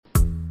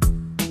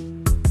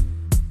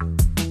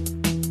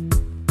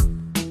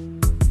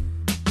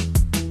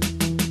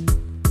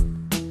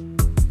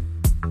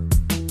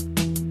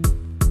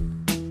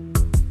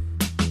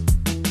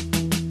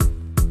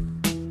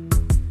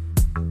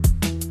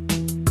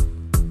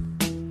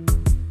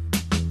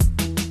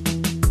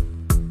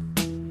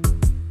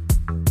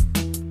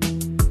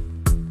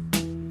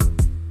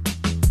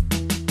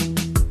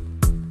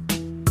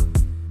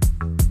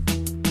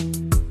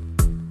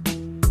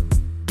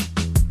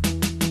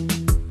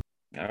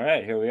All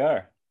right, here we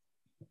are.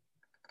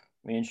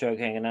 Me and Shug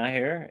hanging out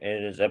here.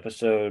 It is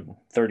episode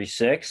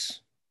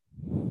 36.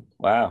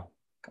 Wow,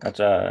 that's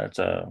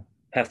a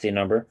hefty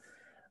number.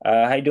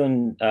 How you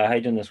doing? How you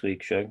doing this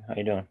week, Shug? How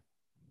you doing?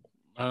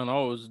 Man, I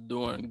was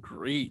doing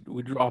great.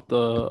 We dropped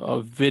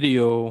a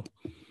video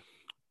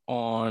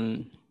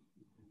on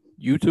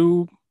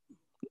YouTube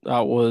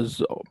that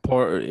was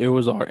part. It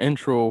was our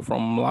intro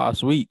from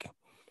last week,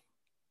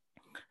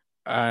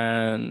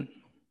 and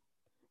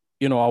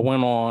I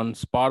went on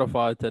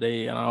Spotify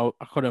today, and I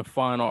couldn't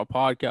find our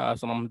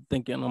podcast, and I'm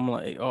thinking, I'm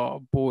like,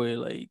 oh boy,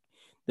 like,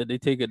 did they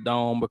take it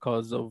down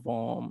because of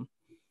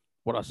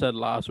what I said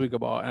last week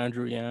about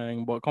Andrew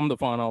Yang? But come to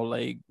find out,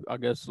 like, I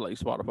guess like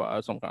Spotify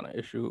has some kind of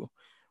issue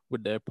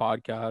with their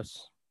podcast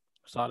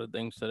side of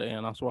things today,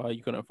 and that's why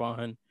you couldn't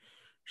find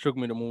Shook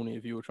Me the Mooney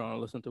if you were trying to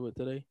listen to it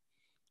today.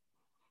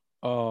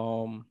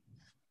 Um,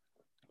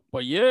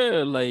 but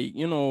yeah, like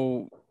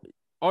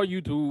our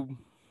YouTube,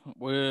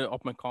 we're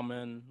up and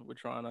coming. We're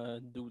trying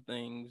to do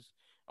things,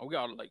 and we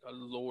got like a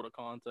load of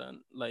content.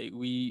 Like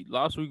we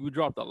last week we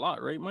dropped a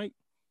lot, right, Mike?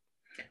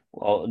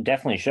 Well,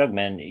 definitely Shug,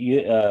 man.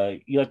 You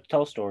like to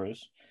tell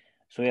stories,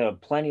 so we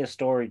have plenty of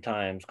story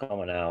times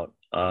coming out.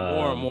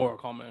 More and more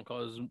coming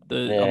because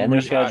Yeah, I'm and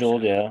they're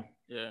scheduled. rehashing.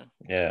 Yeah, Yeah,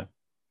 yeah.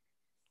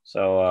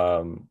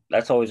 So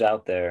that's always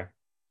out there.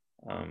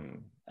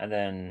 And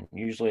then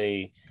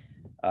usually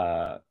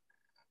uh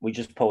we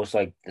just post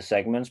like the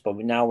segments, but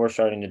now we're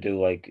starting to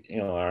do like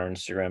our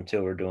Instagram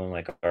too. We're doing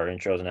like our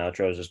intros and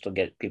outros just to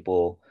get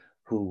people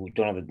who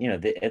don't have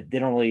they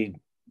don't really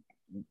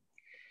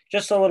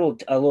just a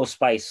little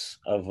spice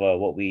of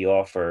what we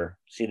offer.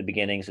 See the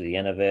beginning, see the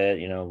end of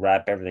it.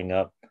 Wrap everything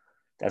up.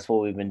 That's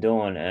what we've been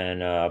doing,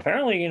 and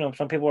apparently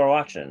some people are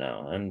watching it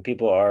now, and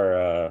people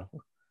are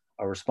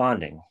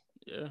responding.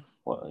 yeah.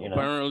 Well,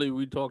 Apparently,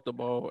 we talked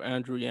about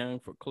Andrew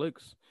Yang for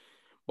clicks,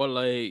 but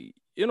like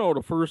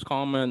the first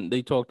comment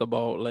they talked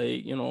about,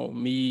 like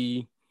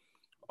me,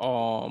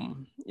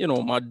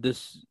 my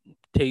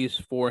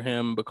distaste for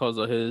him because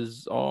of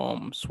his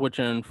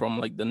switching from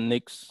like the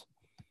Knicks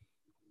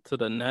to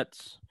the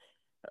Nets.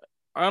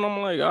 And I'm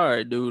like, all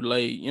right, dude,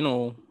 like,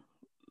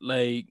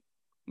 like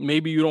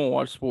maybe you don't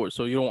watch sports,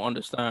 so you don't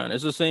understand.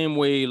 It's the same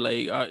way,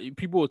 like,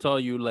 people will tell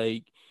you,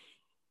 like,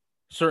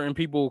 certain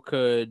people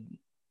could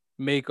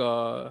make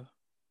a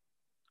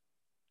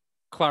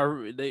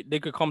they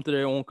could come to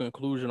their own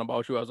conclusion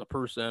about you as a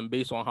person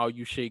based on how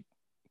you shake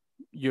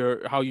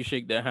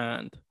their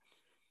hand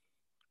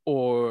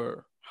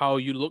or how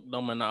you look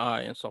them in the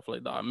eye and stuff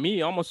like that.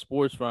 Me, I'm a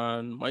sports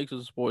fan. Mike's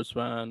a sports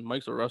fan.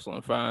 Mike's a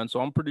wrestling fan.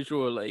 So I'm pretty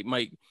sure, like,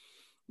 Mike,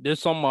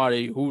 there's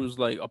somebody who's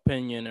like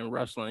opinion in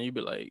wrestling. You'd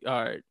be like,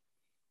 all right,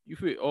 you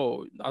feel,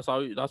 oh, that's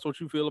what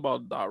you feel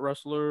about that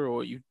wrestler,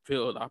 or you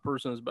feel that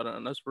person is better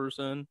than this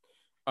person.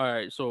 All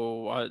right,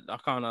 so I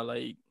kind of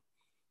like,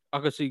 I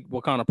could see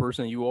what kind of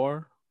person you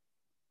are.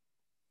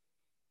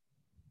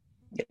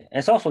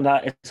 It's also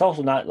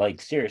not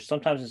like serious.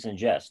 Sometimes it's in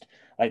jest.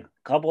 Like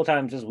a couple of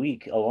times this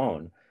week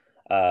alone,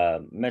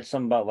 met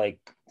some about like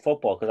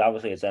football because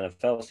obviously it's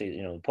NFL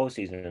season,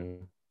 postseason,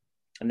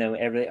 and then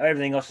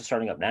everything else is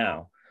starting up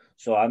now.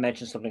 So I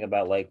mentioned something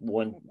about like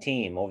one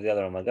team over the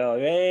other. I'm like, oh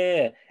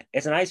yeah.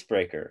 It's an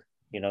icebreaker.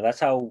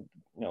 That's how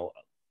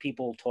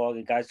people talk.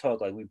 Guys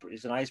talk like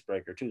it's an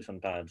icebreaker too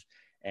sometimes.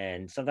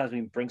 And sometimes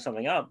when we bring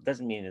something up,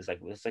 doesn't mean it's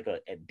like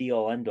a be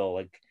all end all.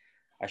 Like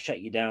I shut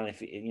you down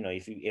if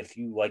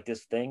you like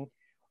this thing.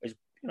 It's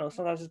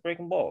sometimes it's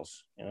breaking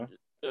balls. Yeah,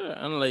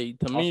 and like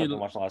to Also, me, I've been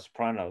watching a lot of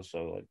Sopranos,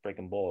 so like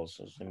breaking balls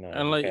is in my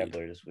and like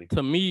vocabulary this week.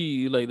 to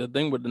me, like the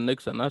thing with the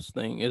Knicks and Nets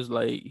thing is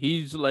like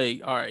he's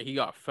like, all right, he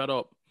got fed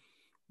up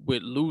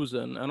with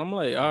losing, and I'm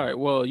like, all right,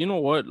 well, you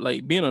know what?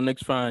 Like being a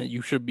Knicks fan,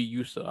 you should be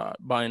used to that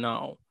by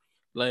now.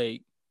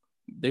 Like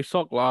they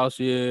sucked last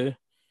year,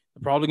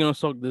 they're probably gonna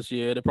suck this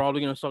year, they're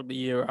probably gonna suck the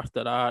year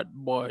after that,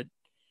 but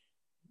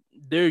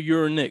they're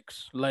your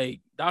Knicks.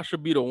 Like that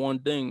should be the one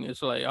thing.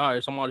 It's like, all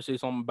right, somebody say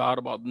something bad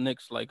about the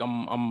Knicks, like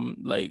I'm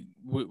like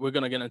we're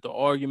gonna get into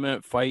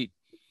argument, fight,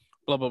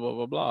 blah blah blah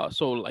blah blah.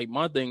 So like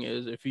my thing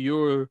is, if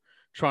you're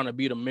trying to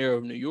be the mayor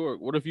of New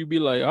York, what if you be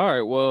like, all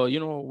right, well,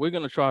 we're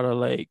gonna try to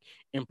like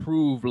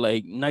improve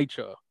like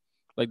NYCHA,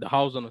 like the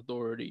housing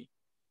authority,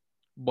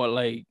 but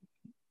like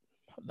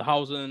the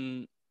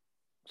housing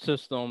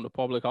system, the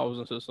public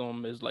housing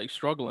system is like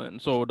struggling.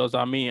 So does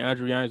that mean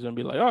Andrew Yang's gonna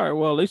be like, all right,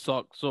 well, they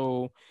suck.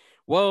 So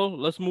well,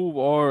 let's move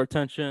our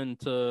attention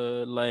to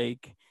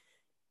like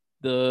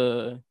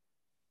the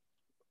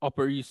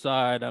Upper East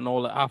Side and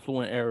all the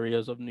affluent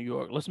areas of New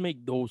York. Let's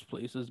make those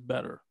places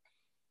better.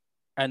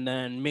 And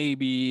then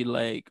maybe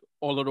like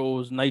all of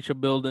those nature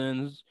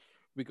buildings,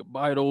 we could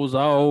buy those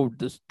out,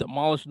 just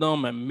demolish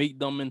them and make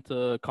them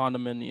into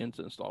condominiums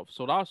and stuff.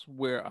 So that's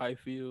where I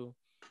feel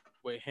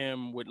with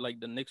him with like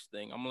the Knicks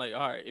thing. I'm like,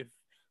 all right, if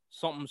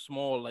something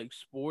small like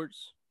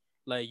sports,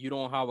 like you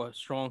don't have a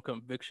strong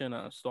conviction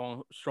and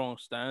a strong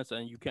stance,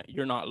 and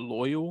you're not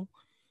loyal,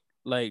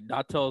 like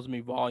that tells me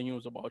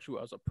volumes about you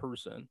as a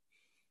person.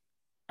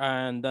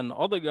 And then the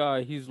other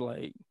guy, he's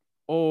like,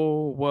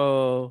 oh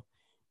well,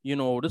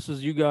 this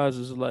is you guys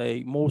is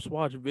like most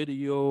watched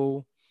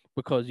video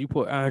because you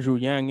put Andrew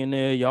Yang in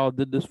there. Y'all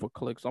did this for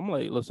clicks. I'm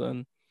like,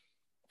 listen,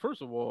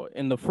 first of all,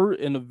 in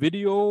the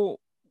video,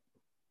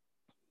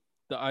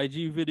 the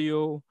IG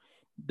video,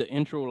 the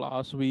intro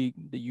last week,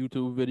 the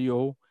YouTube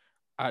video,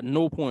 at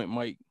no point,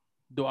 Mike,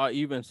 do I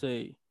even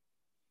say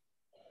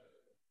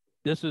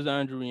this is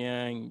Andrew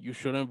Yang. You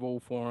shouldn't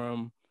vote for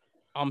him.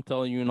 I'm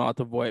telling you not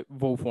to vote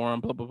for him.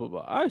 Blah blah blah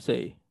blah. I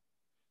say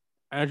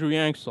Andrew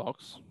Yang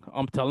sucks.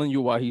 I'm telling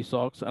you why he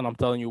sucks, and I'm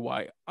telling you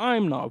why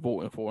I'm not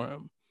voting for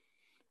him.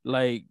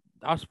 Like,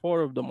 that's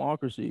part of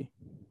democracy.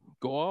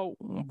 Go out,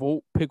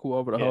 vote, pick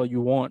whoever the Yeah. hell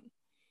you want.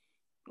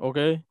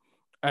 Okay?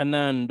 And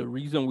then the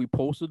reason we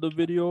posted the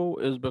video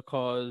is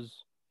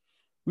because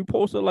we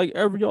posted like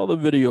every other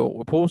video.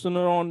 We're posting it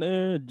on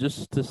there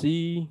just to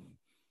see.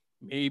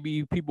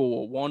 Maybe people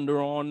will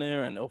wander on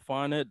there and they'll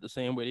find it the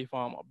same way they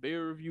find my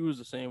beer reviews,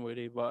 the same way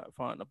they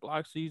find the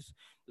Black Seats,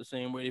 the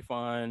same way they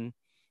find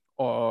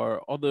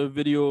or other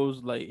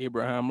videos like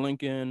Abraham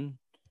Lincoln,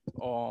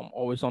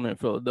 Always Sunny in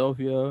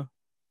Philadelphia.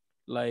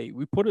 Like,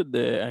 we put it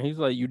there, and he's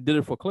like, "You did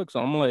it for clicks."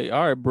 I'm like,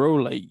 "All right, bro.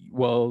 Like,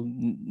 well,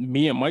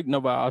 me and Mike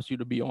never asked you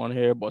to be on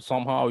here, but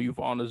somehow you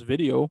found this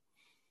video,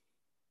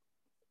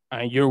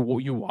 and you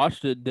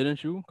watched it,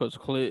 didn't you? Because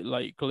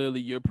clearly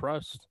you're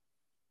pressed."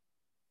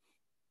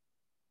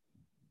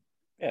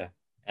 Yeah,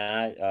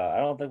 and I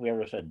don't think we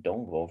ever said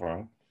don't vote for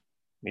him.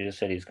 We just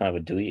said he's kind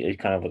of a doozy. He's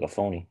kind of like a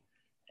phony,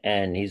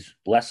 and he's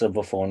less of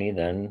a phony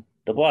than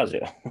De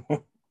Blasio,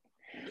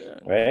 Yeah,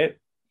 right?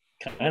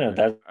 Kind of.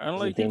 yeah. That's And the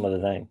like theme of the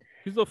thing.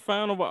 he's a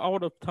fan of an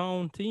out of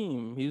town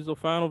team. He's a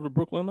fan of the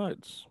Brooklyn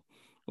Nets.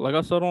 Like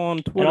I said on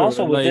And Twitter,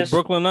 also with like this,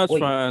 Brooklyn Nets wait,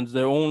 fans,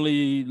 they're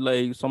only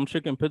like some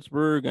chick in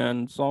Pittsburgh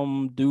and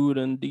some dude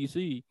in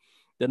DC.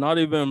 They're not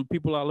even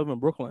people that live in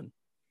Brooklyn.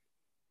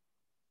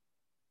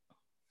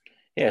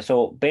 yeah.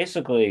 So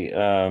basically,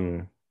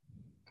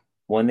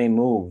 when they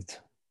moved,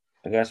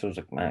 I guess it was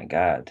like, my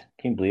God,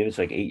 can you believe it's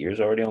like 8 years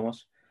already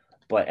almost?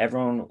 But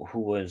everyone who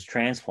was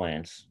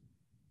transplants,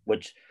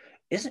 which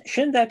isn't,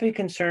 shouldn't that be a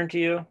concern to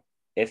you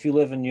if you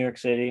live in New York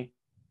City?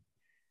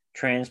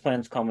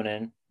 Transplants coming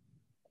in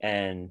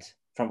and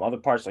from other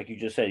parts, like you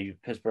just said, you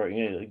Pittsburgh,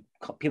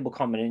 like, people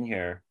coming in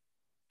here,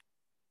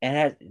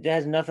 and it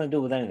has nothing to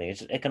do with anything. It's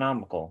just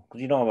economical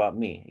because you know about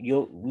me.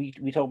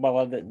 We talk about a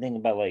lot of the thing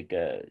about like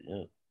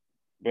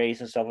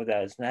race and stuff like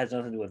that. It has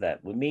nothing to do with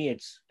that. With me,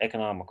 it's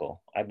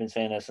economical. I've been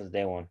saying that since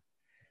day one.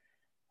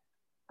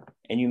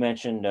 And you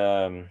mentioned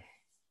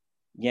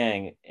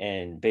Yang,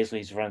 and basically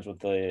he's friends with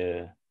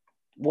the.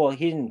 Well,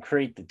 he didn't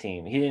create the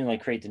team. He didn't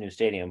like create the new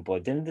stadium,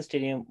 but didn't the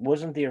stadium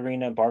wasn't the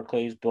arena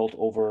Barclays built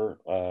over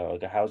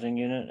like a housing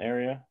unit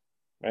area,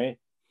 right?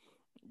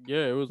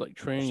 Yeah, it was like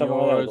train Something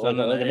like that, yards, and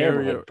then the like a area,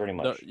 neighborhood, pretty the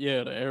much.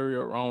 yeah, the area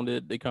around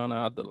it, they kind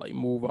of had to like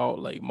move out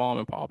like mom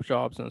and pop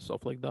shops and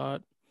stuff like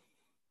that.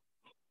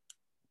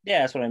 Yeah,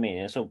 that's what I mean.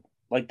 And so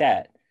like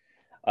that.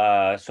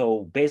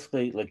 So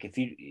basically, like if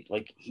you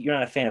like, you're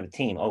not a fan of a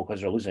team, oh, because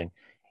they're losing,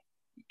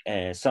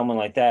 and someone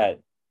like that,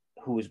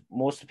 who is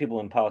most of the people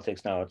in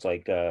politics now, it's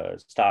like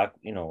stock,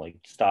 like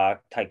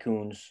stock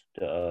tycoons,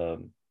 like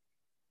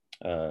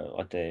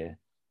the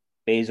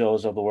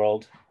Bezos of the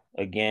world,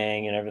 a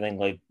gang and everything,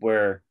 like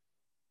where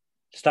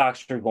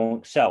stocks are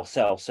going sell,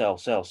 sell, sell,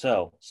 sell,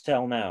 sell,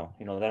 sell now,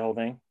 that whole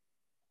thing.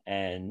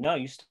 And no,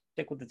 you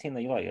stick with the team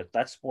that you like.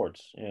 That's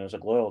sports. It's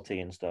like loyalty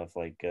and stuff.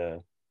 Like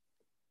it's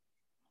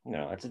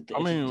a I it's a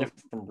mean,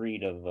 different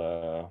breed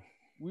of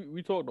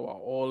we talked about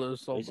all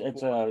this stuff it's before,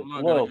 so I'm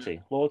not gonna get.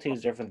 loyalty. Loyalty Uh,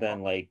 is different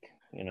than like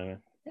yeah,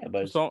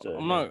 but it's So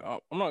I'm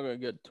not gonna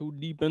get too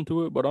deep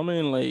into it, but I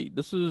mean, like,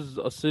 this is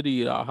a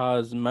city that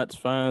has Mets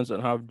fans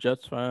and have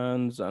Jets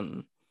fans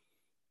and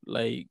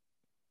like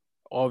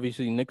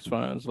obviously Knicks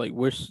fans. Like,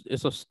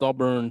 it's a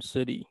stubborn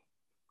city.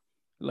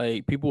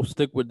 Like, people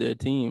stick with their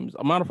teams.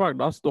 A matter of fact,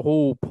 that's the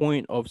whole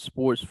point of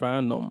sports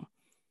fandom.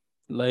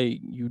 Like,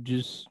 you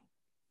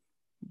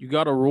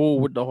gotta roll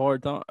with the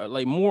hard time.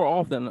 Like, more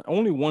often,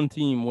 only one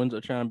team wins a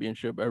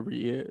championship every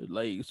year.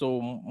 Like, so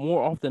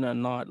more often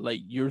than not, like,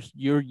 your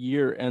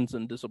year ends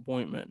in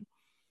disappointment.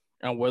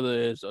 And whether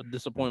it's a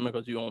disappointment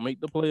because you don't make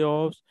the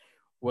playoffs,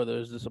 whether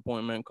it's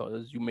disappointment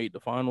because you made the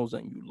finals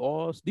and you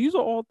lost, these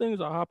are all things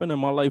that happen in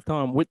my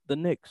lifetime with the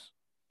Knicks.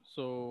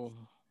 So,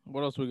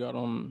 what else we got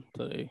on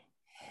today?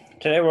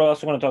 Today we're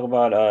also going to talk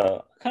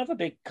about kind of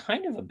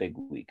a big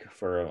week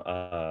for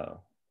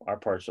our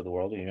parts of the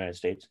world, the United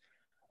States.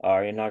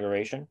 Our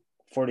inauguration,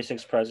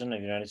 46th president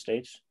of the United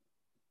States,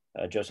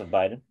 Joseph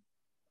Biden,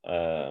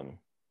 um,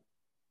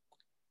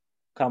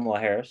 Kamala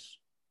Harris,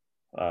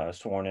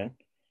 sworn in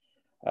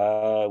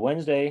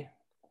Wednesday,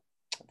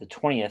 the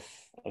 20th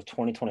of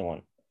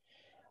 2021.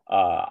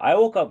 I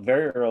woke up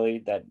very early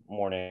that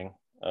morning.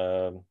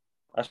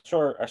 I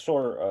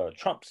saw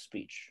Trump's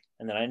speech,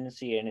 and then I didn't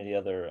see any of the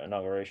other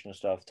inauguration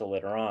stuff till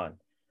later on.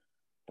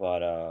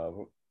 But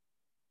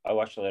I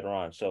watched it later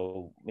on,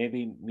 so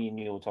maybe me and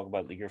you will talk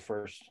about your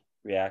first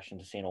reaction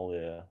to seeing all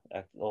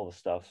the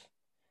stuff.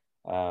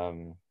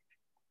 Um,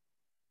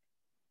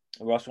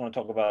 we're also going to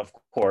talk about, of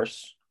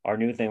course, our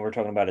new thing we're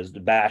talking about is The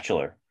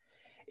Bachelor.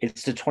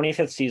 It's the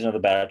 25th season of The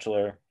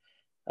Bachelor.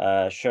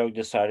 Shog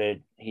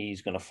decided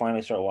he's going to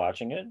finally start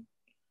watching it.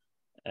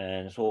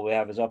 And so what we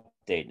have is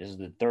update. This is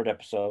the third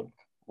episode.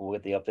 We'll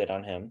get the update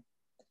on him,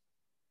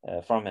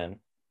 from him.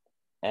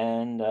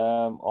 And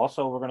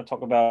also, we're going to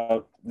talk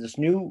about this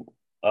new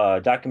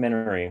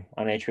documentary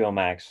on HBO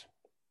Max,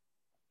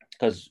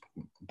 because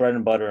bread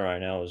and butter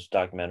right now is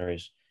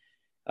documentaries.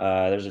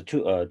 There's a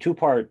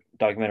two-part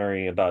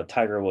documentary about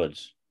Tiger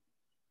Woods,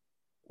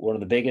 one of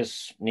the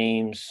biggest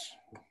names,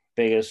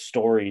 biggest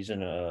stories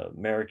in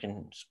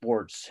American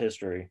sports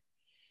history.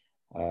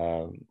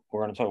 We're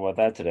going to talk about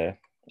that today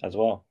as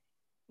well.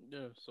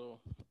 Yeah, so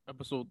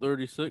episode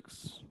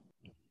 36.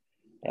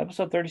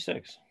 Episode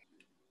 36.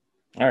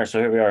 All right, so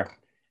here we are.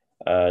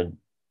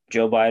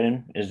 Joe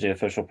Biden is the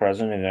official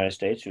president of the United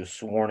States. He was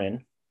sworn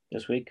in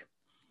this week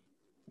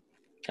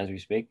as we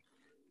speak.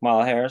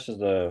 Kamala Harris is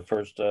the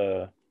first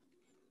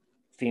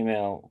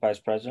female vice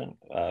president,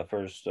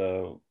 first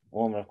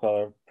woman of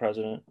color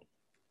president,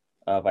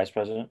 vice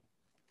president.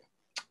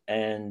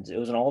 And it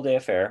was an all-day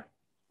affair.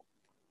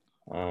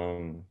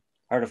 I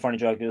heard a funny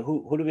joke.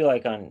 Who do we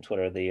like on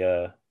Twitter?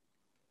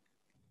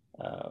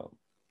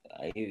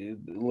 What he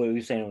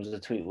was saying was the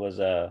tweet was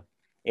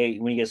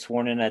when you get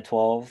sworn in at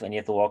 12 and you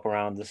have to walk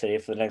around the city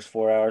for the next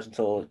 4 hours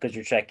until because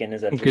your check-in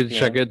is at 3 Good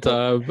check p.m. it.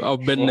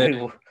 I've been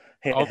there.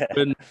 Yeah.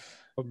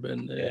 I've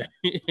been there.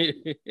 Yeah.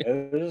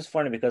 It was just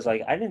funny because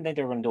like I didn't think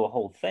they were gonna do a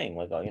whole thing,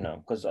 like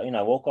because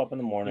I woke up in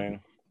the morning.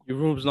 Your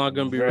room's not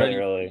gonna be very ready.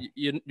 Early.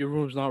 Your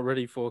room's not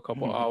ready for a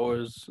couple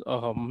hours.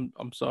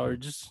 I'm sorry.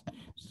 Just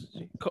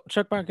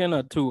check back in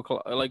at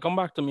 2:00. Like, come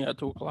back to me at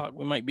 2:00.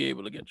 We might be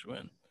able to get you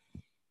in.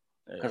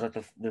 Because like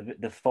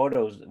the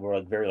photos were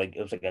like very like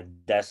it was like a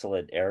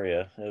desolate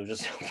area. It was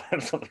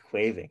just like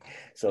waving,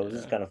 so it was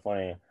just kind of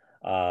funny.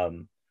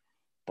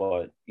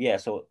 But yeah,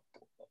 so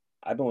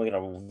I've been waking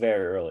up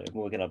very early. I've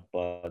been waking up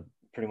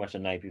pretty much the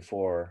night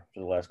before for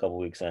the last couple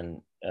of weeks,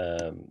 and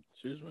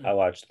I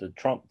watched the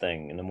Trump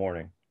thing in the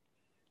morning,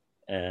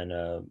 and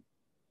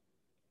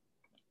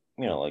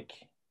like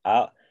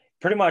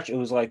pretty much it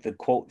was like the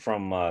quote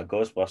from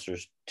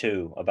Ghostbusters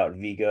 2 about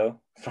Vigo,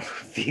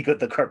 Vigo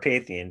the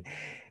Carpathian.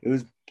 It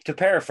was, to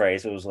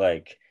paraphrase, it was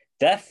like,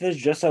 death is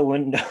just a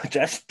window,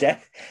 just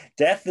death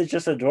is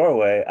just a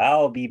doorway.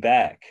 I'll be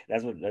back.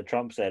 That's what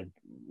Trump said.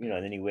 And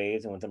then he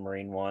waved and went to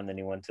Marine One, then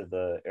he went to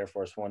the Air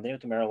Force One, then he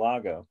went to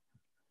Mar-a-Lago.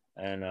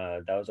 And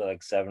that was at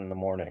like 7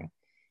 a.m.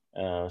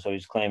 So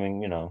he's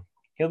claiming,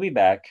 he'll be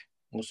back.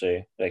 We'll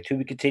see. Like, to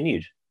be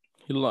continued.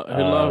 He left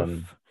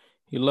on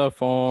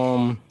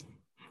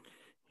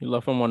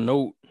a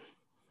note,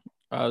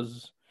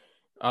 as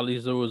at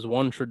least there was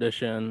one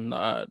tradition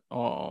that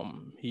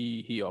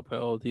he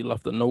upheld. He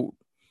left a note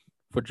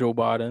for Joe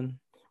Biden,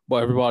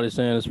 but everybody's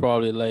saying it's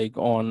probably like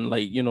on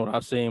like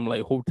that same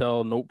like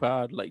hotel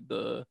notepad, like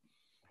the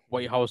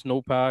White House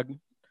notepad.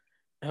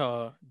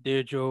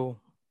 Dear Joe,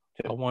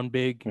 I won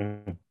big.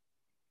 Mm-hmm.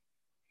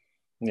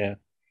 Yeah,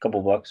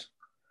 couple bucks.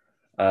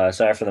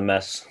 Sorry for the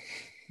mess.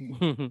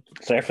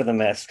 Sorry for the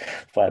mess.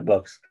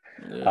 $5.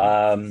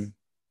 Yeah.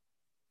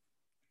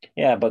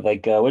 Yeah, but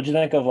like, what'd you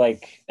think of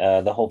like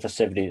the whole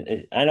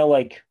festivity? I know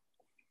like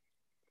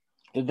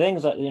the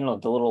things that the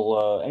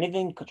little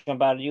anything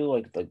jump out at you,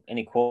 like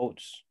any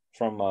quotes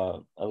from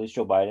at least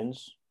Joe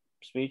Biden's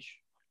speech.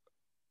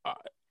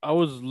 I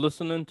was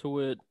listening to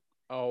it.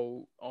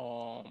 And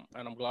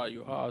I'm glad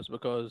you asked,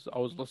 because I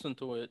was listening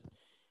to it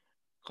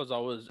because I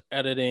was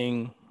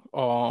editing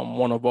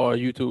one of our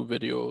YouTube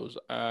videos,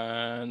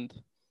 and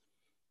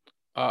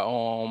I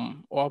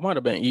might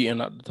have been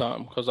eating at the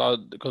time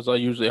because I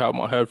usually have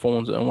my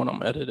headphones in when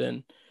I'm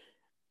editing,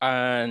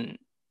 and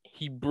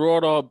he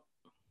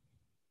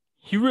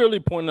really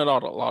pointed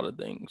out a lot of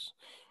things,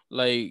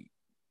 like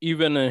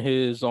even in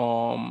his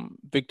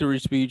victory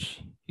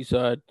speech, he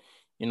said,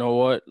 you know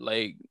what,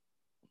 like,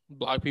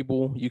 Black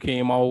people, you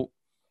came out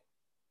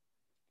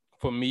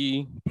for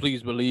me,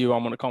 please believe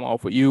I'm gonna come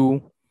out for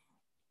you.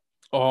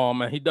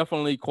 And he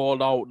definitely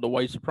called out the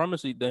white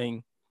supremacy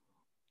thing.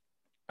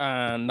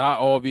 And that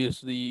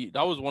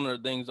was one of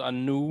the things I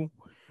knew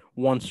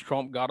once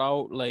Trump got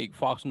out, like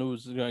Fox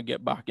News is gonna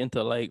get back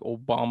into like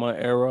Obama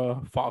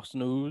era Fox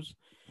News,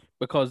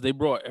 because they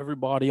brought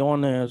everybody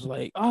on there. It's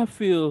like, I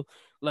feel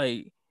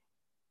like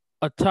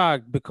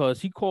attacked because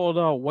he called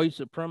out white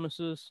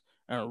supremacists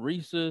and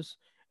racists,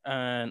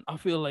 and I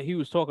feel like he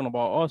was talking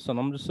about us, and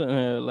I'm just sitting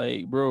here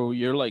like, bro,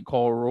 you're like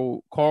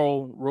Karl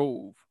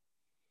Rove.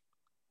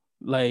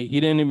 Like, he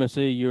didn't even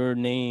say your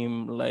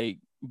name like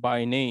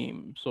by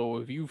name. So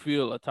if you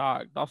feel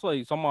attacked, that's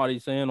like somebody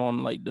saying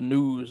on like the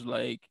news,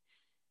 like,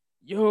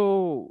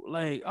 yo,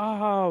 like, I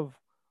have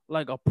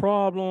like a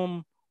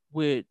problem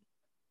with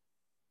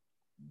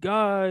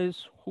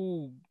guys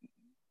who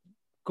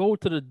go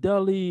to the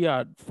deli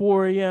at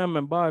 4 a.m.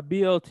 and buy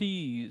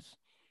BLTs.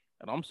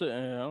 And I'm sitting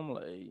there, I'm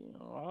like,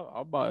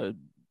 I'll buy a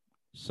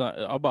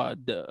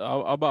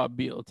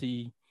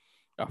BLT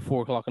at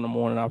 4 o'clock in the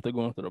morning after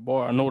going to the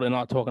bar. I know they're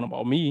not talking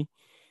about me,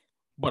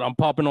 But I'm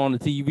popping on the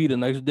TV the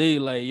next day,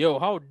 like, yo,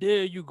 how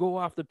dare you go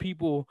after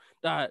people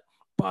that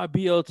buy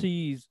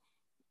BLTs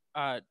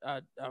at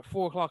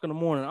 4 o'clock in the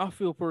morning? I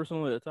feel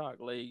personally attacked.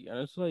 Like, and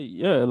it's like,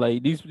 yeah,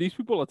 like these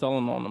people are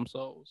telling on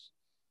themselves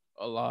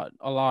a lot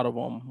of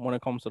them when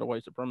it comes to the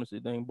white supremacy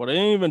thing. But it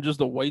ain't even just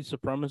the white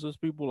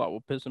supremacist people that were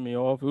pissing me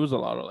off. It was a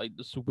lot of like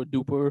the super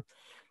duper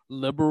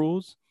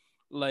liberals.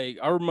 Like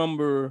I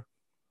remember,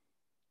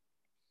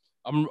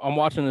 I'm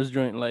watching this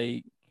joint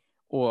like,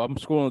 or I'm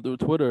scrolling through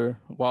Twitter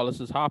while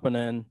this is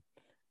happening,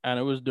 and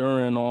it was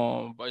during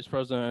Vice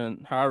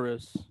President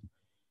Harris.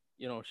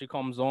 You know, she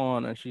comes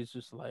on and she's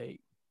just like,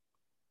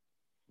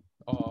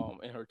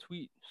 in her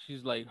tweet,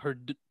 she's like her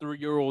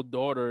 3-year-old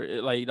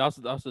daughter. Like that's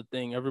the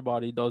thing.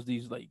 Everybody does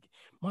these like,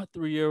 my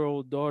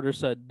 3-year-old daughter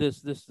said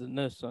this and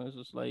this, and it's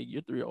just like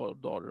your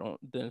 3-year-old daughter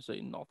didn't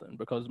say nothing,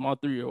 because my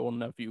 3-year-old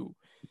nephew,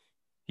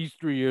 he's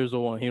 3 years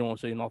old and he don't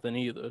say nothing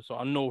either. So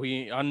I know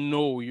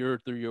your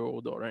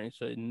 3-year-old daughter ain't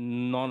say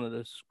none of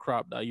this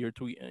crap that you're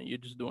tweeting. You're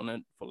just doing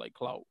it for like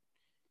clout.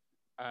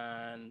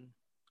 And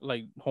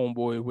like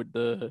homeboy with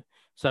the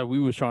said we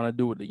was trying to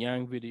do with the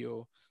Yang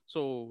video.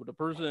 So the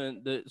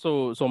person that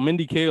so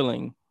Mindy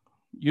Kaling,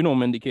 you know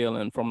Mindy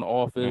Kaling from The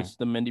Office,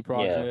 the Mindy Yeah,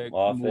 Project movies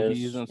Office, and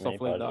Mini stuff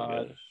like Project,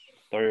 that. yes.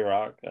 30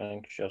 Rock, I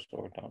think she just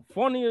worked on.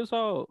 Funny as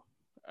hell.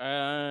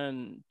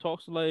 And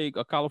talks like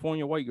a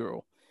California white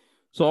girl.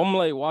 So I'm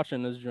like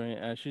watching this joint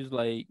and she's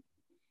like,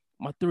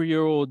 my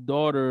 3-year-old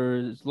daughter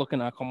is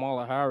looking at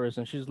Kamala Harris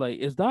and she's like,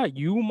 is that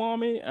you,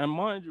 mommy? And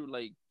mind you,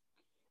 like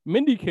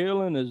Mindy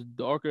Kaling is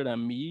darker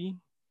than me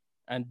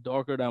and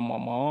darker than my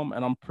mom,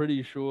 and I'm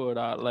pretty sure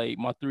that like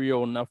my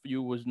 3-year-old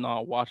nephew was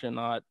not watching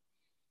that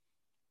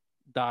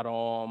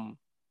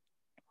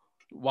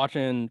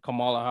watching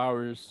Kamala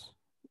Harris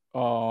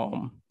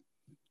um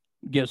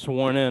get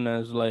sworn in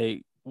as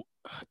like,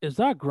 is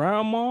that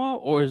grandma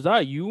or is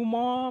that you,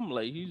 mom?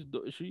 Like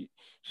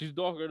she's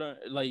darker than,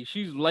 like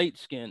she's light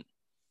skinned.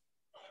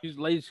 She's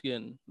light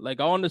skinned. Like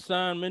I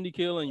understand Mindy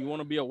Kaling, you want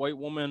to be a white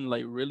woman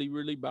like really,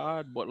 really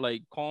bad, but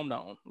like calm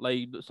down.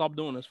 Like stop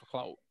doing this for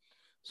clout.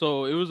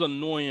 So it was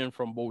annoying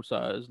from both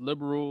sides.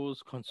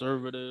 Liberals,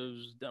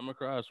 conservatives,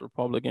 Democrats,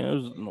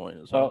 Republicans. It was annoying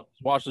as hell. Well,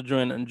 Watch the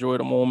joint, enjoy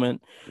the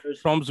moment.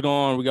 there's Trump's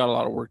gone. We got a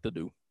lot of work to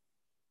do.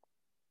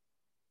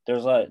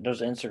 there's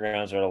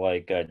Instagrams that are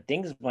like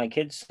things my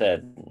kids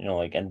said,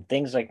 like, and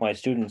things like my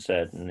students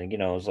said, and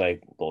it's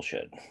like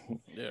bullshit.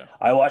 Yeah.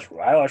 I watch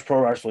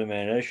pro wrestling,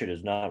 man. That shit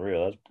is not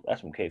real.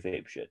 That's some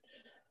kayfabe shit.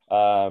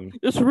 Um,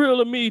 It's real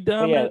to me, but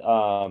damn yeah,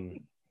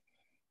 it.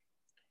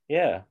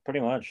 yeah,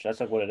 pretty much. That's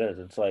like what it is.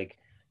 It's like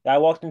I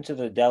walked into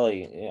the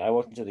deli. I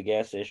walked into the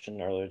gas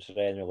station earlier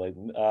today, and they're like,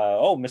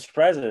 "Oh, Mr.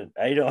 President,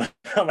 how you doing?"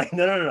 I'm like,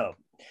 "No, no, no, no.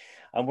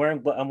 I'm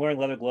wearing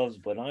leather gloves,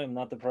 but I am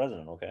not the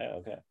president." Okay,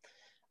 okay.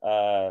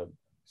 Uh,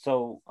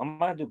 so I'm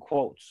gonna do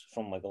quotes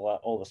from like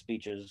all the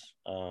speeches.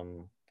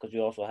 Because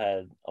you also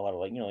had a lot of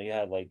like you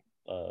had like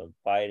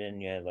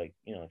Biden, you had like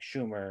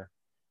Schumer,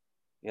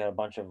 you had a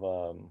bunch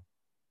of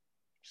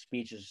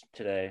speeches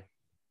today,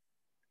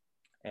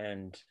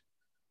 and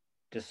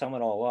to sum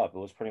it all up, it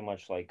was pretty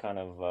much like kind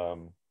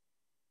of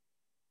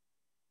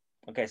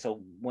okay.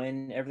 So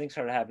when everything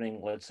started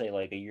happening, let's say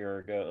like a year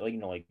ago,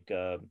 like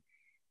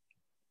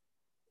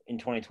in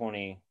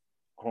 2020,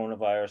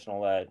 coronavirus and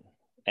all that,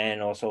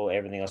 and also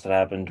everything else that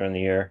happened during the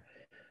year,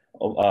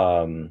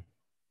 um,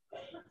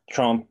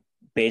 Trump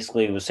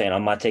basically was saying,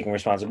 "I'm not taking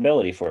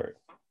responsibility for it."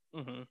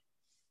 Mm-hmm.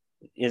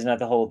 Isn't that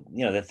the whole?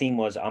 The theme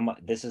was,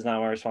 This is not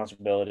my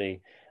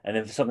responsibility." And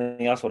if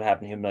something else would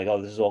happen, he'd be like,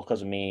 "Oh, this is all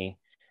because of me."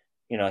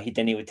 He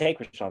would take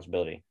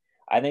responsibility.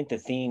 I think the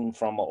theme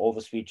from all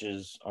the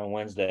speeches on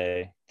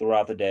Wednesday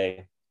throughout the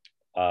day,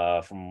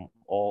 from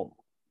all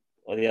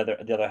the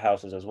other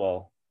houses as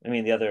well. I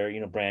mean, the other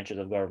branches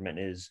of government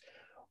is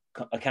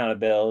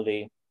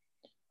accountability.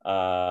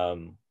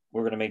 We're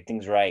gonna make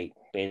things right,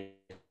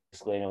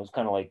 basically. And it was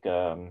kind of like,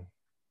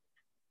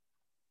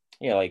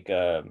 like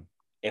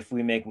if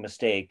we make a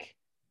mistake,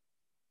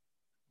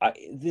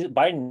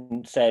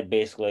 Biden said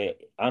basically,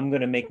 I'm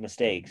gonna make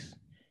mistakes,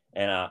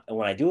 and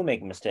when I do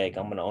make a mistake,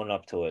 I'm gonna own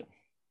up to it.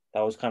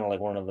 That was kind of like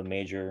one of the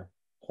major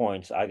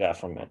points I got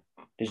from it.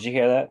 Did you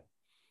hear that?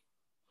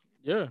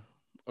 Yeah.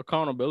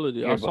 Accountability.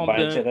 You hear That's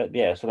Biden say something. that?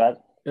 Yeah. So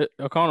that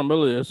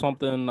Accountability is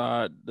something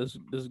that this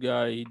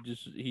guy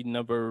he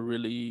never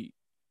really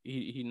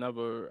he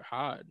never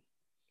had.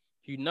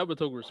 He never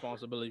took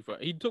responsibility for.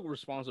 He took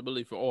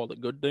responsibility for all the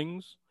good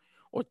things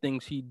or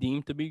things he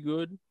deemed to be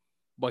good,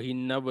 but he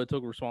never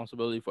took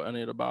responsibility for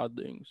any of the bad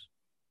things.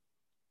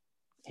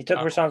 he took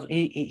Uh,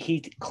 responsibility.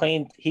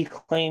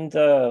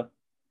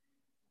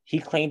 He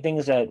claimed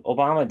things that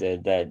Obama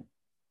did that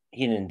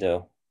he didn't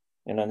do.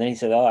 And then he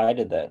said, "Oh, I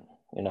did that."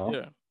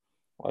 yeah,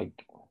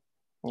 Like,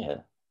 yeah.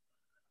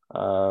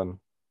 Um,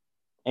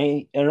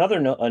 and another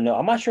no, no,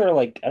 I'm not sure.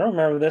 Like, I don't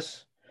remember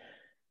this.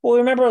 Well,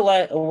 remember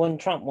when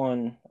Trump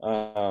won,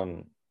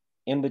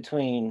 in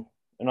between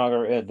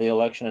the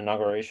election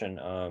inauguration,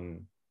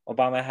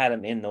 Obama had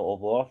him in the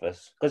Oval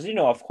Office because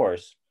of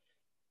course,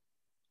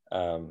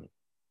 um,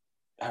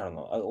 I don't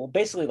know. Well,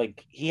 basically,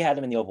 like he had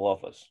him in the Oval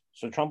Office.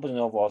 So Trump was in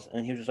the Oval Office,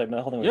 and he was just like, man,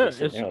 the whole thing was Yeah, just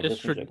sitting there, like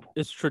listening to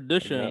it's like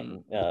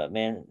tradition.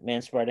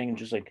 man spreading, and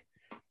just like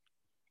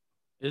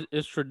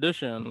It's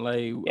tradition.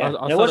 Like yeah. I And it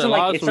said it wasn't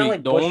like last it's not week.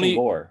 like Bush and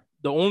Gore.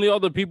 The only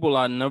other people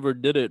I never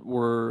did it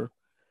were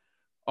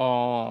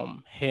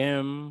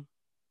him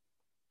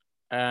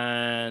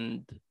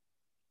and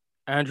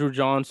Andrew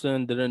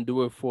Johnson didn't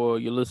do it for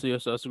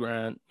Ulysses S.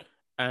 Grant.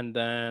 And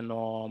then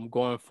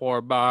going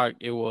far back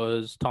it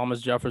was Thomas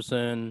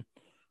Jefferson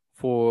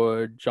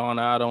for John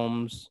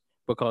Adams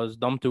because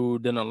them two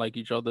didn't like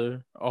each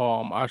other.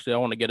 Actually I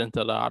want to get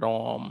into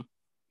that.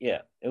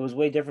 Yeah, it was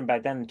way different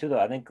back then too. Though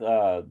I think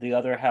the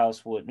other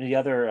house would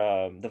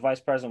the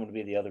vice president would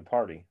be the other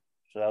party.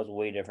 So that was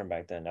way different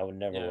back then. That would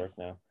never Yeah. work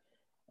now.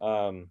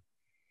 Um,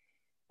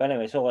 but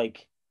anyway, so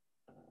like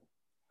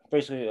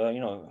basically,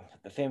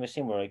 the famous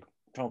scene where like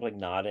Trump like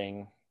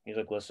nodding, he's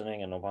like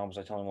listening, and Obama's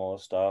like telling him all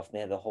this stuff. And they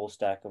had the whole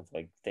stack of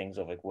like things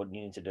of like what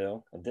you need to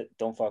do. Like,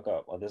 don't fuck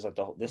up. Like,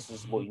 this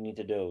is what you need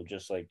to do.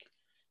 Just like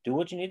do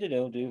what you need to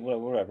do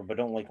whatever, but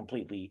don't like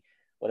completely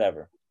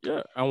whatever.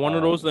 Yeah, and Um, one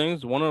of those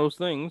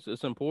things,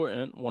 it's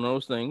important. One of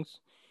those things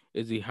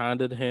is he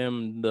handed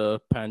him the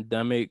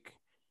pandemic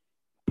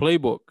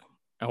playbook.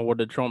 And what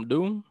did Trump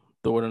do?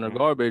 Throw it in the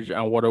garbage.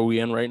 And what are we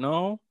in right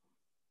now?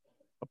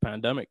 A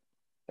pandemic.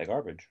 the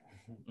garbage.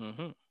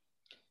 Mm-hmm.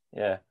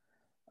 Yeah.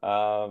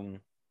 Um,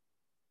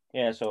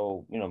 yeah,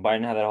 so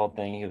Biden had that whole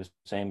thing. He was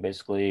saying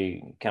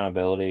basically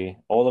accountability.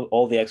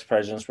 All the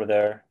ex-presidents were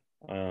there,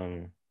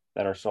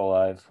 that are still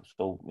alive.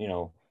 So,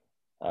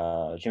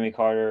 Jimmy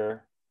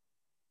Carter,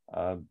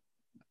 uh,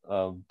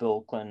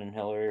 Bill Clinton and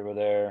Hillary were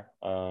there.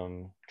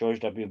 George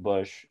W.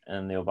 Bush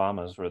and the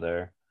Obamas were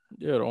there.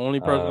 Yeah, the only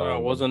person that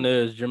Um, wasn't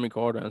there is Jimmy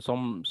Carter and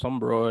some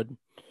broad.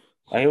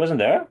 oh, he wasn't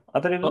there? I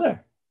thought he was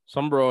there.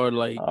 Some broad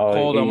like Oh,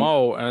 called him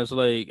out, and it's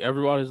like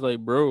everybody's like,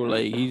 bro,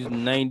 like he's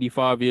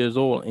 95 years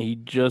old, and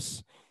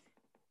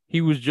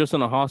he was just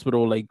in a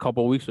hospital like a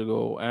couple weeks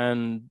ago,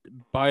 and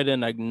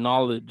Biden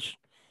acknowledged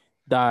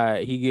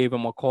that he gave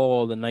him a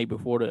call the night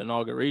before the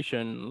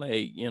inauguration.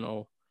 Like,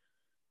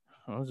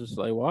 I was just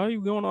like, why are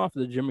you going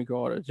after Jimmy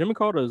Carter? Jimmy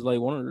Carter is like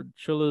one of the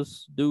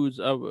chillest dudes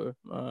ever,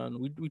 and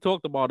we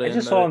talked about I it in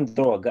just saw the him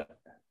throw a gun.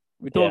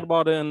 we talked Yeah.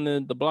 about it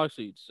in the black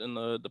seats in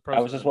the I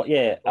was just presidents.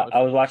 yeah. Black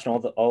I was seats. watching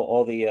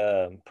all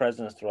the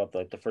presidents throw up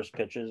like the first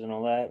pitches and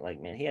all that.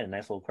 Like man, he had a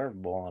nice little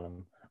curveball on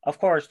him. Of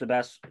course, the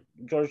best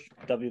George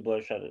W.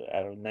 Bush had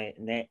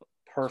a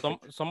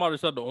perfect. Somebody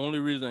said the only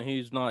reason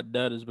he's not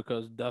dead is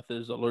because Death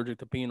is allergic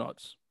to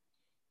peanuts.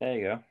 There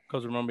you go.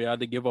 Because remember, he had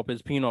to give up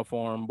his peanut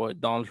farm,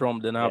 but Donald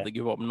Trump didn't have Yeah, to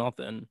give up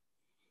nothing.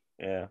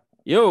 yeah,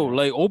 Yo, yeah.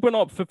 like open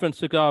up Fifth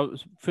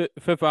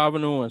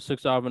Avenue and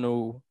Sixth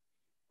Avenue,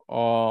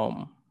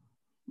 um,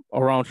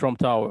 around Trump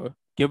Tower.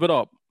 Give it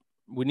up.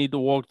 We need to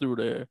walk through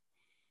there.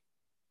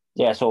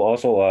 Yeah. So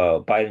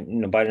also,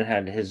 Biden, Biden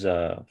had his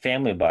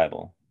family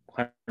Bible,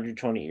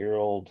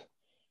 120-year-old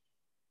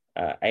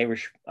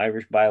Irish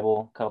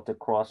Bible, Celtic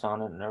cross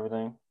on it and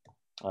everything.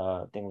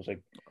 Thing was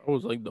like It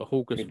was like the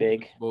hocus pretty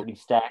big, pocus book. pretty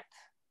stacked.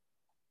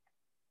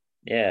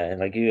 Yeah, and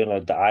like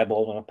the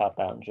eyeballs gonna pop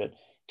out and shit.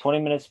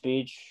 20-minute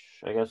speech.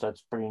 I guess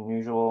that's pretty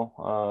unusual.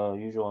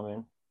 Usual. I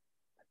mean.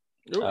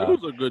 It was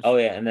a good Oh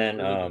yeah, speech. and then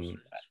Really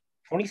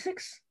good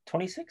speech.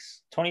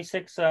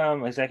 26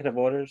 executive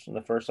orders in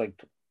the first like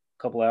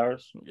couple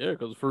hours Yeah,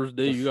 because the first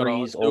day to you gotta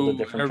freeze all the undo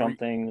different Trump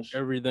things.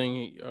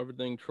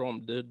 everything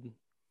Trump did.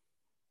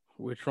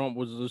 Where Trump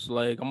was just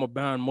like, I'm gonna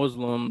ban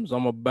Muslims, I'm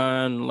gonna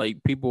ban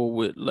like people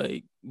with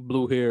like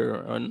blue hair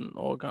and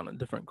all kind of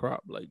different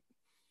crap. Like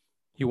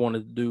he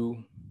wanted to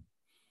do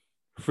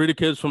free the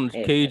kids from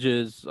the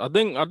cages. I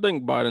think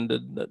Biden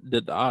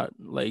did that.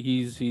 Like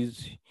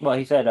Well,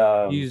 he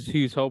said,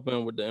 he's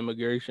helping with the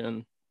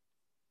immigration.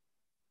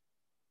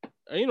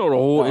 And the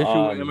whole well,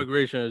 issue with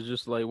immigration is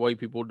just like white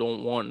people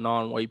don't want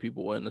non-white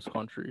people in this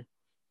country.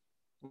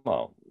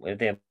 well, if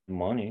they have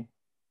money,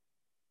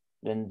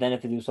 then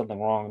if they do something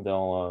wrong,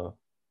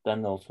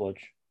 they'll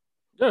switch.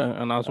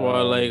 Yeah, and that's why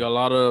like a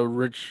lot of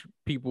rich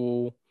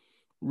people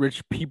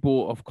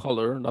of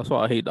color. That's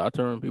why I hate that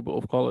term, people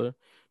of color.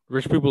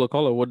 Rich people of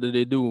color, what did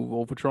they do?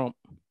 Vote for Trump.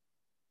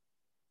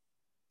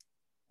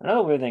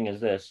 Another weird thing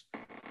is this.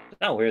 It's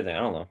not a weird thing, I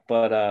don't know,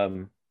 but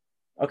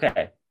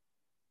okay.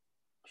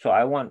 So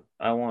I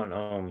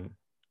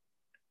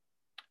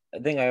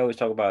think I always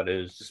talk about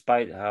is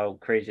despite how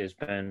crazy it's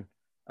been,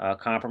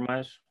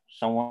 compromise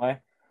some way.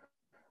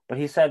 But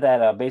he said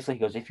that basically he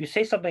goes, if you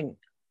say something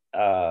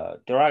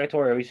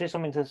derogatory or you say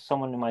something to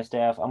someone in my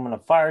staff, I'm gonna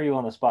fire you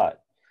on the spot.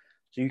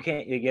 So you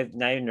can't you get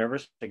now you're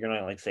nervous that you're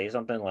gonna like say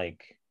something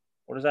like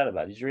what is that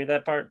about? Did you read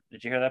that part?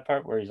 Did you hear that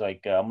part where he's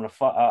like,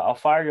 I'll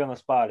fire you on the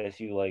spot if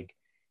you like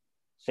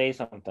say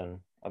something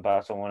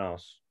about someone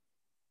else.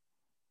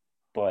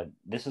 But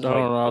this is I like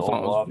don't know. the I thought it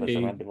Oval was Office. It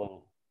might vague. be a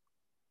little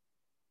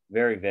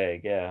very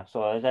vague, yeah.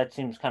 So that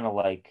seems kind of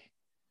like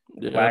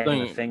Yeah, I wagging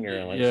the think finger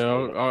and like, yeah.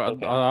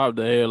 okay, I have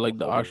to hear like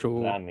the what does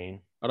actual. that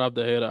mean? I'd have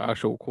to hear the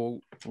actual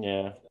quote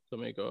Yeah. to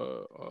make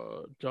a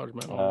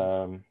judgment on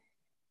it. Um.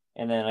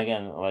 And then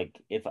again, like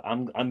if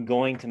I'm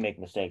going to make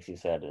mistakes, he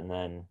said, and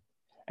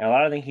a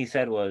lot of things he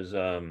said was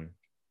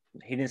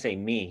he didn't say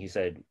me. He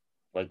said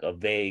like a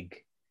vague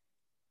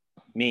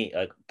me,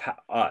 like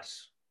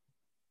us.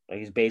 Like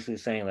he's basically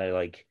saying that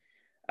like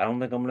I don't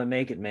think I'm gonna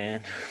make it,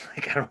 man.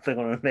 Like I don't think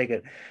I'm gonna make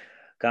it.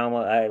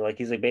 Like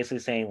he's like basically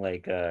saying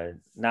like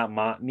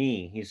not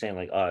me. He's saying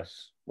like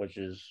us, which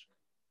is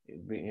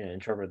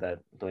interpret that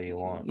the way you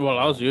want. Well,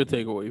 that was your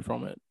takeaway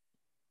from it.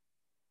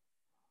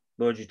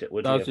 What'd you That's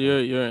get from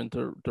it? your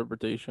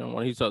interpretation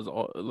when he says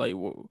like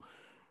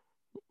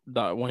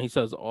that when he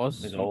says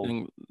us, He's you old.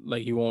 think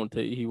like he won't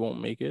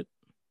make it.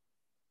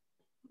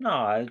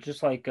 No, it's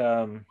just like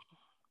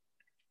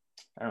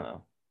I don't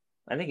know.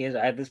 I think he is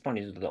at this point.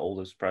 He's the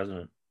oldest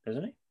president,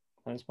 isn't he?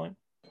 At this point,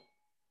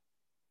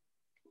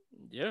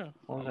 Yeah,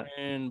 what was that?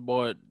 I mean,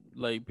 but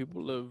like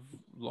people live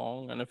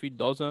long, and if he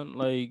doesn't,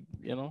 like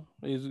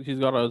he's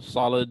got a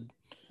solid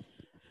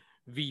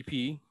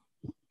VP,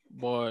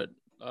 but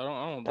I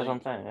don't That's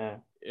what think I'm saying. Yeah.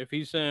 if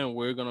he's saying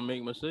we're gonna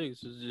make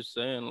mistakes, it's just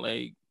saying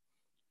like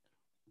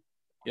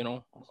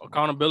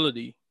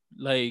accountability.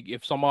 Like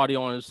if somebody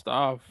on his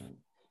staff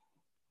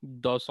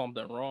does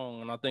something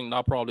wrong, and I think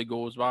that probably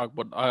goes back,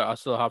 but I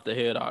still have to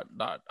hear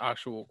that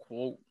actual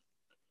quote.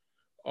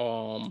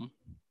 Um,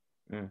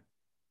 Mm.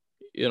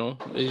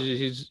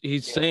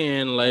 he's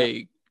saying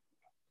like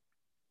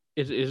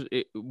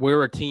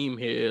we're a team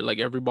here. Like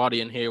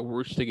everybody in here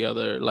works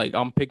together. Like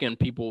I'm picking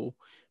people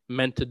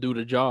meant to do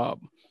the job.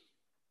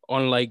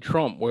 Unlike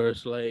Trump, where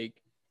it's like,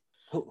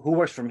 Who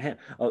works for him?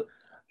 Oh,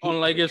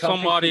 unlike it's Trump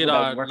picks somebody people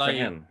that that work for like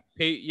him.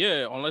 pay,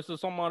 yeah, unless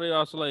it's somebody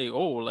that's like,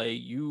 oh, like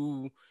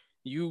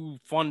you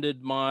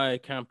funded my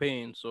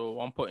campaign, so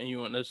I'm putting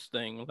you in this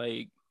thing.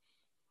 Like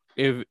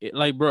if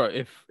like, bro,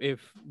 if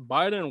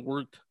Biden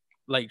worked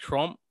like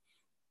Trump,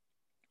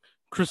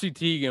 Chrissy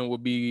Teigen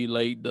would be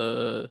like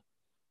the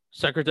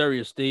Secretary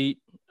of State,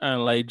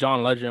 and like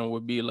John Legend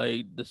would be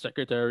like the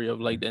Secretary of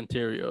like the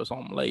Interior or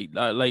something like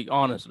that. Like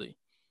honestly,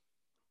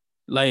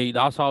 like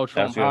that's how That's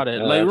Trump good. had it.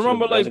 No, Like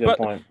remember, that's a like good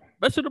point.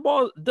 Betsy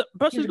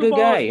He's a good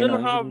guy. DeVos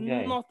didn't He's a have good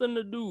guy. nothing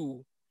to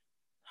do,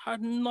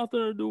 had nothing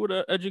to do with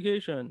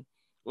education.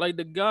 Like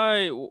the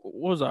guy, what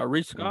was that?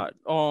 Rick Mm. Scott.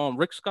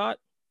 Rick Scott.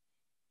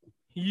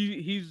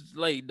 He's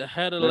like the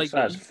head of Rick like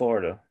Scott's the.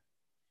 Florida.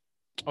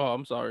 Oh,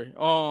 I'm sorry.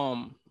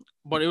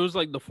 But it was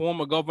like the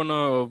former governor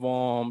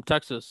of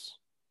Texas.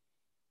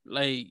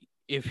 Like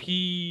if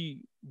he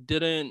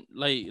didn't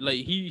like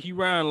he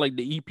ran like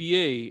the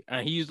EPA,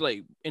 and he's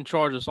like in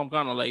charge of some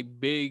kind of like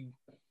big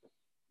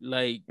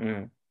like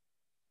Mm.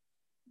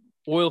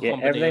 oil Yeah,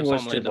 company or everything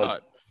was something to like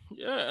like that.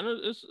 Yeah, and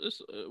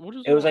it's what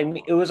is it was like wrong?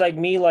 me. It was like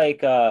me,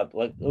 like it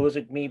was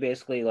like me,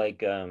 basically,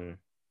 like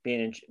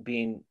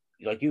being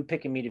like you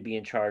picking me to be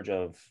in charge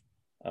of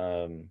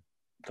um,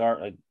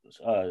 like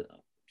uh,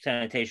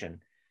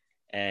 sanitation,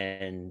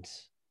 and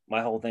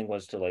my whole thing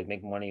was to like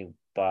make money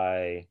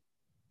by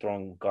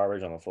throwing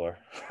garbage on the floor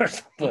or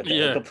something like that. The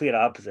Yeah, complete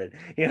opposite.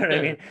 You know what I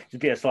yeah, mean?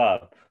 Just be a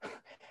slob.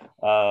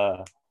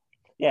 Uh,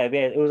 yeah,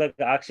 it was like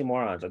the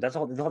oxymorons. Like that's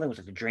all. The whole thing was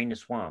like to drain the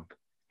swamp,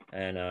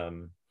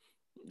 and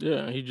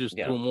yeah. He just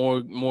yeah, threw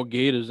more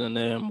gators in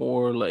there,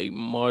 more like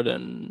mud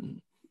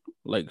and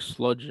like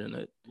sludge in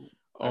it.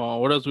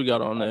 What else we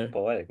got on that's there?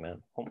 poetic,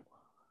 man.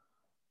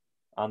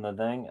 On the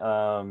thing,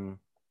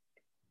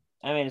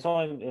 I mean, it's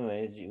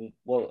only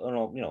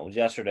well, it was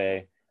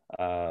yesterday.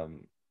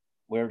 Um,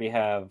 we already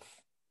have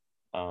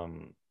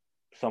um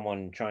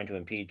someone trying to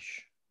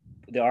impeach.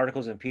 The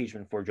articles of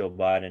impeachment for Joe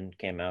Biden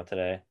came out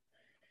today.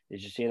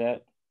 Did you see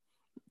that?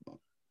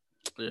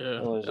 Yeah,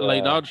 It was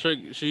like that chick.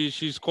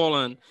 She's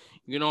calling.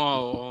 You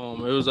know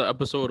how it was an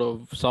episode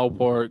of South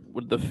Park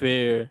with the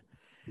fair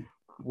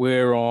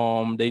where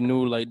they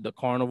knew like the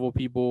carnival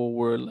people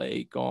were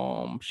like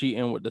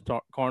cheating with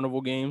the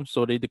carnival game,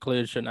 so they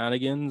declared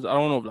shenanigans. I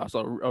don't know if that's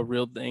a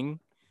real thing.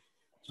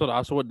 So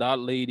that's what that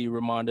lady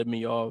reminded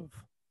me of.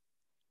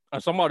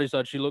 And somebody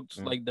said she looks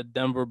mm. like the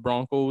Denver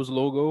Broncos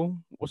logo.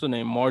 What's her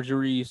name?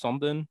 Marjorie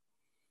something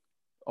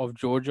of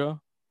Georgia.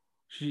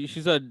 She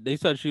said they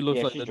said she looks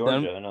Yeah, like she's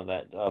Georgia. I know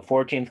that.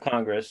 14th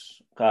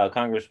Congress,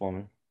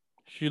 Congresswoman.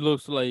 she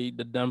looks like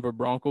the Denver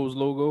Broncos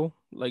logo,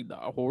 like the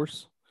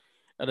horse.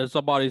 And then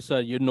somebody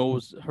said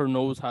her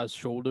nose has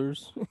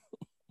shoulders.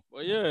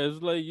 But yeah,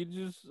 it's like you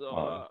just You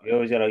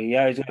always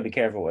gotta be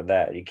careful with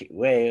that. You can't,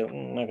 wait,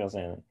 I'm not gonna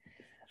say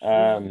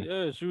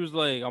that. she was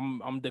like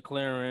I'm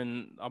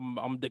declaring I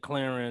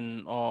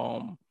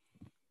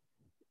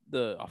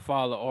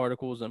file the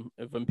articles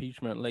of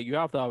impeachment. Like you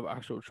have to have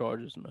actual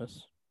charges,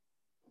 miss.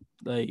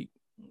 Like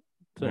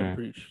to mm.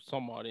 impeach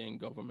somebody in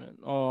government.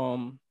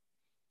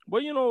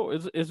 But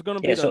it's gonna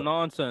be Yeah. the So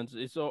nonsense.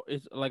 It's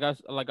like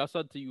I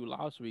said to you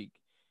last week.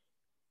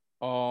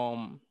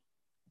 Um,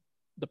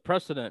 the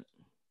precedent.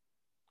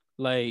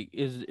 Like,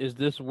 is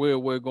this where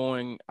we're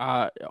going?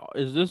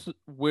 Is this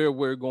where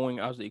we're going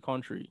as a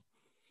country?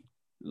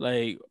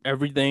 Like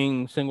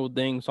everything, single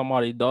thing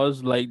somebody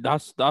does, like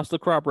that's the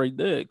crap right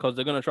there. Because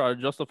they're gonna try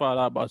to justify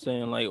that by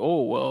saying like,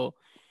 oh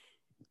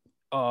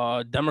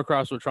well,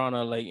 Democrats were trying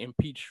to like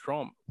impeach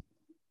Trump.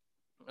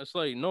 It's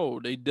like,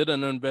 no, they did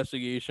an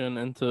investigation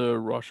into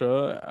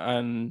Russia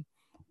and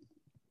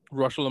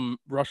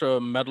Russia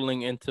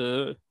meddling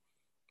into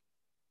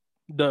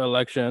the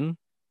election,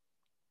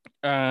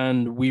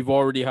 and we've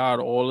already had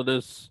all of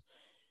this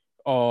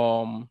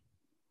um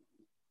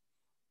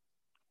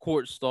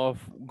court stuff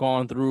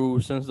gone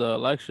through since the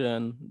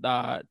election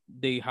that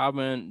they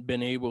haven't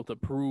been able to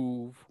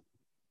prove,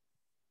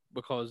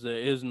 because there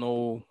is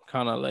no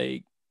kind of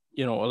like,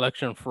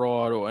 election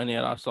fraud or any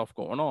of that stuff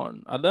going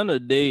on. At the end of the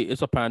day,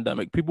 it's a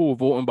pandemic. People were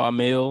voting by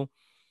mail.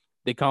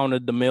 They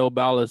counted the mail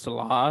ballots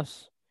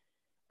last,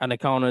 and they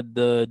counted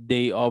the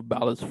day of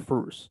ballots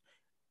first.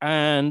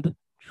 And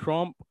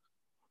Trump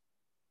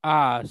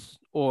asked,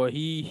 or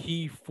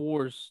he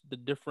forced the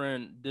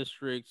different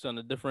districts and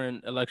the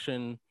different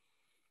election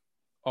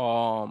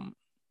um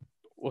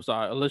what's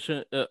that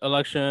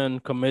election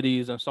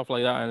committees and stuff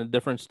like that in the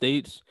different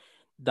states,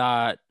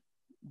 that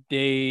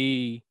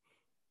they,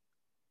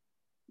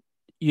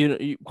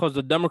 because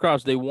the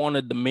Democrats, they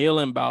wanted the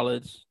mail-in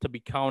ballots to be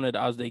counted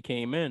as they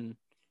came in,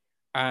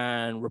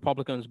 and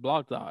Republicans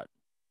blocked that.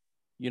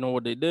 You know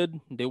what they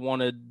did? They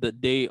wanted the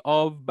day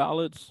of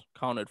ballots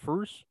counted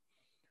first.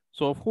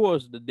 So of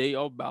course, the day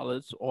of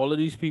ballots, all of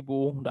these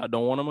people that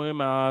don't want to wear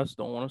masks,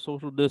 don't want to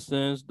social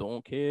distance,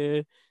 don't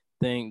care,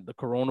 think the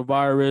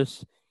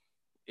coronavirus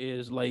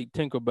is like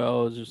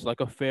Tinkerbell, is just like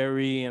a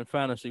fairy and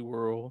fantasy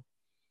world.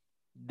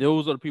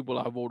 Those are the people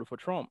that voted for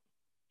Trump.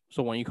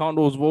 So when you count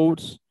those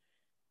votes,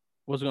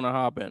 what's gonna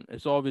happen?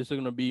 It's obviously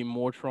gonna be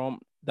more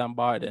Trump than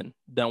Biden.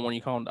 Then when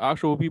you count the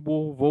actual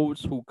people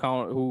votes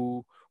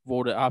who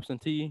voted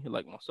absentee,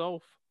 like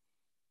myself,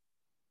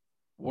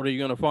 what are you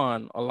gonna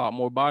find? A lot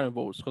more Biden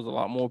votes, because a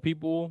lot more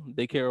people,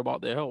 they care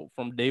about their health.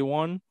 From day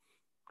one,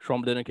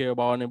 Trump didn't care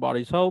about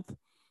anybody's health.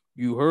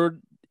 You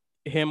heard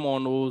him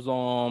on those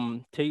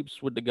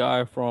tapes with the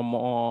guy from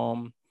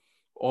All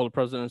the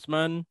President's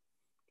Men.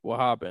 What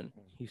happened?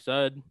 He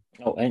said,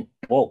 Oh, and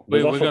well, we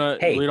there's we're also gonna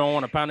we hey, don't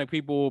want to panic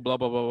people, blah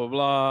blah blah blah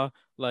blah.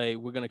 Like,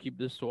 we're gonna keep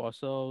this to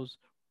ourselves.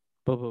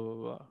 Blah blah blah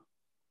blah.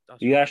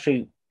 That's you Trump.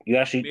 actually you He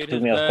actually made took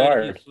his me off bed.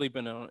 He's guard.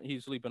 sleeping on.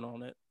 He's sleeping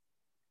on it.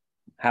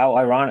 How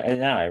ironic,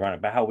 not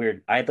ironic, but how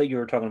weird. I thought you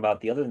were talking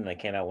about the other thing that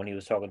came out when he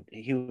was talking.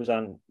 He was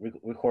on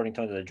recording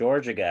talking to the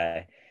Georgia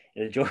guy,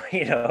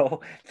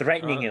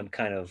 threatening Uh, him,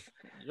 kind of.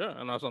 yeah,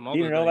 and that's Do you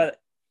another know thing. about?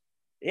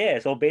 Yeah,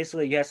 so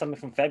basically, you have something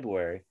from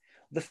February.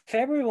 The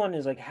February one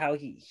is like how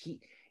he.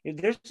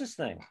 There's this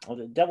thing.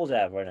 The devil's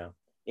advocate right now.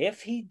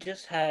 If he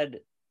just had,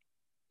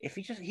 if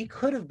he just he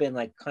could have been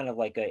like kind of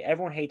like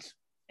everyone hates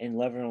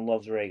and everyone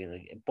loves Reagan,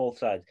 like, both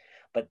sides,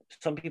 but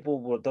some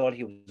people thought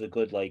he was a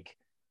good like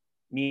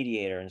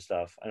mediator and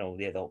stuff. I know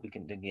we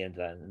can get into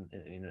that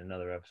in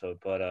another episode,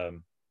 but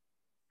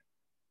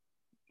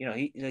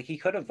he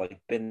could have like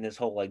been this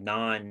whole like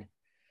non.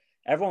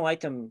 Everyone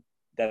liked him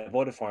that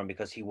voted for him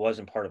because he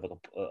wasn't part of like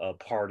a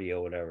party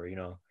or whatever,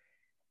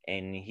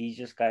 and he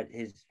just got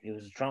his. It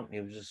was Trump. He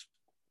was just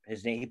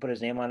his name. He put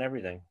his name on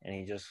everything, and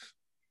he just.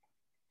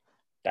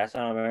 That's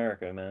not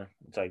America, man.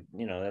 It's like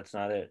that's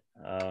not it.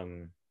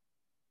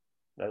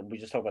 We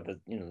just talk about the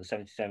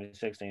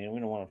 1776 thing. We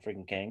don't want a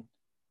freaking king.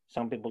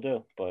 Some people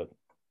do, but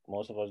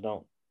most of us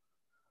don't.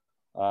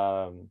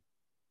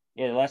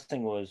 Yeah, the last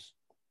thing was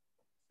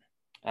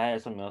I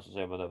had something else to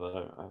say about that, but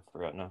I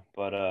forgot now.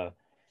 But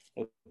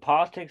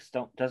politics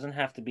doesn't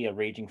have to be a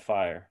raging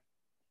fire.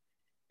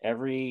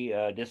 Every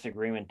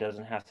disagreement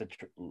doesn't have to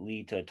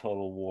lead to a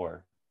total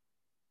war.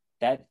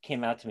 That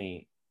came out to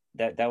me.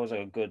 That was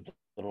a good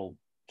little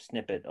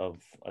snippet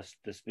of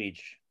the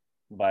speech,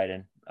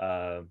 Biden.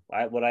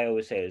 What I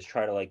always say is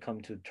try to like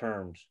come to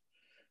terms.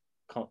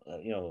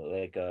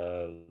 Like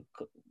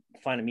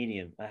find a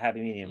medium, a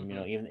happy medium.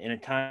 Mm-hmm. Even in a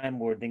time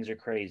where things are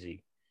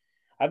crazy.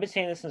 I've been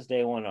saying this since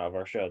day one of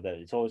our show that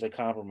it's always a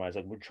compromise.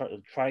 Like we're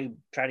try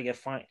to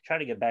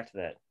get back to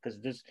that, because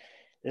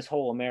this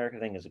whole America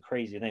thing is a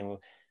crazy thing.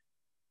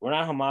 We're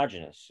not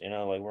homogenous,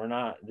 like we're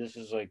not. This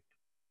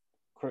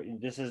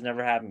has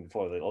never happened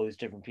before. Like all these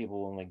different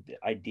people and like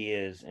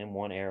ideas in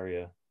one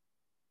area.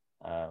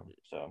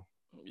 So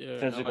Yeah,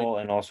 and like physical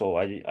and also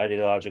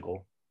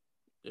ideological.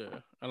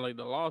 and like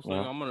the last You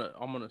thing know,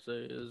 I'm gonna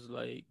say is,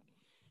 like,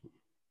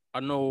 I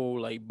know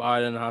like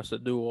Biden has to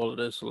do all of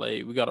this.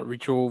 Like, we gotta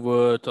reach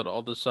over to the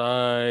other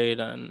side,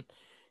 and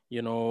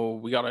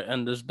we gotta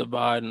end this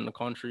divide in the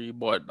country.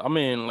 But I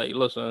mean, like,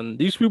 listen,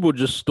 these people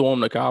just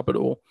stormed the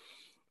Capitol.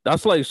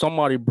 That's like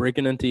somebody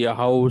breaking into your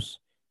house,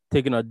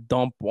 taking a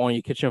dump on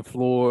your kitchen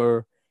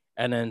floor,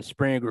 and then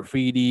spraying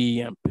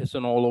graffiti and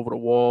pissing all over the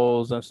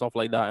walls and stuff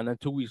like that. And then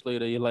 2 weeks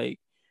later, you're like,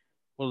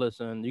 well,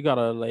 listen, you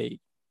gotta like,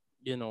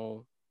 you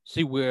know,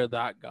 see where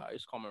that guy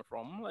is coming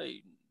from. I'm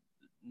like,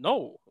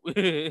 no.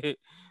 Like,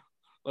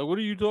 what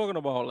are you talking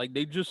about? Like,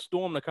 they just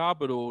stormed the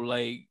Capitol.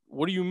 Like,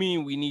 what do you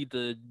mean we need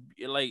to?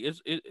 Like,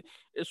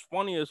 it's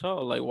funny as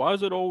hell. Like, why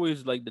is it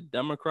always like the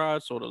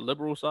Democrats or the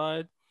liberal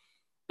side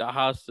that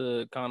has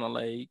to kind of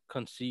like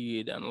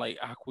concede and like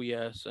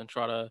acquiesce and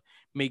try to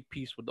make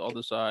peace with the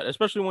other side,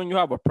 especially when you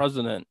have a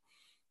president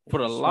for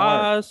it's the just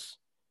smart. last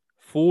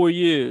 4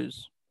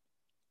 years.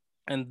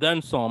 and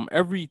then some.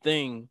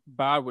 Everything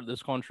bad with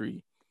this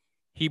country,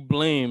 he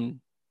blamed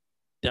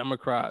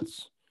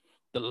Democrats,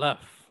 the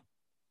left,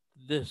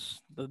 this,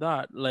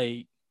 that.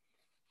 Like,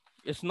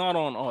 it's not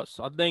on us.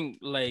 I think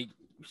like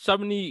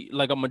 70,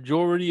 like a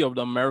majority of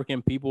the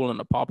American people in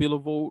the popular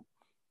vote,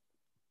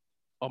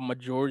 a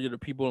majority of the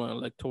people in the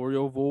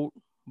electoral vote,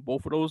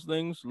 both of those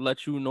things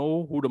let you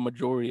know who the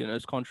majority in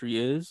this country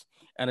is.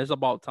 And it's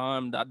about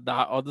time that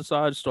that other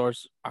side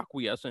starts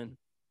acquiescing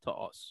to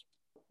us.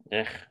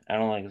 Ugh, I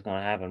don't think it's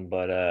gonna happen,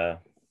 but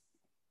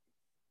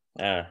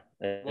yeah,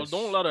 Well,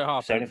 don't it's let it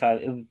happen.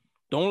 75.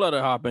 Don't let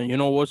it happen. You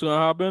know what's gonna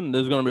happen?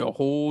 There's gonna be a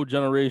whole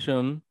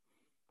generation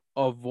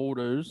of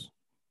voters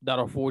that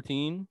are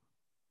 14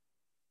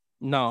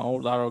 now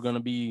that are gonna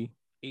be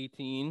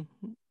 18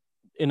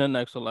 in the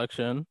next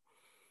election,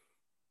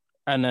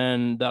 and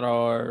then that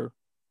are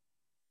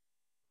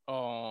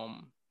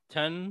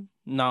 10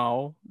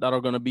 now that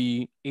are gonna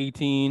be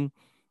 18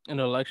 in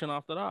the election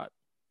after that.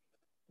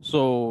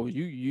 So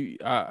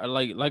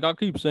like I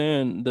keep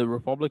saying, the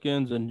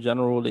Republicans in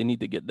general, they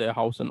need to get their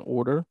house in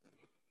order.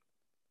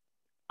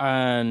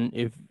 And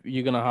if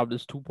you're gonna have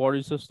this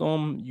two-party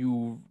system,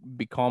 you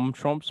become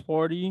Trump's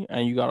party,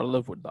 and you gotta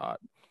live with that.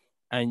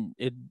 And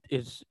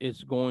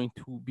it's going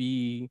to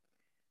be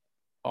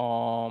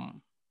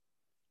um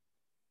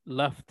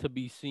left to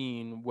be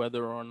seen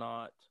whether or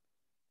not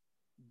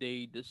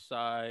they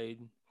decide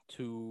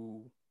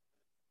to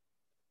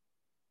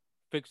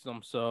fix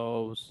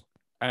themselves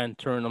and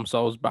turn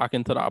themselves back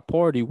into that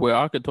party where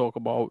I could talk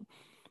about,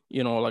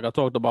 like I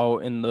talked about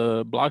in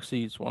the block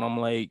seats when I'm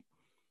like,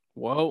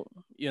 well,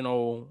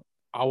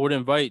 I would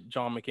invite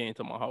John McCain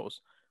to my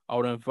house. I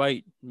would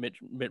invite Mitt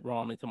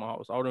Romney to my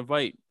house. I would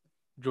invite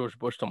George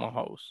Bush to my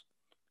house.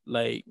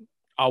 Like,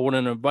 I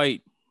wouldn't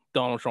invite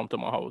Donald Trump to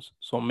my house.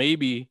 So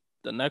maybe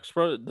the next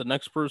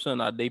person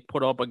that they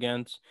put up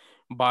against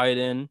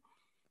Biden,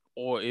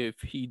 or if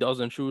he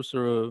doesn't choose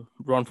to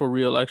run for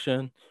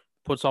re-election,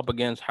 puts up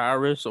against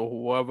Harris or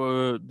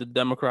whoever the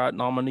Democrat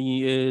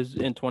nominee is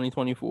in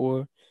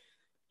 2024,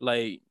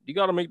 like, you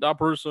got to make that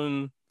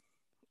person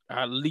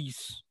at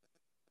least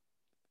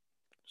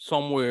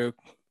somewhere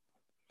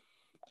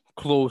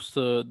close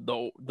to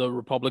the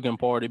Republican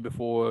Party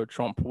before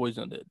Trump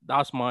poisoned it.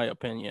 That's my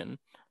opinion.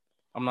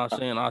 I'm not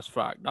saying that's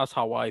fact. That's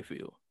how I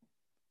feel.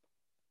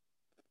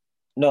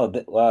 No,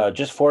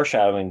 just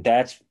foreshadowing.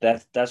 That's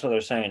what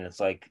they're saying. It's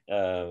like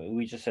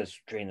we just said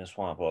drain the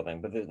swamp, whole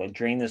thing, but like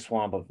drain the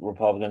swamp of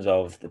Republicans,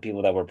 of the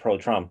people that were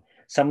pro-Trump.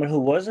 Someone who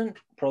wasn't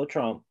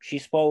pro-Trump, she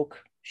spoke.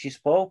 She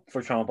spoke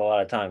for Trump a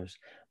lot of times,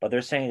 but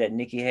they're saying that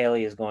Nikki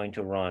Haley is going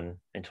to run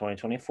in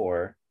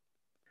 2024.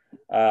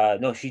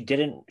 No, she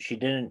didn't. She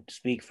didn't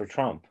speak for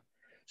Trump.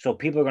 So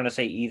people are going to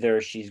say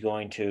either she's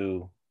going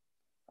to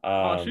She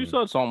um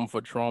said something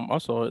for Trump. I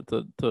saw it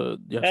to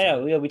yeah,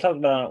 yesterday. we talked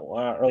about it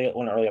on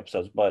one of the early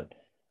episodes, but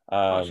She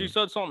um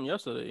said something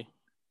yesterday.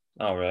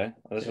 oh, really?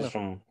 This is Yeah.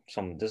 from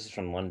some. This is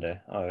from Monday.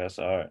 Oh, yes.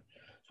 All right.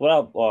 So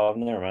what? Well,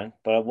 never mind.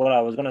 But what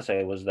I was gonna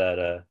say was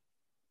that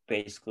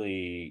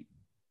basically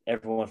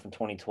everyone from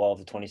 2012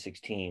 to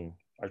 2016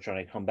 are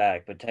trying to come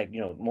back, but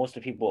most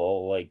of the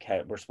people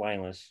were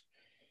spineless,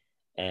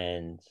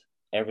 and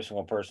every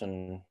single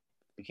person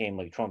became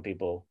like Trump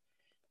people,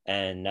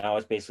 and now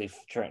it's basically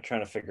trying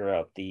to figure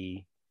out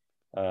the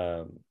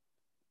um,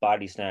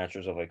 body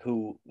snatchers of like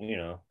who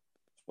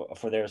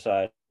for their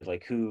side,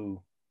 like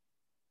who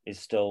is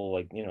still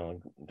like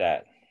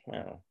that. I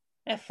don't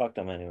know. Fuck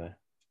them anyway.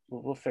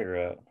 We'll figure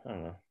it out. I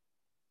don't know.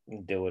 We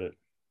can deal with it.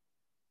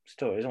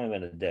 Still, it's only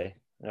been a day.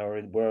 We're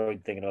already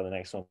thinking about the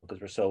next one because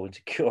we're so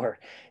insecure.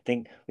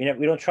 Think we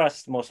don't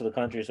trust most of the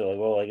country, so like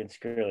we're like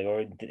insecure. Like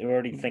we're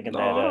already thinking that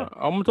No,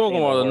 I'm talking thinking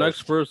the about the next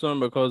worst. person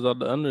because at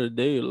the end of the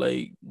day,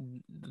 like,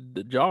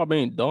 the job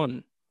ain't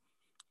done.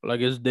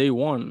 Like, it's day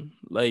one.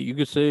 Like, you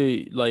could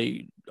say,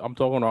 like, I'm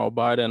talking about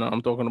Biden,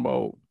 I'm talking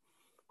about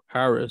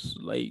Harris.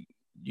 Like,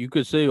 you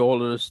could say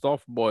all of this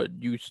stuff, but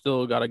you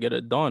still gotta get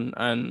it done.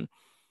 And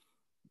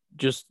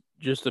just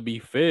to be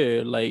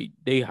fair, like,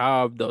 they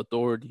have the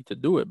authority to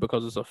do it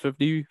because it's a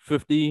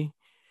 50-50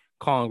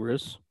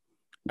 Congress,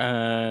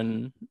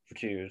 and For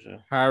 2 years.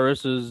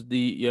 Harris is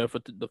for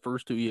the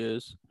first 2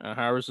 years, and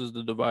Harris is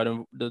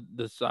the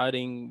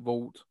deciding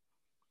vote.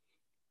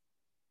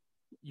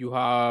 You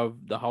have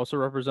the House of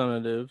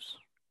Representatives,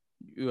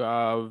 you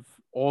have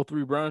all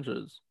three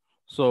branches.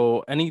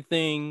 So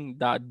anything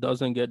that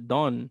doesn't get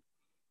done,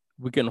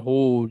 we can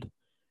hold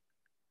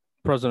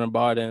President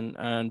Biden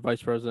and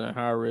Vice President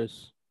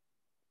Harris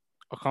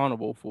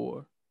accountable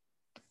for.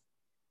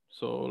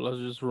 So let's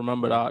just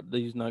remember Yeah. that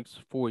these next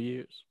 4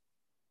 years.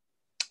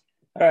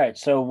 All right.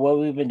 So what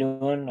we've been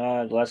doing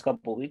the last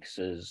couple of weeks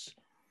is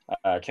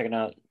checking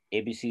out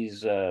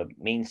ABC's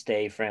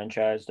mainstay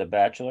franchise, The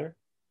Bachelor,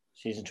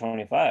 season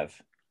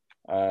 25.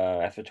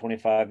 After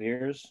 25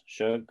 years,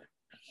 Shug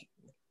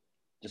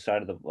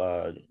decided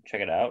to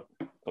check it out.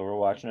 So we're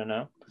watching it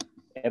now.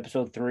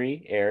 Episode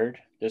 3 aired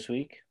this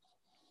week.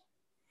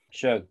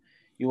 Shug,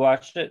 you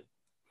watched it?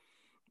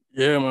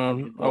 Yeah, What are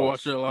man. your I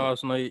watched thoughts? it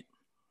last night.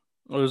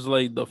 It was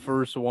like the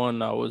first one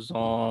that was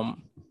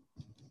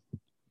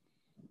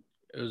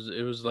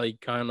it was like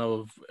kind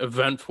of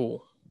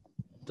eventful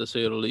to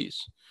say the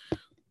least.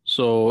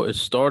 So it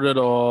started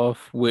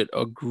off with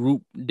a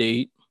group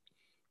date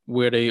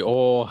where they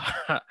all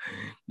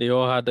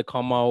had to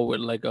come out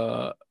with like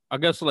a, I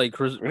guess like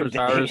Chris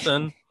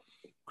Harrison.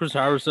 Chris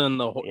Harrison,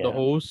 the Yeah.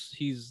 host,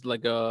 he's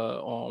like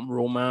a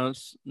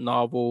romance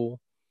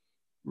novel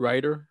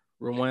writer,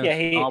 Yeah, romance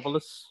he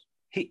novelist.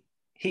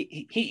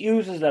 he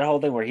uses that whole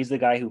thing where he's the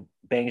guy who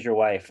bangs your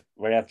wife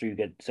right after you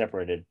get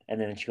separated,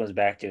 and then she comes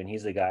back to you, and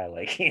he's the guy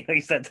like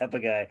he's that type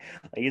of guy.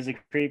 Like he's a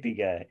creepy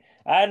guy.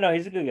 I don't know,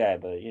 he's a good guy,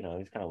 but he's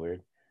kind of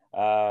weird.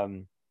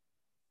 Um,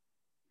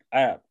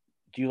 I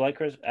do you like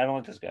Chris? I don't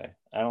like this guy.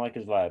 I don't like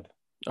his vibe.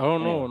 I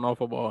don't know Anyway,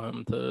 enough about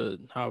him to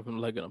have him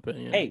like an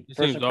opinion. hey, He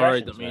first seems all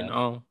right to impressions, me man.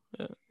 now.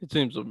 Yeah,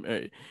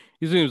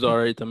 he seems all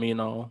right to me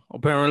now.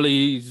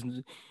 Apparently,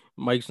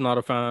 Mike's not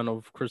a fan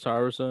of Chris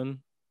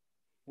Harrison.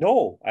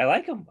 No, I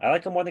like him. I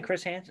like him more than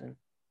Chris Hansen.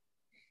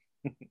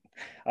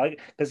 I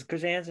like because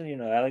Chris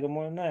Hansen, I like him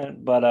more than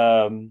that. But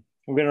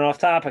we're getting off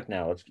topic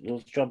now. Let's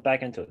jump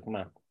back into it. Come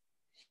on.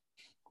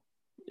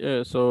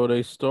 Yeah, so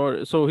they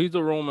started. So he's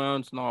a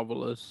romance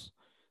novelist.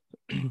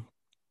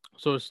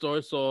 So it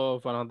starts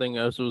off, and I think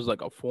this was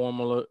like a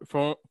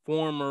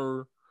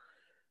former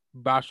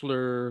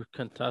bachelor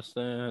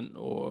contestant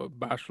or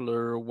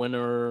bachelor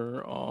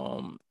winner.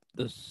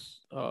 This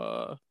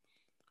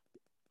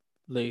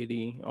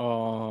lady,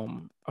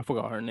 I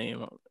forgot her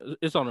name.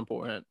 It's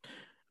unimportant.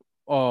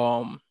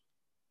 Um,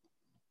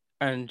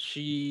 and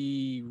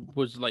she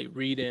was like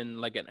reading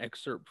like an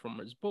excerpt from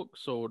his book.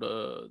 So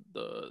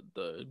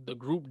the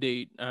group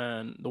date,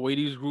 and the way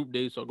these group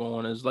dates are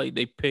going is like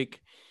they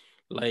pick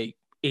like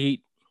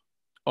 8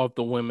 of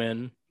the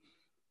women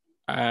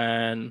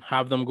and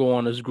have them go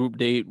on this group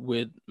date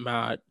with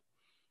Matt,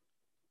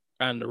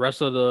 and the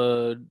rest of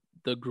the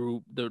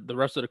group, the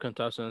rest of the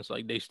contestants,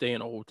 like they stay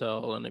in a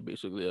hotel and they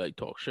basically like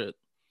talk shit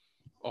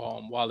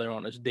while they're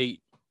on this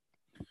date.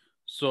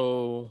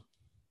 So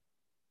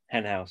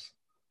Hen house.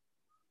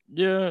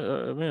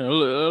 yeah, I mean it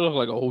looked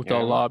like a hotel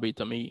Yeah. lobby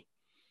to me.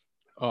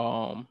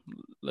 Um,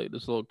 like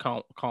this little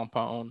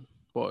compound,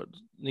 but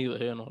neither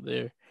here nor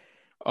there.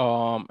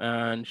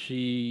 And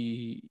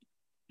she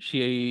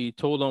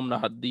told them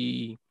that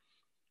the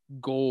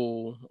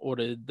goal, or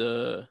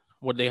the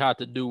what they had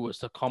to do was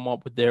to come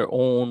up with their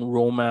own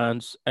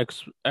romance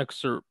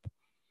excerpt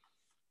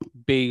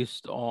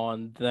based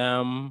on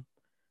them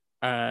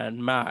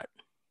and Matt.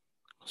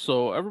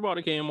 So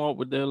everybody came up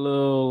with their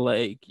little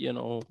like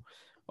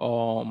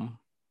um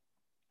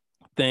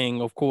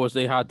thing. Of course,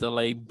 they had to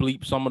like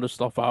bleep some of the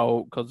stuff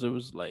out because it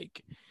was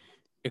like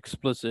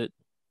explicit.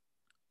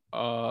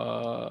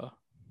 Uh,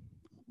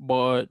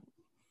 but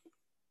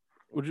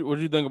what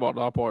do you think about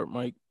that part,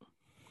 Mike?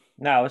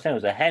 No, I was saying it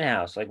was a hen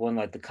house. Like when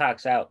like the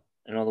cock's out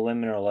and all the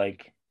women are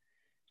like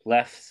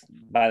left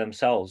by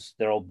themselves.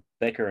 They're all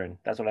bickering.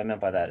 That's what I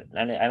meant by that.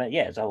 I meant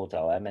yeah, it's a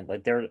hotel. I meant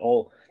like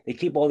they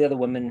keep all the other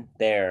women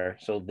there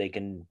so they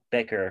can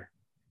bicker.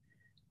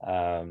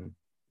 Um,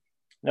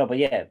 no, but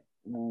yeah,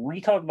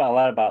 we talked about a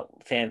lot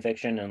about fan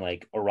fiction and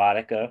like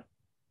erotica.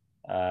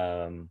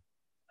 Um,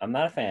 I'm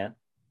not a fan.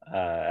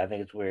 I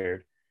think it's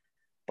weird.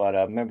 But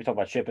remember we talked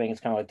about shipping.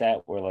 It's kind of like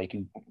that, where like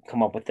you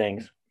come up with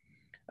things.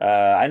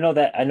 I know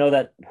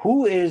that.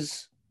 Who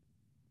is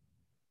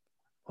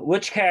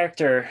which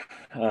character?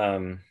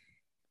 Um,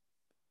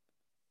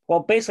 well,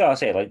 basically, I'll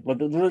say like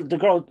the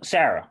girl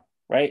Sarah,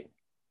 right?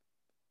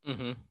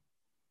 Mm-hmm.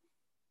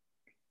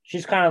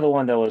 She's kind of the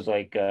one that was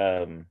like,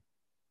 everyone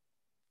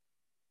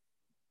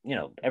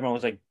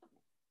was like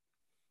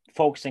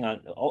focusing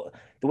on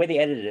the way they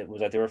edited it was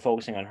like they were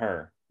focusing on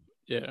her.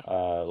 Yeah.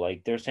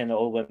 Like they're saying the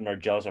old women are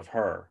jealous of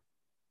her.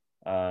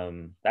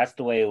 That's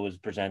the way it was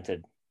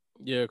presented.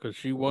 Yeah,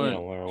 because When we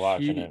were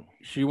watching it.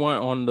 she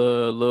went on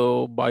the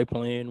little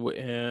biplane with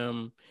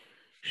him.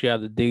 She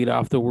had the date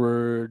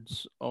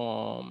afterwards.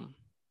 I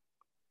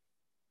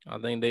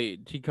think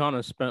he kind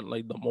of spent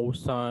like the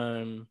most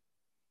time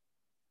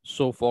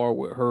so far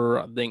with her.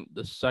 I think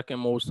the second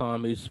most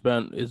time he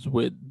spent is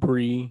with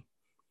Bree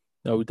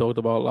that we talked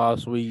about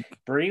last week.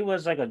 Bree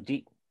was a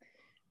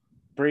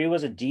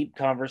deep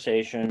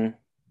conversation,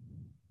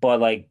 but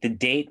like the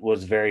date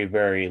was very,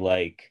 very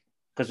like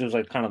because it was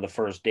like kind of the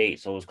first date,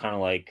 so it was kind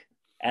of like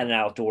at an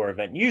outdoor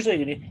event.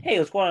 Usually, hey,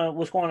 let's go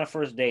on a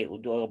first date. We'll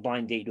do a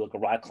blind date, do like a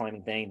rock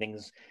climbing thing,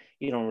 things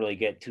you don't really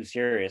get too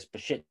serious.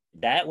 But shit,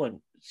 that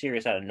went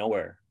serious out of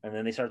nowhere, and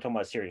then they started talking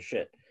about serious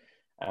shit.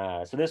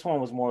 So this one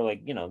was more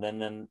like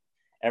then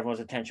everyone's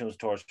attention was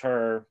towards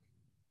her.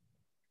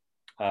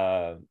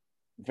 Uh,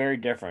 very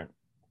different,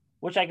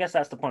 which I guess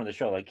that's the point of the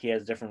show. Like he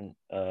has different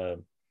uh,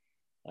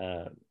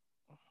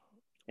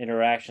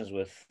 interactions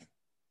with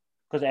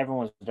because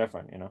everyone's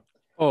different.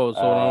 Oh,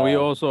 so then we Uh,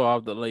 also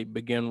have to like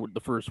begin with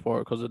the first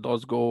part because it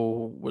does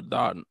go with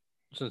that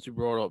since you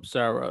brought up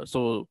Sarah.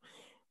 So,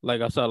 like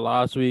I said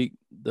last week,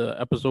 the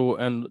episode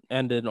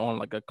ended on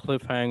like a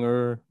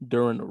cliffhanger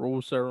during the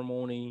rose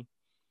ceremony,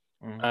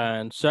 mm-hmm.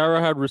 and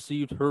Sarah had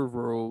received her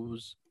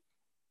rose,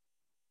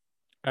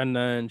 and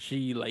then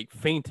she like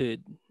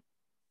fainted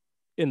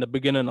in the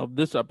beginning of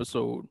this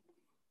episode,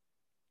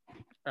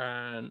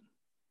 and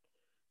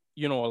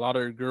a lot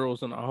of the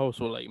girls in the house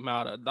were like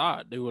mad at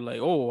that. They were like,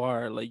 "Oh,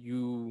 all right, like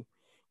you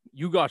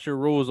got your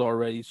rose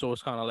already, so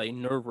it's kind of like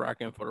nerve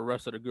wracking for the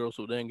rest of the girls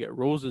who didn't get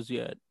roses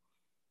yet."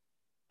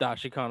 That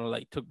she kind of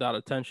like took that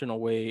attention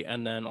away,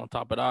 and then on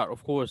top of that,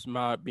 of course,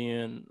 Matt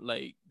being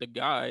like the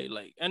guy,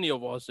 like any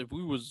of us, if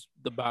we was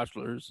the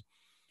bachelors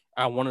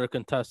and one of the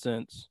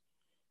contestants,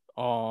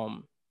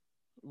 um,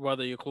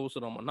 whether you're close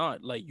to them or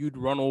not, like you'd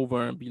run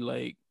over and be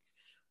like,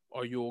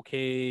 "Are you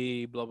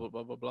okay?" Blah blah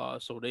blah blah blah.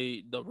 So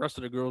the rest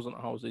of the girls in the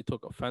house, they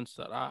took offense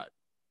to that.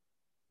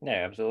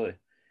 Yeah, absolutely.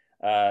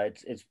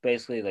 It's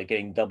basically like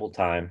getting double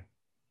time,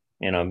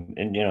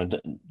 and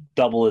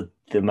double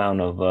the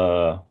amount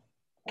of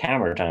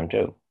camera time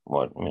too.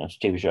 It's a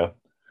TV show.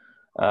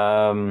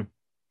 Um,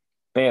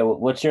 but yeah,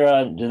 what's your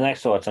the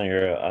next thoughts on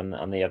your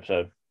on the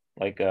episode?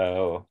 Like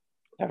after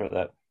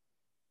that.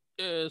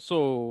 Yeah,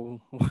 so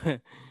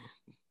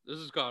this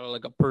is kind of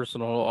like a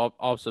personal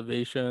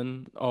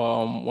observation.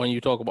 When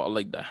you talk about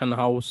like the hen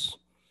house,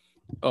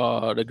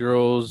 the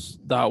girls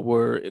that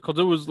were, because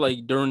it was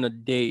like during the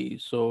day,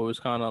 so it's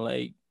kind of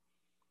like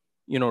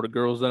the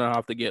girls didn't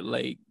have to get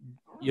like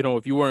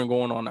if you weren't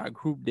going on that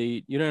group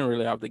date, you didn't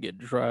really have to get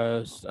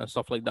dressed and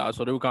stuff like that.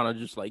 So they were kind of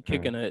just like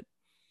kicking it,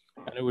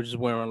 and they were just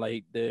wearing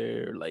like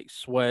their like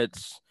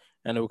sweats,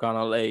 and they were kind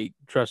of like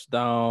dressed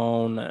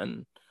down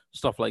and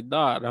stuff like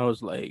that. And I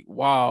was like,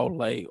 wow,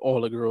 like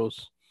all the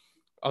girls.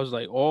 I was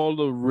like, all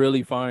the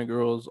really fine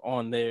girls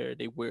on there,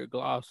 they wear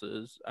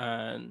glasses,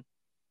 and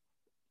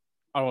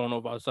I don't know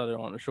if I said it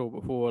on the show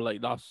before.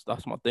 Like that's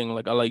my thing.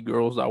 Like I like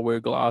girls that wear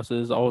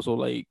glasses. I also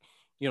like,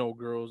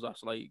 girls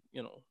that's like,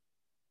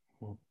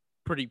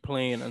 pretty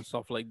plain and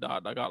stuff like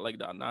that. I got like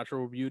that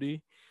natural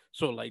beauty.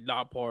 So like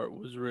that part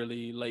was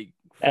really like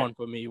That fun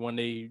for me when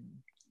they,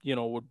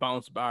 would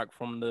bounce back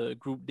from the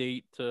group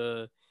date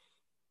to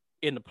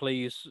in the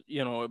place,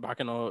 back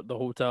in the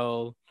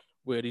hotel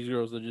where these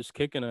girls are just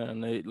kicking it,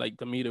 and they like,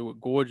 to me they were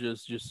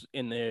gorgeous just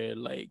in their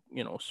like,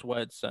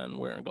 sweats and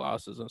wearing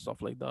glasses and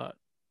stuff like that.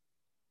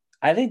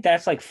 I think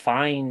that's like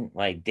fine.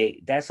 Like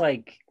that's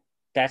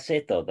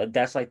it though.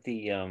 That's like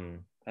the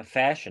a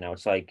fashion now.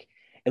 It's like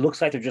it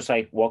looks like they're just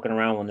like walking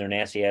around with their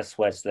nasty ass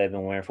sweats that they've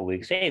been wearing for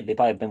weeks. Hey, they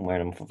probably been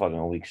wearing them for fucking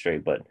a week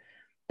straight, but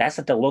that's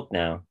not the look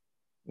now.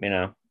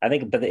 I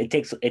think, but it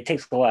takes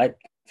a lot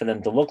for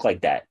them to look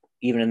like that,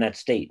 even in that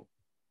state.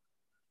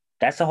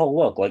 That's the whole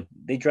look. Like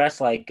they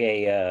dress like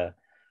a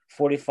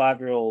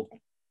 45-year-old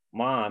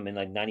mom in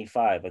like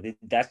 95. Like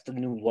that's the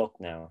new look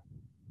now.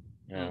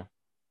 You Mm. know.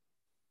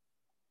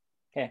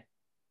 Yeah,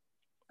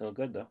 feel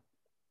good though.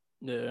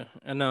 Yeah,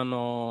 and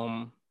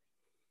then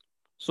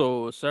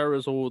so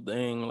Sarah's whole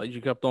thing, like she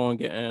kept on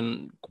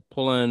getting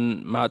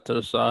pulling Matt to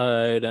the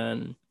side,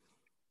 and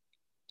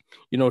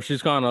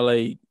she's kind of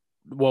like,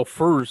 well,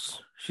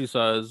 first she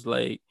says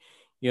like,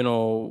 you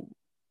know,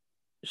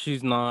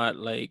 she's not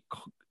like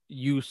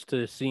used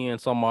to seeing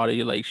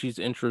somebody like she's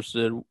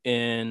interested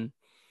in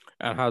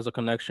and has a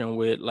connection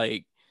with,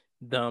 like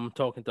them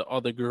talking to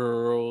other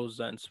girls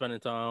and spending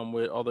time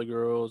with other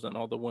girls and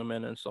other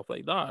women and stuff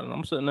like that. And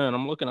I'm sitting there and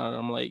I'm looking at it,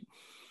 I'm like,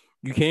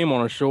 you came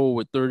on a show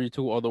with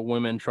 32 other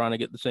women trying to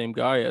get the same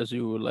guy as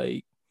you.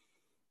 Like,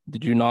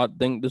 did you not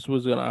think this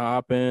was gonna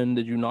happen?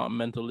 Did you not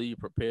mentally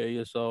prepare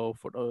yourself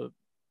for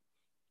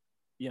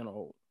you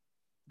know,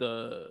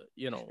 the,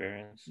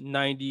 Experience.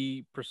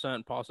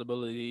 90%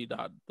 possibility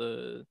that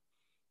the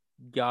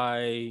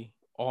guy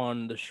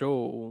on the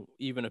show,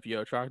 even if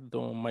you're attracted to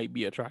him, might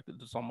be attracted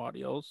to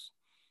somebody else?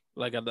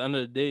 Like at the end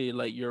of the day,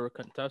 like you're a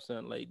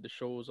contestant. Like the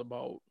show is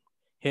about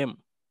him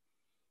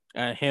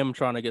and him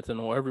trying to get to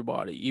know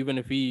everybody, even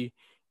if he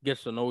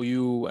gets to know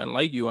you and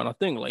like you. And I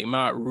think like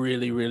Matt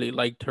really, really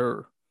liked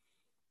her.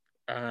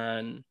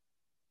 And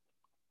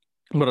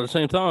but at the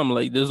same time,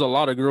 like there's a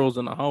lot of girls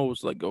in the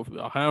house, like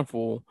a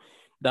handful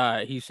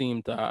that he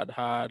seemed to have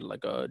had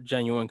like a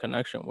genuine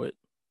connection with.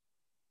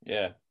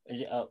 Yeah.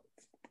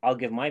 I'll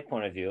give my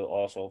point of view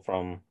also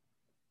from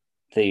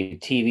the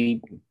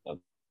TV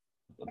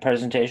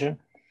presentation.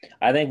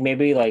 I think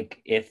maybe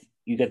like if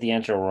you get the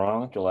answer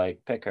wrong, to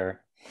like pick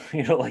her.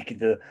 Like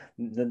the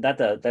not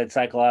the that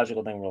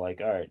psychological thing. We're like,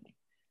 all right,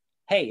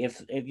 hey,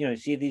 if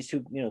see these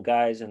two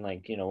guys and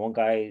like one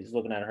guy is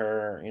looking at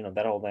her,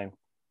 that whole thing.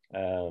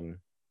 Um,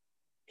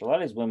 a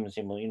lot of these women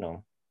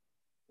seem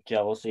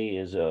jealousy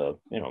is a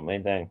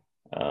main thing.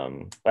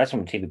 That's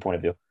from a TV point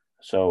of view.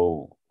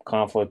 So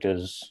conflict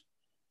is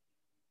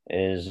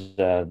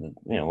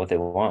what they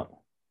want.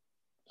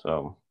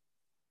 So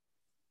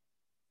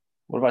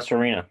what about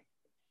Serena?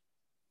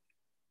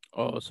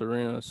 Oh,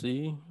 Serena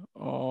C.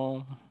 I I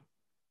mean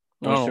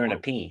don't Serena know.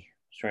 P.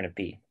 Serena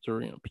P.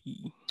 Serena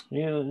P.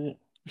 Yeah,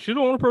 She's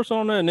the only person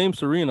on that named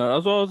Serena.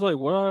 That's why I was like,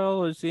 what the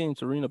hell is saying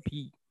Serena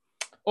P?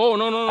 Oh,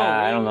 no, no, no.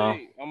 I Wait, don't know.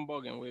 wait. I'm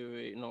bugging. Wait,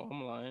 wait. No,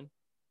 I'm lying.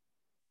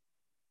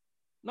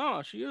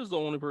 Nah, she is the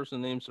only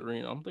person named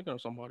Serena. I'm thinking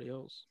of somebody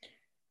else.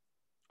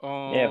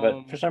 Yeah, but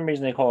for Um, some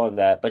reason they call her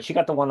that. But she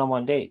got the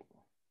one-on-one date.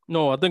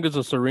 No, I think it's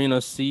a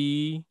Serena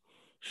C.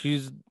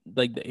 She's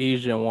like the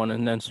Asian one,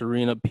 and then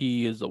Serena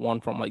P is the one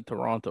from like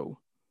Toronto.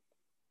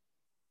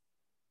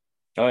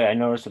 Oh yeah, I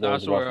noticed that there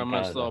was That's one where I from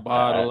messed Canada.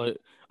 up.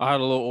 I had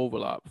a little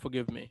overlap.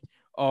 Forgive me.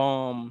 I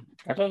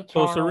thought the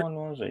So Toronto one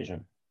was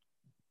Asian.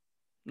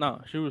 nah,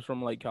 she was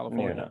from like Maybe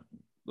California, not.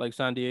 like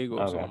San Diego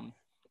or Okay. something.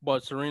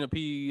 But Serena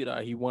P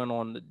that he went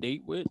on the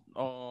date with,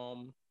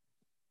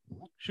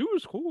 she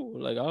was cool.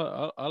 Like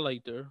I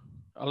liked her.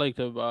 I liked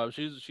her vibe.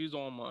 She's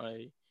on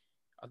my.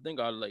 I think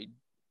I like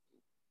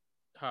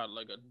had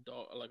like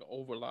like an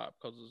overlap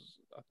because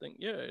I think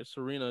yeah, it's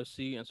Serena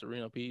C and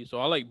Serena P. So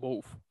I like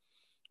both,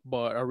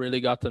 but I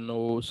really got to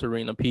know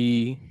Serena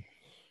P.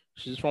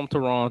 She's from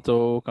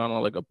Toronto, kind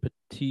of like a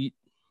petite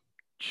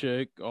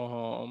chick.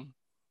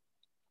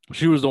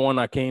 She was the one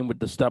that came with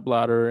the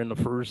stepladder in the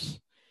first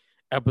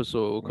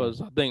episode Mm.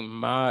 because I think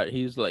Matt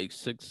he's like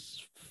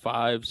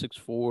 6'5",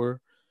 6'4",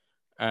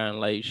 and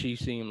like she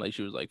seemed like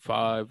she was like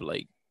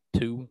 5'2".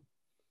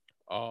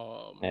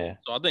 Yeah.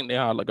 So I think they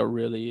had like a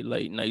really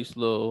like nice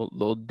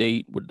little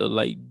date with the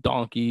like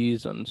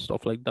donkeys and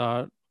stuff like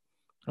that.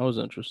 That was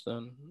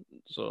interesting.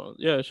 So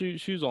yeah,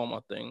 she's on my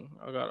thing.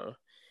 I gotta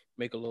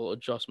make a little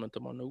adjustment to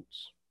my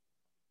notes.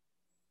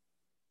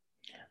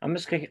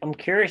 I'm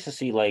curious to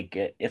see like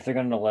if they're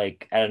gonna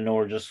like out of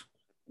nowhere just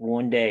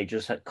one day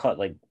just cut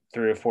like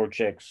 3 or 4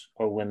 chicks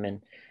or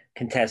women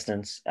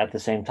contestants at the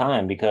same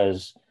time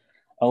because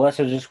unless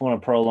they just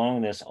want to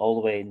prolong this all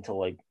the way until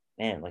like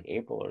man like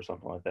April or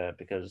something like that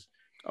because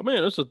I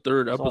mean, it's a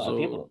third that's a lot of episode.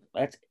 people.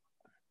 That's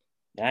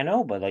I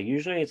know, but like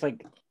usually it's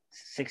like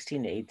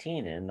 16 to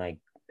 18 and like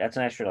that's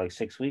an extra like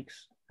 6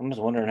 weeks. I'm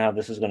just wondering how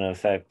this is gonna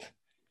affect,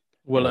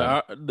 you Well,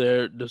 know.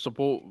 they're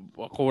support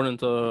according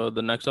to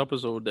the next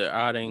episode, they're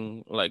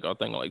adding like I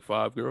think like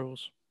 5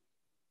 girls.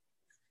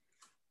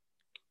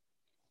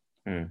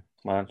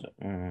 Well,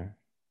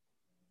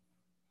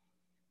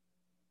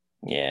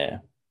 yeah.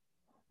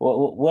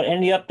 What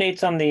any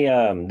updates on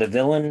the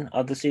villain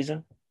of the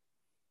season?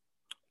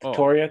 Oh,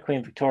 Victoria,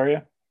 Queen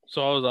Victoria.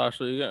 so I was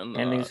actually getting to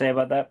Anything to that. say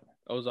about that?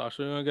 I was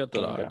actually gonna get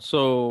to Okay. that.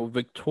 So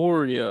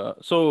Victoria,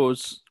 so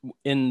it's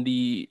in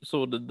the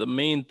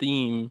main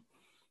theme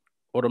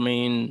or the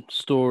main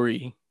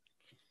story.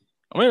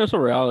 I mean, it's a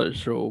reality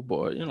show,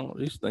 but you know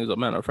these things are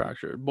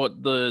manufactured.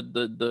 But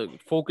the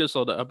focus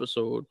of the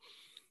episode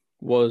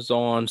was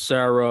on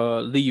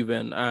Sarah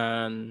leaving,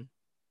 and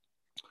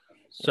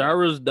Yeah.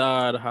 Sarah's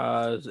dad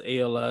has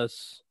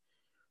ALS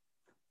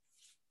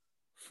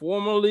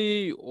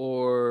formerly,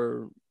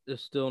 or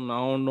is still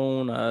now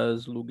known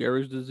as Lou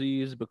Gehrig's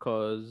disease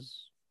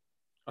because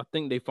I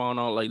think they found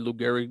out like Lou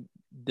Gehrig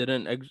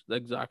didn't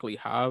exactly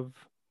have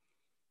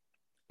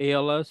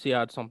ALS. He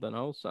had something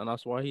else, and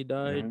that's why he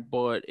died. Hmm.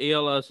 But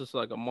ALS is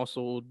like a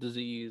muscle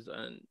disease,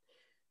 and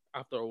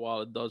after a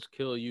while, it does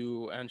kill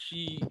you. And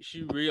she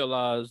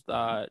realized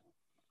that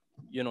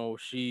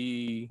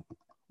she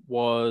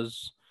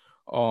was,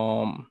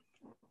 um,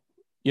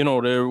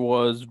 there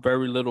was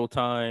very little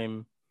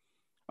time.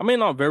 I mean,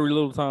 not very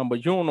little time, but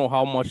you don't know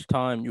how much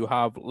time you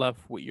have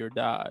left with your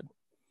dad.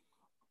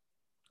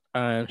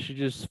 And she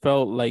just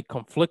felt like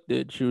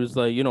conflicted. She was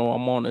like, I'm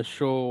on a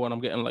show and I'm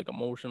getting like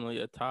emotionally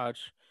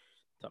attached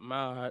to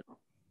Matt,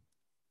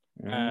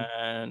 Hmm.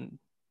 and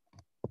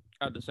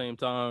at the same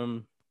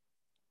time,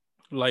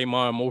 like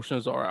my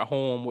emotions are at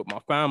home with my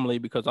family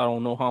because I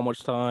don't know how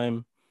much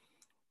time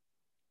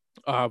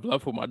I have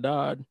left with my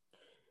dad.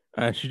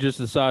 And she just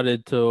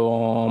decided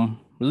to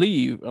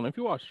leave. And if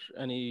you watch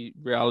any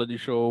reality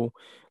show,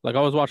 like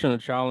I was watching a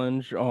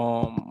challenge, like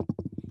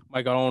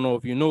I don't know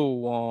if you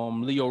know,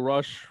 Leo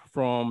Rush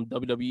from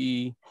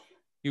WWE.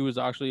 He was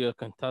actually a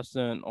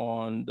contestant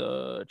on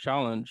the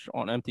challenge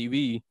on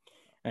MTV,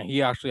 and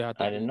he actually had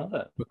to I didn't leave know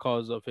that.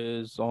 because of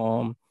his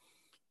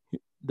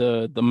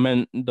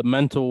the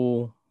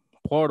mental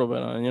part of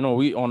it. And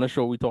we on the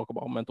show we talk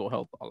about mental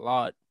health a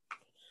lot.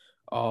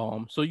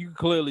 So you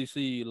clearly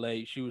see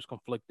like she was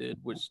conflicted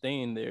with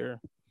staying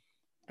there,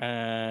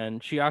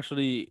 and she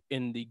actually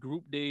in the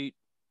group date,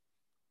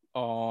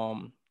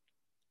 um,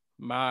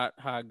 Matt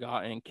had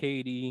gotten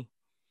Katie.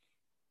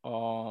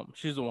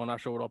 She's the one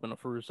that showed up in the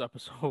first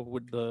episode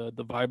with the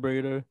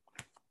vibrator.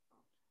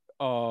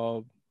 Uh,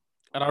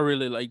 and I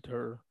really liked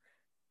her.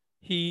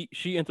 She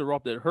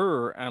interrupted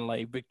her, and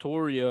like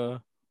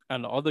Victoria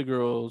and the other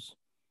girls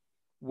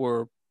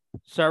were.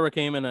 Sarah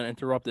came in and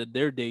interrupted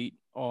their date.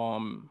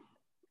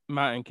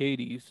 Matt and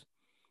Katie's,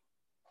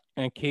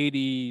 and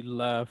Katie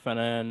left, and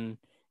then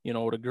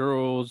the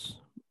girls,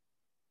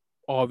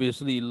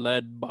 obviously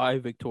led by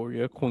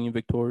Victoria, Queen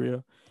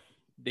Victoria,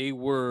 they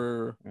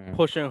were Hmm.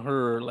 pushing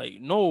her like,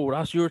 no,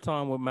 that's your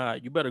time with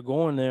Matt. You better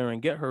go in there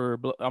and get her.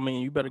 I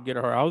mean, you better get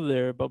her out of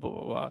there. Blah blah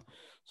blah blah.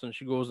 So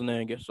she goes in there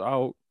and gets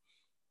out,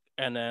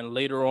 and then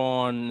later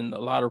on in the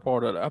latter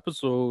part of the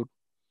episode,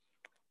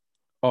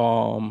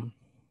 um,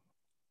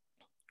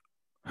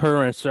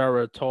 her and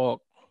Sarah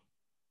talk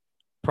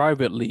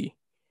privately,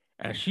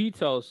 and she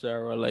tells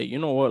Sarah like, you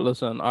know what?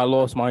 Listen, I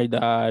lost my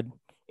dad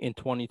in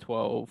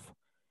 2012.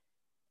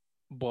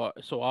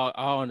 But so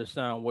I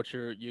understand what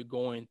you're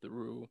going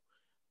through,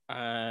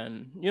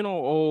 and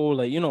oh,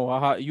 like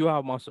you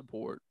have my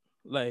support.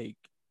 Like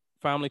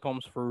family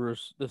comes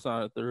first, this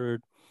and the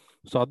third.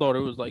 So I thought it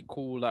was like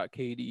cool that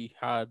Katie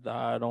had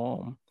that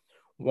one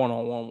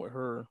on one with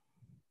her.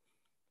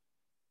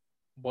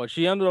 But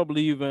she ended up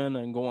leaving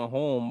and going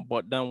home.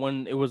 But then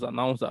when it was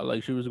announced that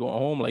like she was going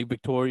home, like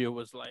Victoria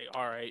was like,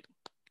 "All right,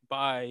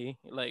 bye."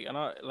 Like, and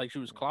I like she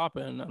was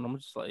clapping, and I'm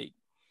just like,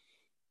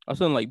 I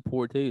said like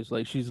poor taste.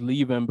 Like she's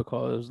leaving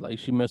because like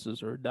she misses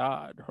her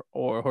dad,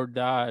 or her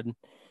dad,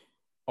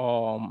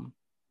 um,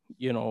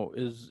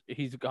 is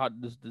he's got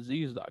this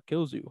disease that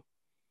kills you,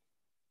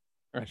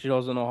 and she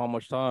doesn't know how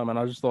much time. And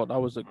I just thought that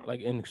was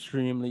like an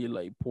extremely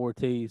like poor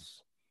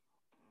taste.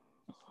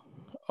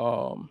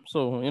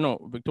 So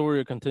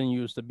Victoria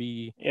continues to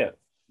be Yeah.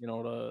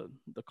 the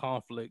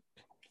conflict.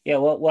 Yeah.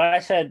 Well, what I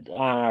said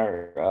on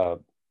our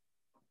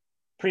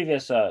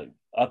previous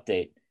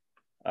update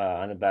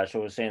on the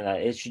Bachelor was saying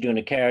that is she doing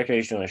a character,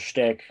 is she doing a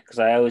shtick? Because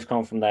I always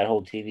come from that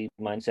whole TV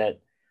mindset.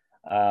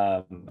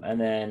 And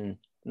then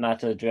not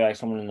to drag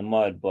someone in the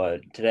mud,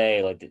 but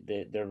today, like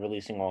they're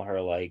releasing all her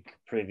like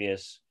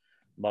previous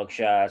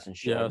mugshots and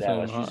shit Yeah, like I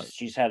that. seen Like that.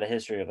 she's had a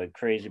history of like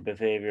crazy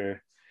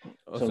behavior.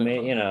 I So seen may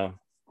that. you know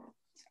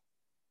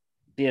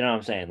what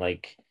I'm saying?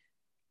 Like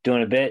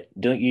doing a bit,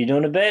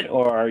 doing a bit,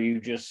 or are you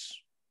just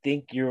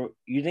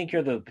you think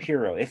you're the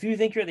hero? If you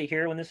think you're the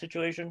hero in this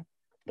situation,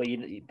 but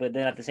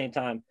then at the same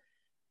time,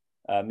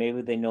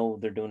 maybe they know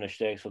they're doing a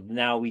shtick, so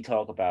now we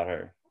talk about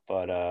her.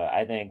 But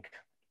I think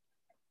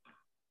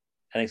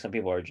some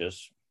people are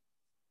just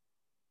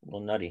a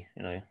little nutty,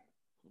 you know.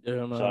 Yeah, So I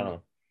don't man.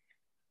 know.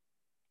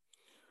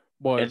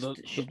 Boy, It's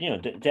she's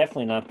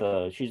definitely not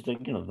the she's the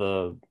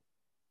the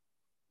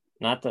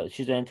not the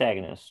she's the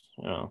antagonist,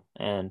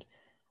 and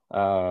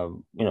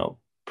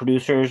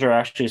producers are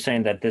actually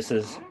saying that this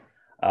is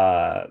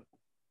uh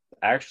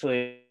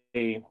actually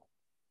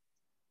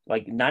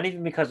like not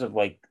even because of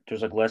like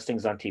there's like less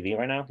things on TV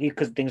right now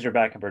because things are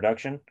back in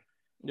production,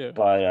 yeah.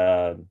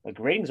 but like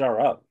ratings are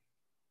up.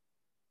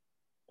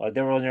 Like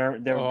there were Oh,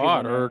 people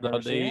I'd heard that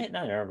nervous,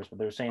 not nervous, but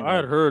they were saying I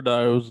had like heard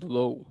that it was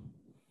low,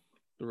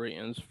 the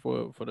ratings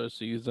for the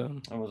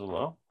season. it was a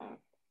low.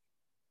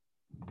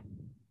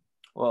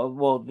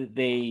 Well,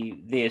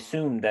 they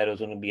assumed that it was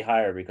going to be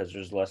higher because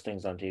there's less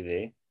things on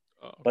TV,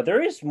 Oh, but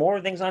there is more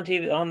things on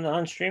TV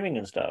on streaming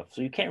and stuff,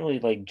 so you can't really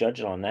like judge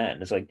it on that.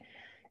 And it's like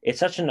it's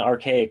such an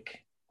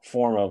archaic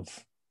form of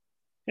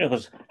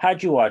because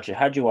how'd you watch it?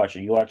 How'd you watch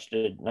it? You watched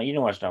it? No, you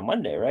didn't watch it on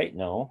Monday, right?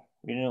 No,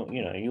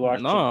 you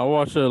watched it no, I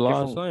watched it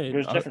last different. night.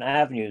 There's different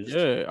avenues.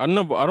 Yeah, I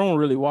don't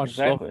really watch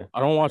stuff. Exactly, I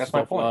don't watch that's my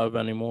stuff point. live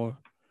anymore.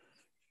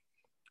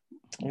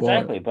 But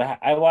Exactly, but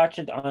I watch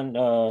it on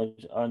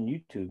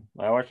YouTube.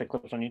 I watch the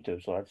clips on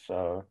YouTube, so that's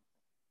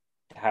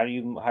how do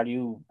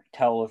you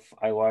tell if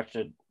I watched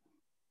it?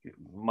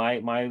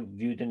 My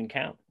view didn't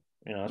count,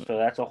 so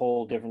that's a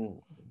whole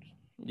different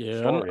yeah,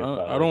 story about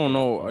I like don't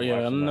know. when you Yeah,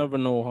 I watch it on. never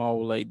know how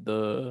like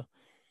the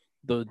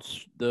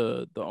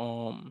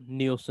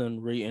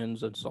Nielsen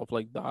ratings and stuff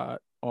like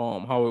that.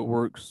 How it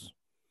works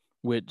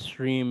with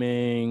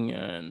streaming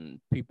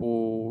and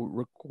people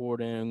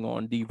recording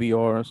on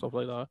DVR and stuff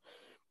like that.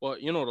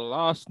 But the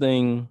last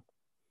thing,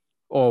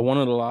 or one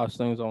of the last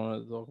things I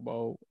wanted to talk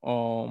about,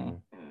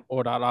 Mm.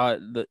 or that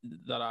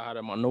I had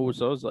in my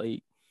notes, I was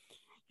like,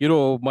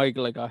 Mike,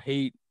 like I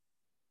hate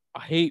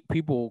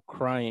people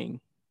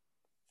crying.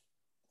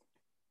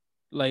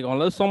 Like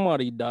unless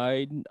somebody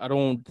died, I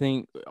don't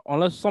think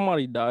unless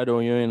somebody died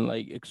or you're in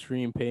like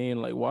extreme pain,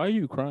 like why are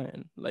you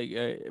crying? Like,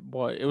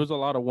 but it was a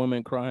lot of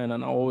women crying,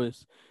 and I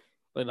always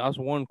like that's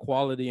one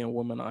quality in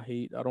women I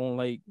hate. I don't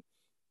like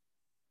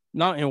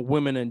not in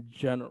women in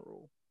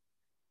general,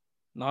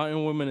 not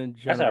in women in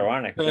That's general.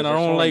 ironic And because I there's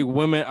don't like someone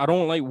women. I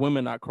don't like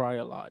women that cry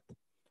a lot.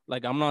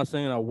 Like I'm not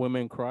saying that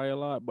women cry a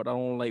lot, but I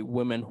don't like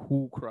women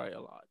who cry a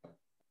lot.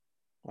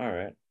 all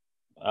right.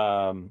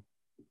 Um,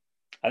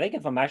 I think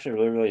if I'm actually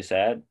really really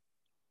sad,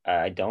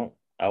 I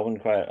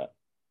wouldn't cry.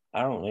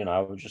 I don't, I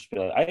would just be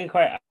like, I can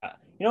cry.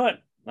 You know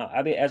what?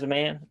 I be as a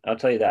man, I'll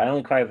tell you that I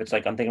only cry if it's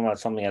like I'm thinking about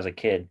something as a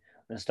kid,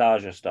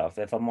 nostalgia stuff.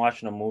 If I'm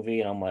watching a movie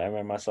and I'm like, I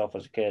remember myself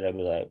as a kid, I'd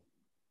be like,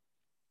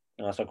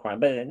 I start crying.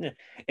 But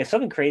if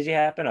something crazy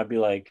happened, I'd be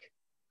like,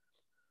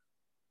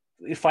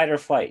 fight or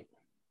flight,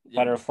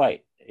 fight Yeah, or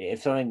flight.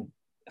 If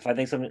I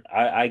think something,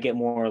 I get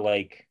more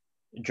like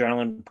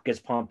adrenaline gets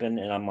pumping,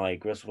 and I'm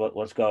like, let's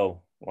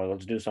go or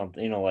let's do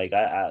something. Like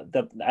I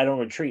don't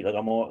retreat. Like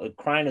I'm more like,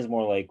 crying is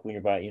more like when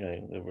you're by, the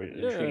yeah.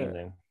 retreating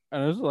thing.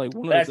 And it's like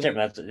But that's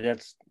different.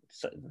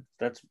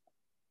 That's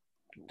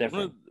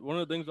different. one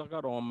of the things I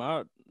got on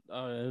Matt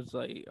is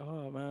like,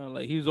 oh man,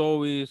 like he's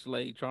always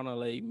like trying to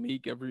like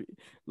make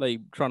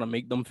trying to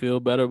make them feel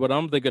better. But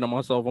I'm thinking to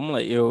myself, I'm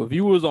like, yo, if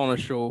you was on a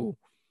show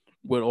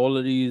with all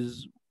of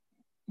these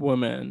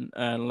women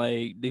and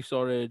like they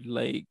started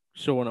like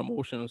showing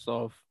emotion and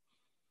stuff,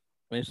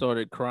 they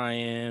started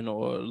crying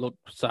or look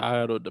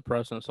sad or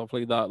depressed and stuff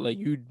like that, like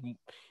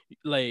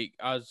like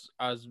as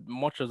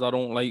much as I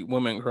don't like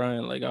women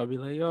crying, like I'll be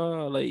like,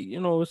 oh, like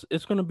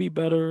it's gonna be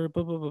better,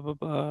 blah blah blah blah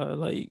blah.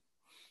 Like,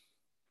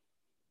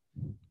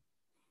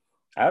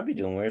 I would be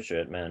doing weird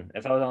shit, man.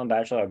 If I was on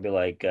Bachelor, I'd be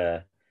like,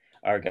 all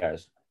right,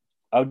 guys.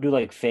 I would do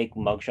like fake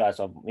mugshots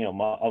of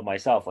of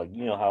myself, like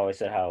how I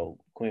said how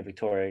Queen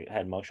Victoria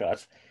had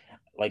mugshots,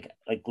 like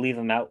leave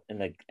them out in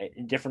like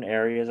in different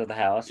areas of the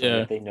house, and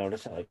yeah, if they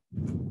notice like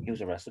he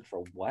was arrested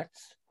for what,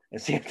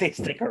 and see if they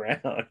stick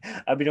around.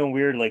 I'd be doing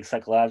weird like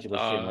psychological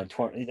shit, and, uh,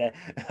 like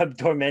I'm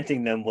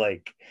tormenting them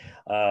like,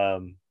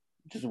 um,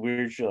 just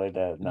weird shit like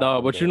that. Nah, no,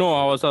 I'm but good.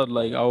 I was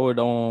like I would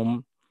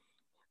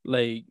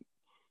like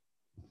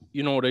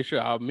they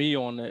should have me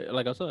on it.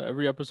 Like I said,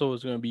 every episode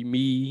is gonna be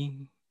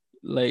me,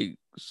 like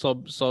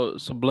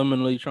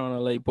subliminally trying to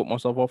like put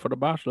myself off for the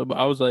Bachelor. But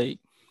I was like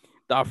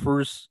that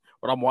first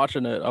when I'm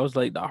watching it, I was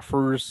like that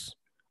first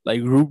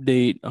like group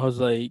date. I was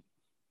like,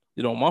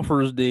 my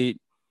first date,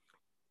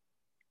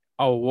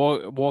 I'll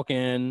walk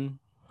in,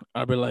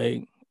 I'll be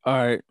like, all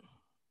right,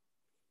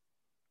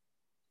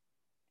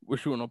 we're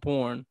shooting a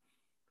porn.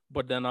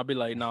 But then I'll be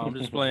like, nah, I'm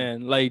just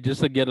playing, like just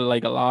to get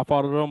like a laugh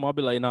out of them. I'll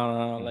be like,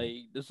 nah, like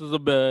this is a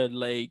bed,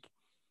 like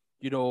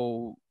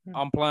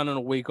I'm planning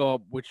to wake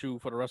up with you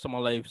for the rest of my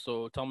life.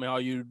 So tell me how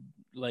you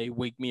like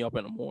wake me up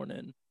in the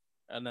morning,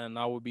 and then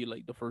that would be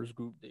like the first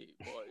group date.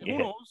 But who Yeah.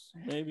 knows?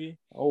 Maybe,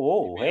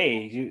 Oh, maybe it hey,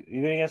 won't.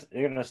 you're gonna guess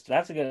you're gonna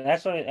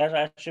that's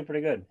actually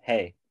pretty good.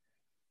 Hey,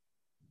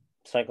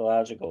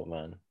 psychological,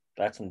 man.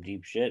 That's some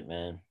deep shit,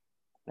 man.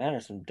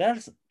 That's some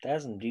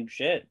deep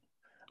shit.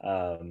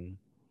 Um,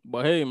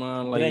 But hey,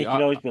 man, but then like you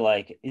could always be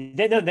like,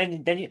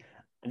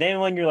 then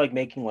when you're like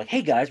making like,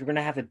 hey guys, we're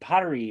gonna have a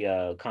pottery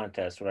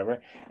contest,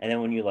 whatever. And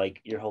then when you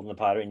like you're holding the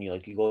pottery and you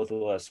go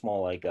through a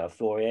small like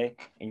foyer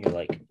and you're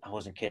like, I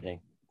wasn't kidding.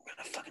 I'm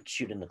gonna fucking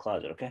shoot in the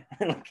closet, okay?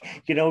 Like,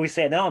 you can always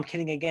say, no, I'm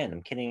kidding again.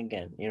 I'm kidding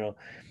again.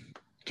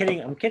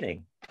 Kidding. I'm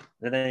kidding.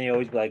 And then you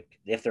always be like,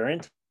 if they're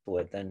into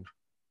it, then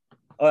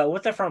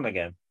what's that from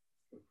again?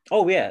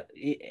 Oh yeah,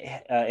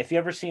 if you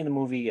ever seen the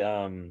movie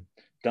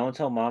 "Don't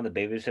Tell Mom the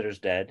Babysitter's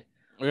Dead,"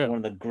 yeah, one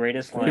of the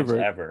greatest lines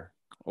favorite. ever.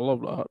 I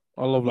love that.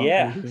 I love that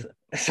Yeah, movie.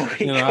 so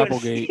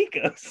Applegate. he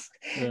goes,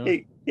 Yeah.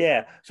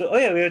 yeah. So oh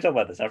yeah, we were talking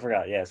about this. I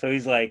forgot. Yeah, so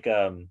he's like,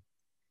 oh,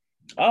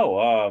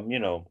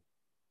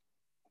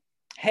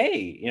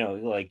 hey,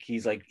 like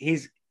he's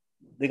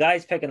the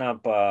guy's picking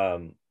up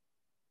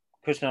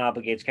Christian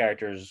Applegate's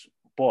character's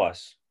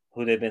boss,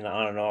 who they've been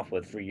on and off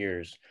with for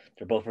years.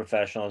 They're both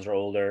professionals. They're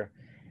older,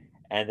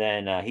 and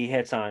then he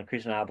hits on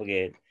Christian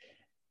Applegate,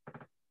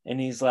 and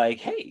he's like,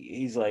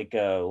 hey,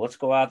 let's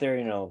go out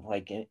there,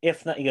 like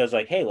if not, he goes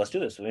like, hey, let's do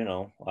this,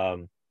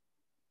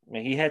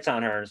 he hits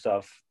on her and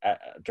stuff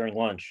during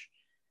lunch,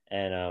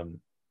 and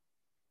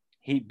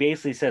he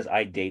basically says,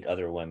 I date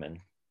other women,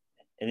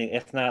 and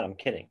if not, I'm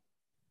kidding.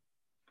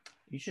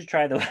 You should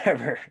try the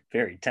whatever.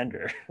 Very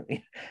tender.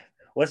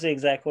 What's the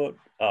exact quote?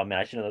 Oh man,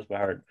 I should know this by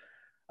heart.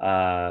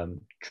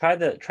 Try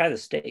the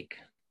steak.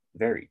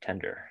 Very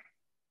tender.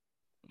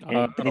 I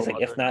But gotta he's like,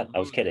 watch if that not, damn I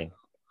was movie. kidding.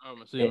 I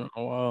haven't seen it It, in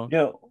a while. you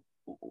know,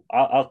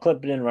 I'll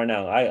clip it in right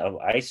now.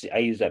 I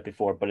use that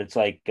before, but it's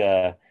like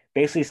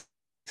basically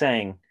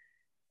saying,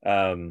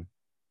 um,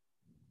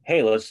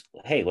 let's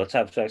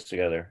have sex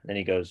together. Then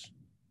he goes,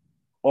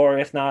 or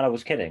if not, I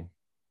was kidding.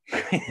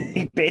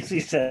 He basically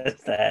says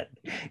that,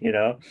 you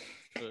know.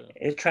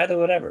 Yeah. Try the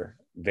whatever.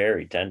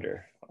 Very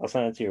tender. I'll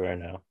send it to you right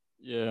now.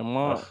 Yeah,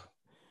 Ugh.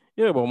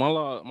 but my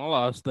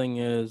last thing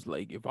is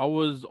like if I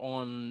was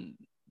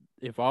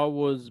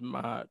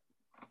Matt,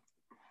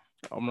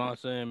 I'm not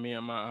saying me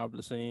and Matt have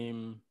the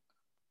same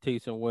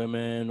taste in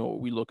women or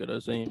we look at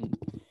the same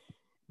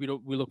we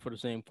look for the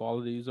same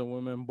qualities of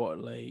women, but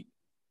like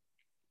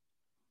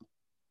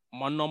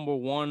my number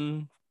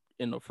one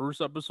in the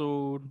first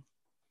episode,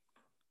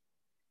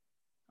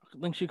 I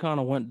think she kind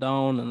of went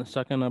down in the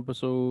second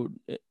episode,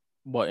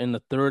 but in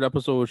the third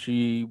episode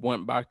she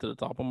went back to the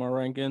top of my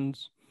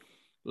rankings.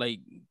 Like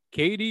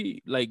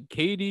Katie,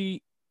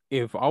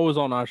 if I was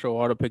on that show,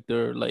 I'd have picked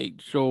her. Like,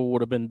 show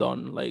would have been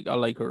done. Like, I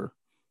like her.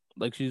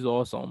 Like, she's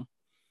awesome.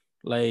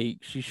 Like,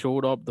 she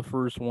showed up the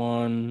first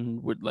one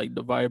with like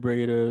the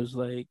vibrators.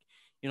 Like,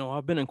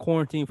 I've been in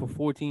quarantine for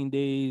 14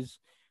 days,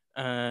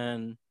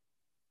 and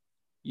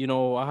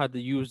I had to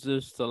use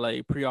this to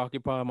like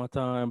preoccupy my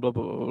time. Blah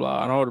blah blah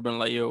blah. And I would have been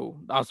like, yo,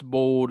 that's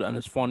bold and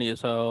it's funny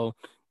as hell.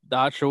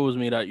 That shows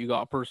me that you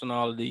got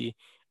personality,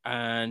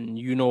 and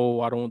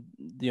I don't,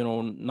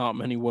 not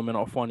many women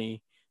are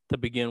funny to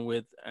begin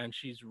with, and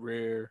she's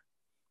rare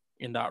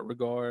in that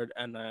regard.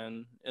 And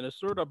then in the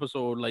third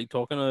episode, like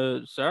talking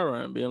to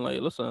Sarah and being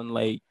like, listen,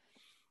 like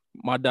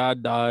my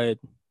dad died.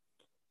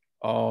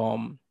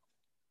 Um,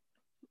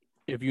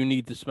 if you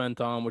need to spend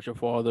time with your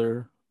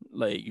father,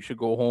 like you should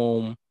go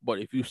home. But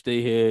if you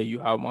stay here, you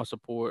have my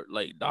support.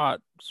 Like that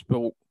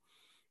spoke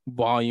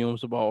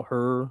volumes about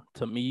her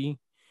to me.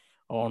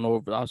 I don't know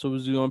if that's what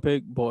was gonna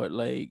pick, but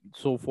like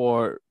so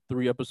far,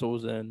 3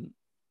 episodes in,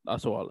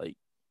 that's what I like.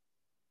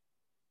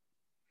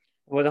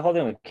 Well, the whole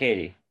thing with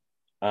Katie,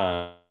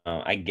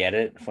 I get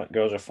it.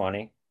 Girls are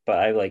funny,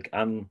 but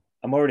I'm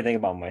already thinking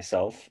about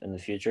myself in the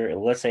future.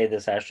 Let's say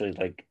this actually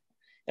like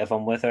if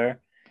I'm with her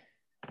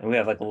and we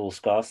have like a little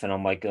scuff and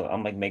I'm like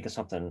making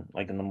something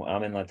like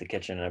I'm in like the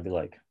kitchen and I'd be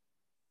like,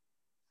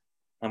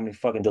 how many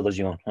fucking dildos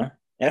you on, huh?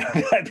 And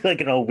I'd be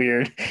looking all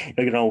weird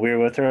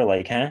with her,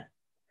 like, huh?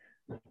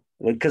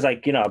 Because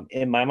like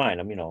in my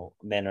mind,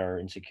 men are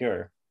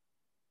insecure.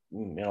 A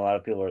lot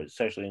of people are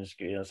sexually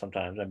insecure.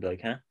 Sometimes I'd be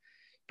like, huh?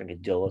 Bring a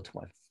dildo to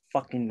my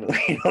fucking,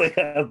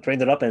 I'd bring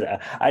that up and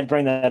I'd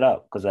bring that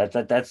up because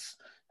that's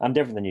I'm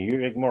different than you.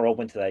 You're more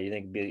open to that. You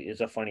think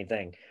it's a funny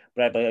thing,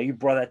 but I'd be like, oh, you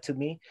brought that to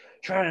me,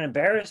 trying to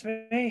embarrass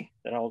me,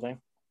 that whole thing.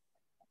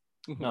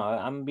 No,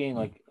 I'm being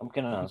like I'm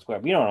kind of on square.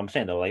 But you know what I'm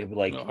saying though,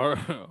 like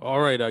All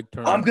right, I I'm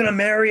turn. gonna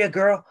marry a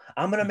girl.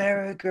 I'm gonna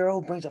marry a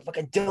girl who brings a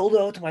fucking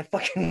dildo to my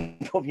fucking,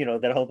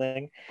 that whole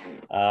thing.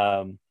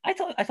 I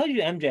told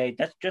you, MJ.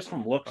 That's just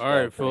from looks, All though,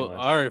 right, pretty Phil. All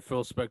much. right,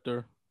 Phil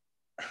Spector.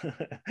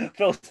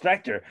 Phil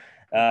Spector,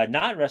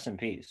 not rest in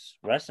peace,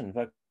 rest in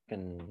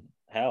fucking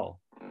hell.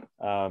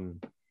 Um,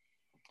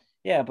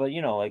 yeah, but I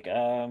like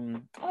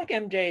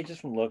MJ just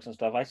from looks and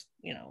stuff.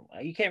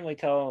 You can't really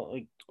tell,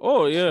 like,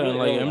 Oh it's yeah, and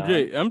really like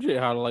early on. MJ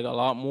had like a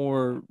lot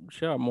more.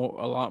 She had a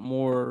lot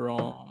more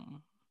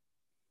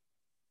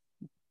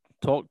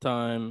talk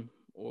time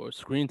or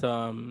screen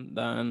time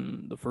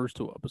than the first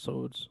two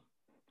episodes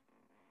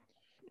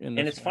in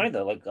And this it's funny one.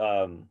 though, like,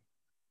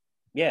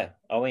 yeah.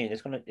 Oh, wait,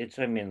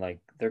 I mean, like,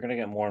 they're gonna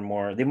get more and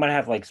more. They might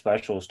have like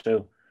specials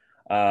too.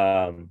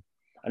 Um,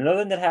 Another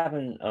thing that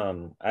happened,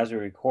 as we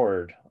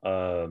record,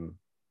 there's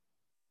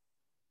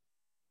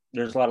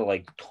a lot of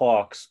like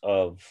talks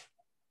of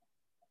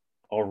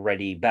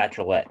already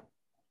Bachelorette,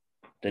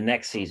 the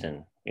next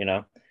season,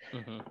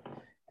 Mm-hmm.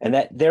 and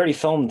that they already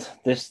filmed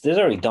this. This is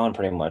already done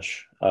pretty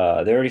much. They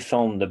already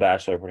filmed The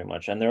Bachelor pretty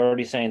much, and they're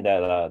already saying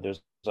that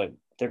there's like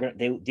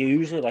they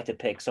usually like to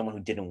pick someone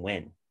who didn't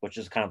win, which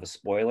is kind of a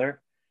spoiler.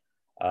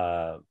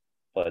 Uh,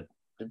 but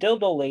the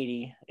dildo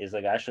lady is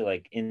like actually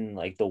like in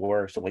like the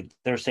works. So like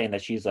they're saying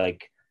that she's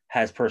like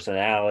has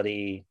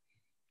personality,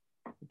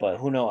 but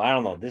who know? I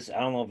don't know. I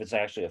don't know if it's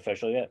actually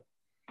official yet.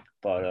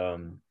 But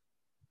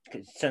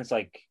since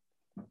like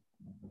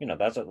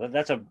that's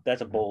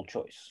a bold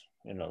choice.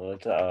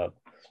 It's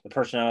the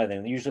personality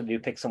thing. Usually you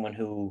pick someone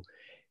who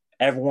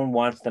everyone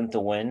wants them to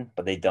win,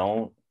 but they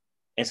don't.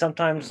 And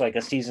sometimes like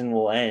a season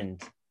will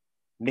end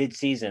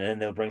mid-season and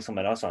they'll bring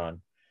someone else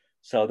on.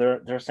 So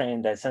they're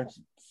saying that since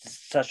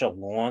such a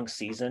long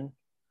season,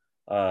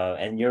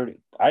 and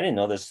I didn't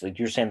know this. Like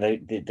you're saying they're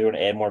going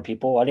to add more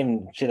people. I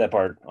didn't see that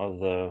part of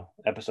the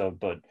episode,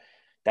 but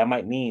that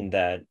might mean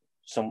that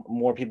some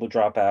more people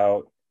drop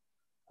out.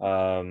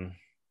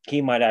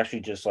 He might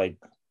actually just like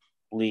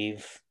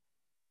leave,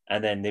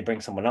 and then they bring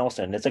someone else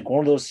in. It's like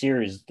one of those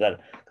series that,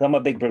 because I'm a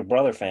big Big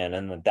Brother fan,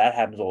 and that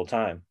happens all the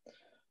time.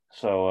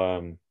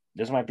 So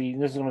this is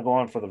going to go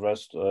on for the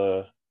rest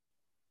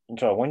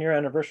until a 1 year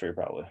anniversary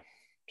probably.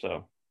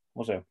 So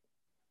we'll see.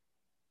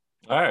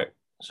 All right.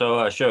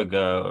 So, Shug,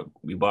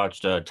 we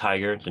watched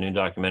Tiger, the new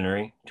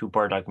documentary,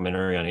 two-part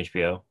documentary on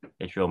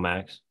HBO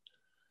Max.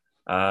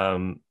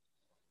 Um,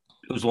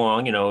 it was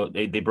long,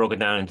 they broke it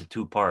down into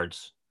two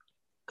parts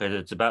because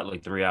it's about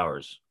like 3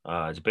 hours.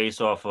 It's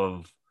based off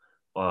of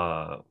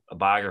a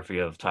biography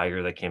of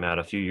Tiger that came out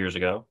a few years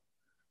ago.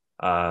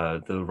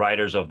 The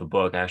writers of the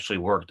book actually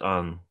worked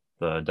on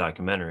the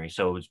documentary,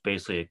 so it's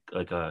basically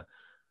like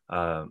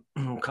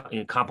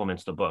it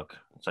complements the book.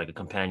 It's like a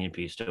companion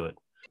piece to it.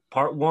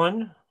 Part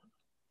one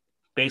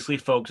basically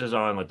focuses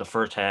on like the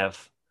first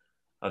half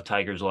of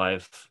Tiger's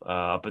life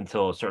up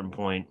until a certain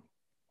point,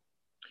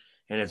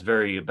 and it's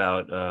very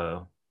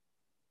about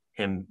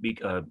him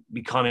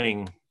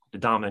becoming the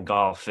dominant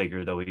golf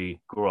figure that we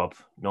grew up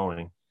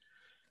knowing.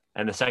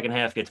 And the second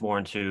half gets more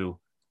into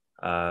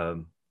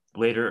um,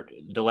 later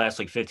the last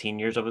like 15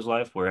 years of his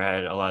life, where I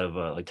had a lot of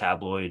like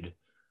tabloid.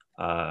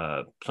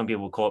 Some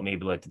people call it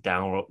maybe like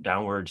the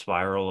downward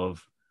spiral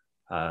of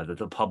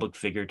the public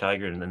figure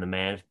Tiger and then the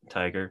man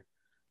Tiger.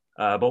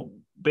 But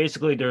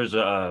basically, there's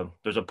a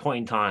point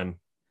in time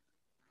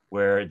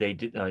where they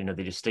did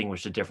they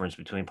distinguish the difference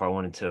between part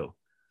one and two.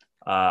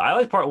 I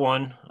like part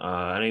one.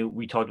 I know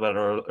we talked about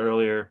it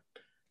earlier.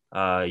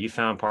 You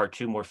found part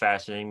two more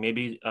fascinating.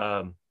 Maybe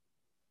a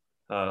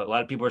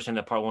lot of people are saying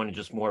that part one is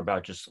just more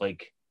about just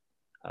like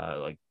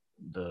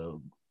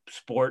the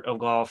sport of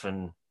golf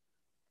and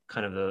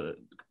kind of the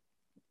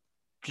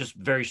just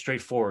very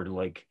straightforward.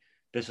 Like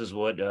this is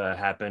what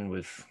happened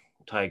with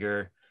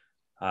Tiger.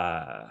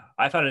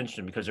 I found it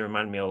interesting because it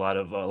reminded me a lot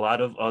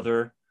of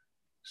other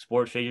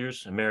sport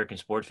figures, American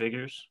sport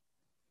figures.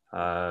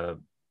 Uh,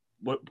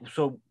 what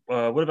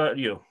about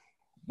you?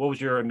 What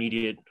was your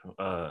immediate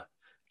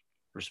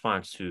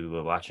response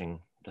to watching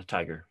the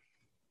Tiger?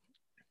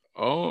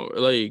 Oh,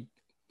 like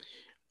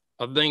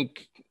I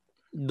think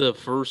the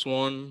first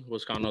one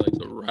was kind of like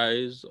the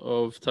rise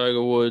of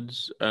Tiger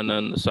Woods, and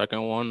then the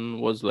second one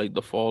was like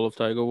the fall of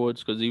Tiger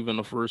Woods. Because even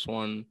the first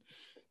one,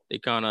 they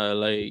kind of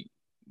like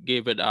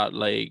gave it that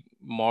like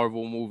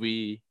Marvel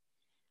movie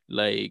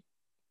like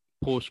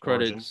post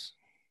Origin. credits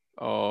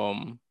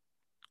um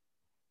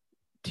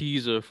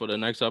teaser for the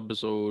next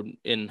episode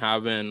in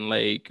having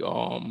like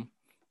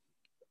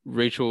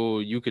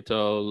Rachel, you could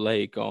tell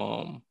like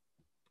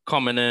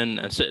coming in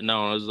and sitting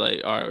down. I was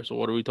like, all right, so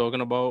what are we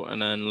talking about?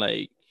 And then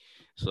like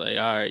it's like,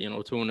 all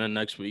right, tune in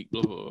next week,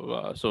 blah blah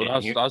blah. So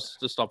that's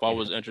the stuff I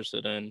was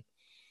interested in,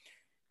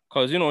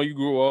 because you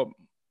grew up,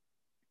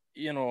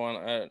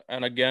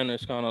 and again,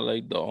 it's kind of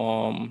like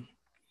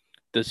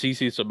the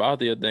CC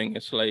Sabathia thing.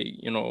 It's like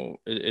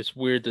it's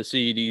weird to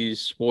see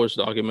these sports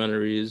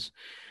documentaries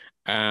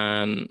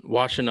and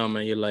watching them,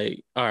 and you're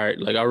like, all right,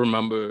 like I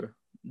remember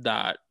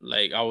that,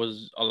 like I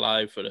was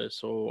alive for this,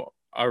 so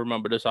I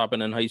remember this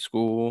happened in high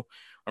school.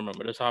 I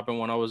remember this happened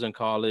when I was in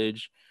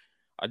college.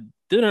 I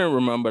didn't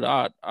remember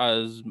that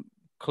as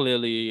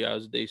clearly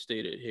as they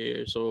stated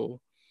here, so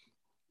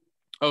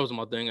that was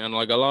my thing. And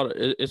like a lot of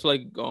it's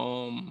like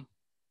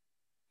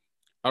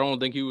I don't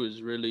think he was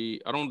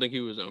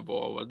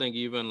involved. I think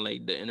even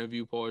like the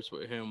interview parts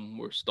with him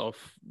were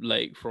stuff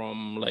like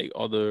from like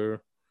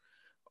other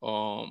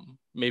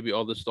maybe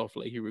other stuff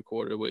like he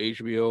recorded with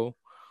HBO.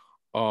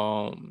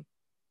 Um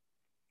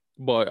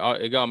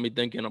but it got me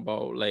thinking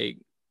about like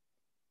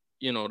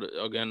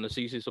again the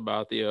CC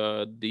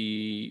Sabathia,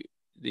 the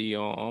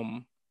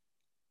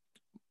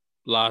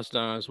Last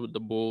Dance with the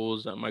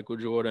Bulls and Michael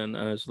Jordan,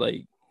 and it's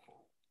like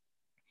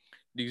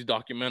these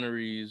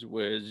documentaries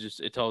where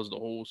it tells the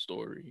whole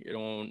story. It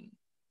don't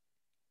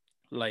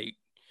like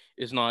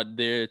it's not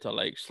there to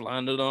like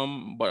slander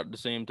them, but at the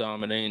same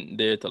time it ain't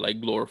there to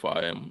like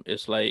glorify him.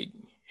 It's like,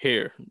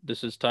 here,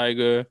 this is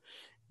Tiger.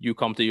 You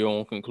come to your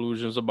own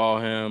conclusions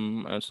about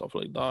him and stuff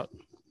like that.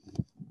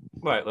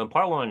 Right. In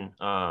part one,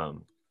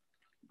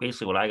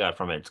 basically what I got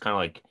from it, it's kind of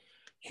like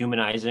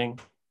humanizing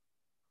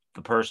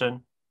the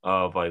person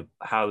of like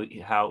how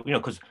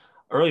because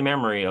early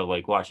memory of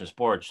like watching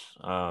sports,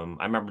 I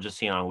remember just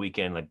seeing on a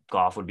weekend like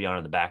golf would be on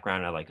in the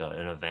background at like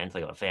an event,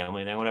 like a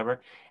family thing, whatever,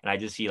 and I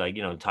just see like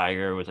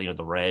Tiger with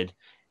the red.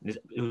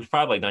 It was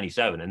probably like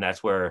 '97, and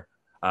that's where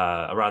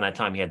around that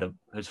time he had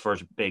his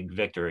first big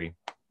victory,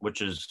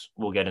 which is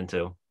we'll get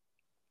into.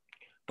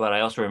 But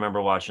I also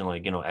remember watching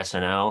like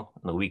SNL,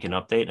 the Weekend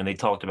Update, and they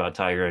talked about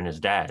Tiger and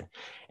his dad,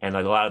 and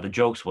like a lot of the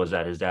jokes was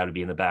that his dad would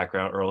be in the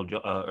background,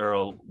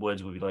 Earl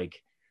Woods would be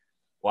like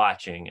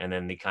watching, and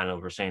then they kind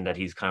of were saying that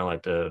he's kind of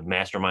like the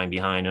mastermind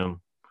behind him,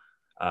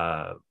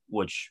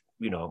 which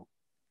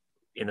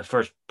in the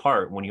first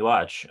part when you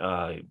watch,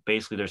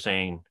 basically they're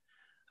saying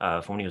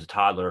from when he was a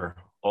toddler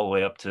all the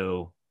way up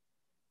to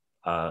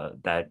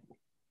that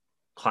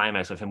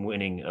climax of him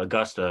winning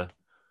Augusta,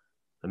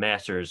 the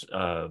Masters,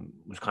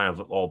 was kind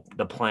of all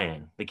the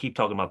plan. They keep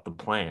talking about the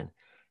plan,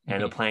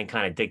 and the plan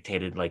kind of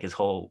dictated like his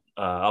whole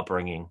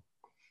upbringing,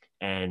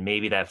 and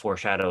maybe that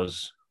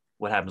foreshadows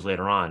what happens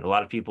later on. A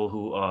lot of people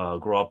who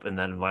grow up in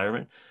that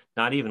environment,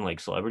 not even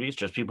like celebrities,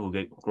 just people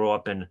who grow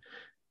up in,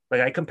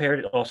 like I compared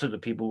it also to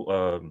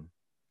people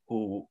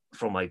who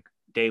from like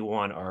day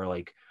one are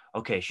like,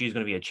 okay, she's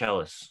going to be a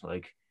cellist,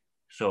 like,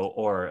 so,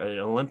 or an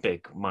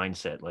Olympic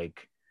mindset,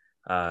 like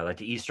the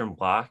Eastern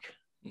Bloc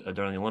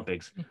during the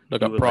Olympics,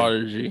 like a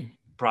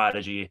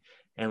prodigy,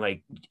 and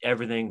like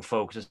everything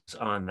focuses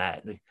on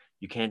that.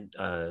 You can't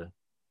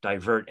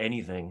divert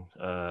anything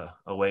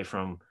away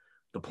from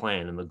the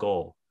plan and the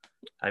goal.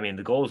 I mean,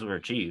 the goals were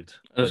achieved.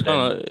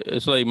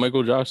 It's like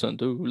Michael Jackson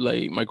too.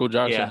 Like Michael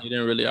Jackson, he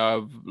didn't really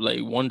have like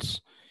once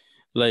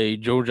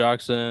like Joe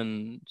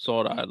Jackson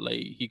saw that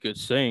like he could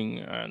sing,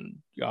 and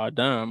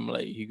goddamn,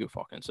 like he could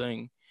fucking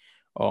sing.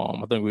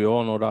 I think we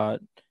all know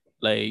that.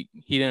 Like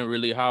he didn't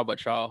really have a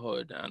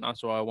childhood, and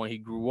that's why when he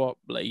grew up,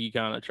 like he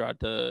kind of tried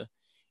to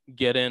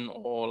get in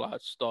all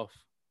that stuff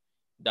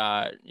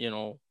that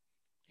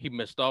he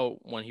missed out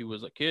when he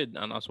was a kid,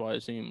 and that's why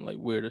it seemed like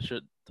weird as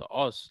shit to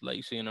us,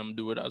 like seeing him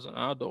do it as an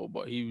adult.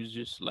 But he was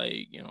just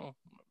like,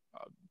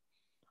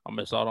 I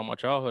missed out on my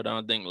childhood. And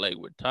I think like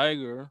with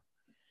Tiger,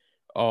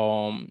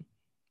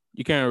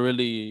 you can't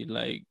really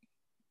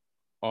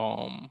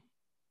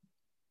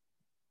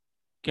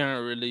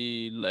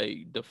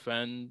like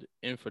defend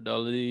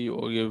infidelity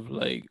or give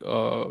like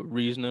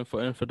reasoning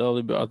for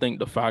infidelity, but I think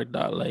the fact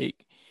that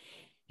like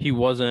he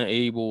wasn't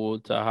able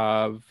to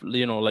have,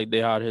 like they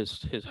had his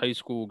high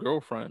school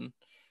girlfriend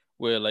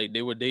where like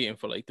they were dating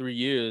for like 3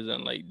 years,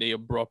 and like they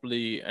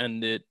abruptly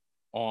ended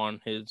on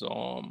his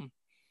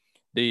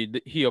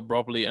he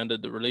abruptly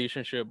ended the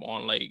relationship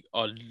on like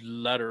a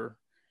letter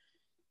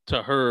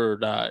to her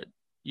that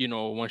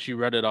when she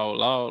read it out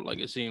loud, like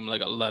it seemed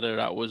like a letter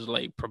that was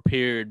like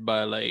prepared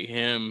by like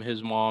him,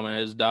 his mom, and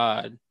his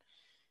dad,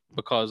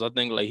 because I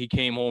think like he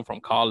came home from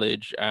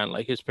college and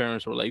like his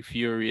parents were like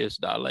furious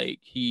that like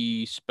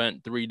he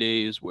spent 3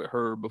 days with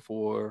her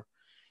before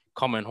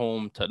coming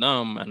home to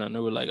them, and then they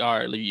were like, all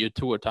right, like, you're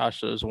too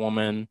attached to this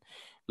woman,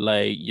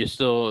 like you're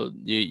still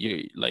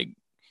you like,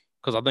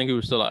 because I think he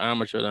was still an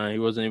amateur then, he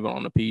wasn't even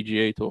on the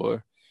PGA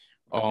tour.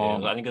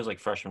 I think it was like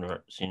freshman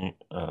or senior,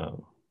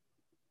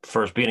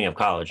 first beginning of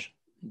college.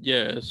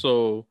 Yeah,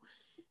 so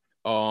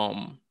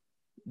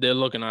they're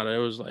looking at it. It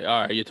was like,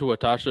 all right, you're too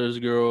attached to this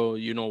girl.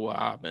 You know what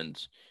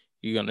happens.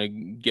 you're gonna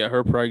get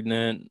her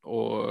pregnant,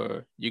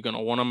 or you're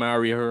gonna want to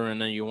marry her,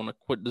 and then you want to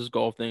quit this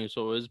golf thing.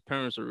 So his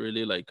parents are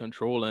really like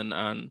controlling.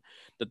 And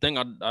the thing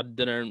I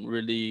didn't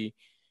really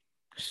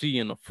see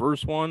in the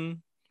first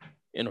one,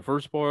 in the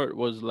first part,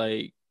 was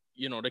like,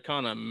 they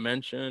kind of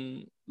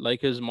mentioned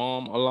like his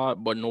mom a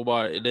lot, but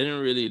nobody, they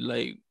didn't really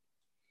like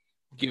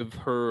give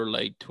her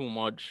like too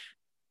much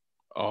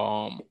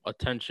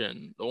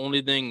attention. The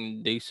only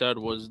thing they said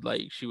was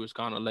like she was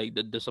kind of like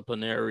the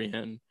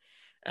disciplinarian,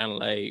 and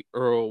like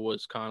Earl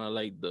was kind of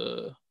like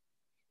the,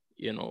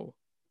 you know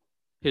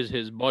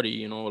his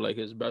buddy, like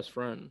his best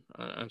friend,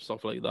 and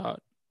stuff like that.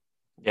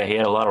 Yeah, he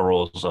had a lot of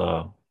roles.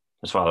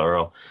 His father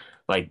Earl,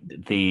 like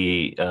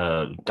the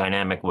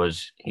dynamic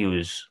was he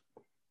was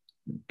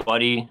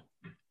buddy.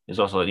 He's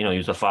also he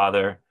was a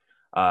father,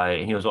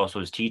 and he was also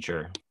his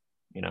teacher.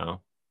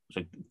 It's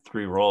like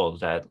three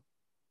roles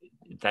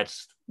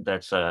that's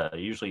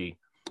usually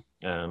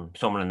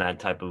someone in that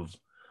type of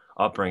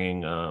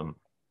upbringing.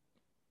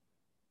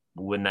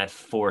 When that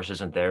force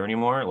isn't there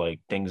anymore, like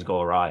things go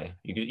awry.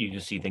 You can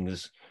see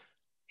things.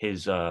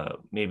 His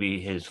maybe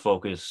his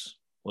focus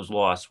was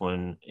lost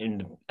when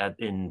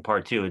in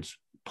part two it's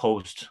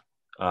post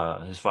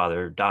his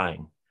father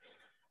dying.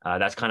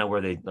 That's kind of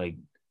where they like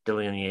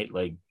delineate,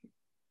 like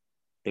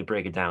they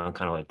break it down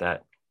kind of like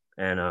that.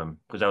 And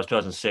because that was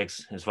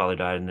 2006, his father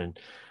died, and then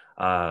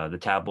the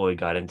tabloid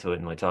got into it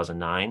in like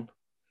 2009.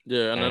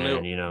 Yeah, and then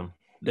And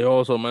they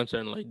also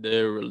mentioned like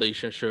their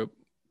relationship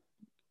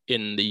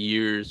in the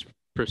years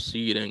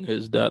preceding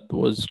his death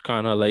was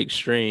kind of like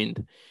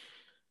strained.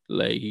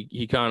 Like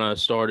he kind of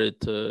started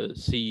to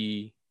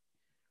see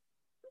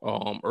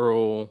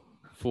Earl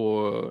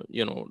for,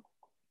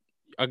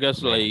 I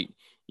guess, man, like,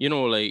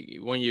 like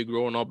when you're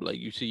growing up, like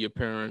you see your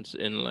parents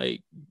in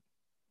like,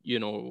 you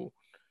know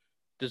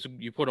this,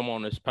 you put them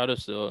on this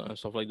pedestal and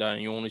stuff like that,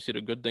 and you only see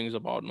the good things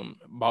about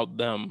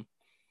them.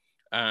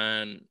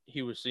 And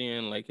he was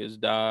seeing like his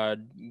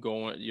dad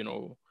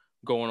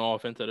going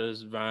off into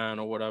this van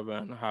or whatever,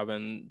 and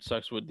having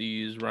sex with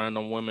these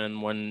random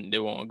women when they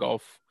were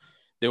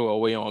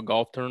away on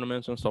golf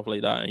tournaments and stuff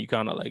like that, and you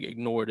kind of like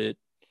ignored it.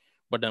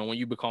 But then when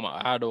you become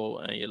an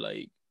adult and you're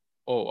like,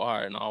 oh, all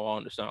right, now I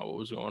understand what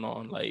was going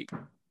on. Like,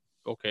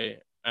 okay.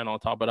 And on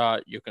top of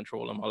that, you're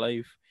controlling my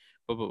life,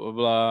 blah, blah, blah,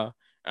 blah.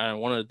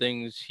 And one of the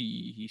things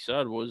he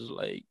said was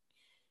like,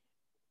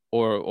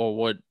 or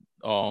what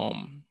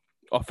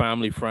a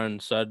family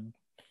friend said,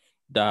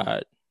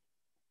 that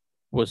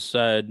was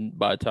said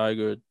by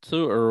Tiger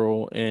to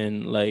Earl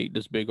in like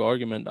this big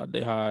argument that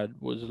they had,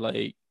 was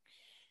like,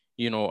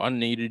 I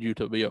needed you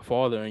to be a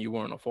father and you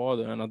weren't a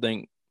father. And I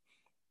think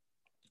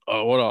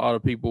what a lot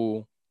of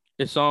people,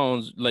 it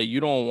sounds like you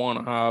don't want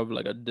to have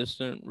like a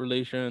distant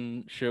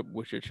relationship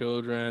with your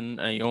children,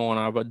 and you don't want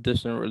to have a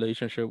distant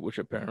relationship with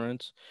your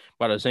parents.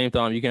 But at the same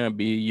time, you can't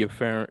be your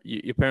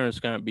parents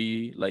can't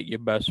be like your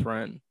best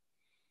friend.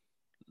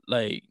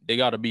 Like they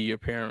got to be your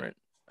parent.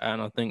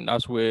 And I think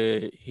that's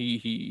where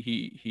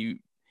he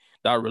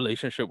that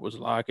relationship was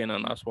lacking,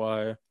 and that's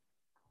why,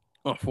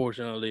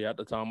 unfortunately, at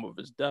the time of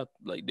his death,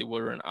 like they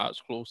weren't as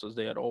close as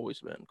they had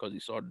always been, because he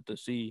started to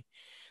see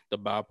the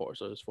bad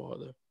parts of his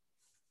father.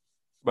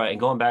 right. And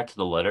going back to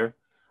the letter,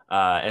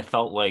 it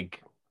felt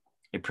like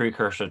a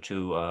precursor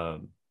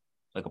to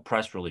like a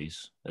press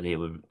release that they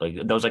would like.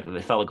 That was like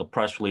it felt like a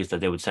press release that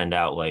they would send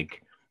out,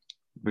 like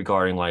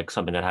regarding like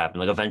something that happened,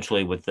 like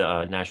eventually with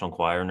the National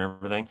Enquirer and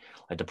everything,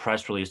 like the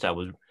press release that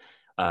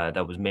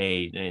was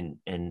made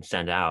and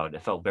sent out.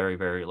 It felt very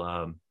very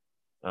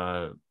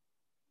uh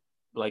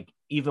like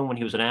even when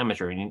he was an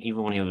amateur, and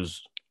even when he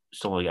was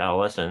still like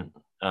adolescent,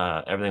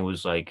 everything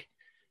was like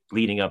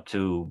leading up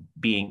to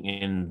being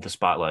in the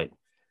spotlight.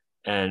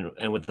 And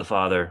with the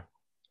father,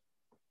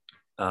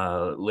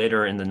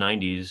 later in the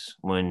 90s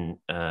when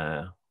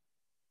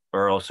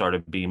Earl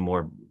started being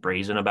more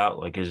brazen about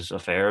like his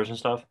affairs and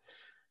stuff,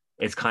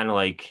 it's kind of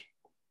like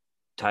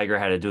Tiger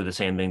had to do the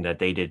same thing that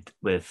they did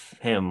with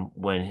him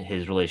when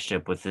his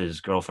relationship with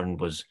his girlfriend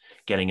was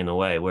getting in the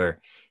way, where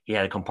he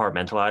had to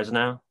compartmentalize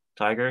now.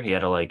 Tiger, he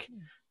had to like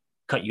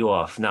cut you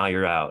off. Now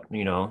you're out,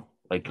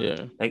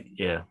 Yeah.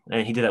 yeah.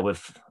 And he did that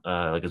with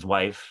like his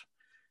wife.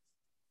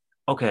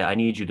 Okay, I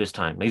need you this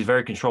time. He's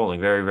very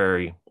controlling, very,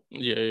 very,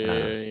 Yeah, yeah, uh,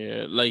 yeah,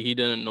 yeah. Like he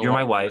didn't know you're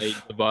how my to like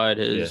wife. divide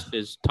Yeah.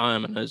 his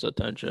time and his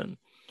attention,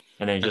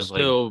 And then and just like,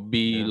 still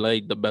be yeah,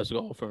 like the best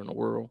golfer in the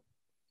world.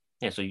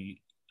 yeah. So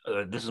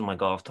this is my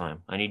golf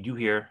time. I need you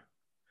here.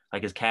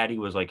 Like his caddy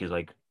was like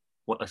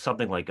what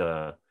something like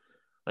a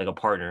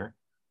partner.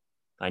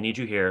 I need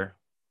you here.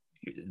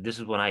 This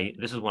is when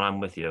I'm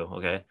with you,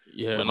 okay?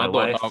 Yeah, With and I my thought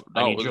wife, that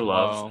I that need was your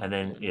love. wow. And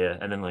then Yeah, yeah,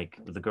 and then like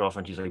with the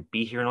girlfriend, she's like,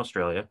 be here in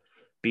Australia,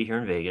 be here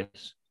in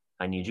Vegas.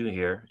 I need you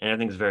here. And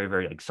everything's very,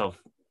 very like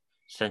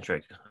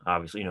self-centric,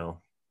 obviously,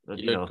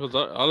 yeah. Cause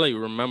I like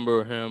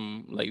remember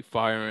him like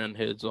firing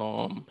his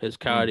mm,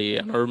 caddy,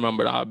 and I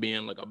remember that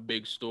being like a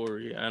big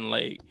story. And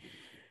like,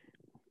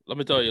 let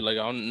me tell you, like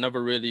I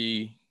never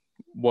really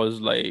was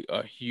like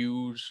a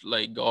huge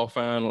like golf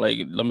fan. Like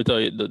let me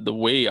tell you, the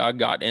way I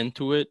got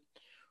into it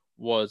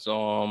was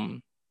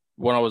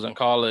when I was in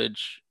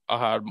college, I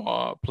had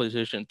my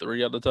PlayStation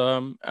 3 at the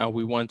time, and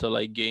we went to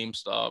like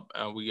GameStop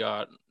and we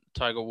got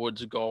Tiger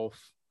Woods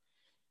Golf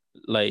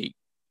like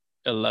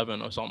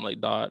 11 or something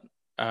like that.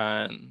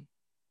 And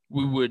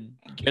we would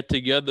get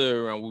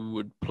together and we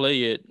would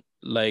play it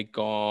like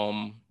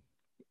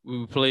we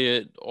would play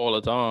it all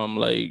the time.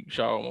 Like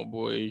shout out my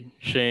boy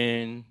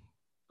Shane,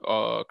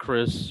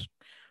 Chris,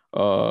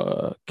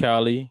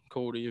 Callie,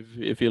 Cody,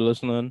 if you're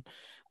listening.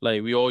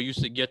 Like we all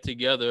used to get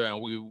together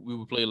and we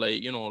would play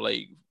like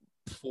like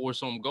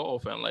foursome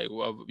golf and like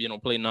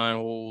play 9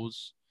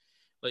 holes.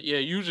 Like yeah,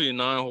 usually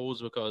 9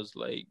 holes because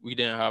like we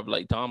didn't have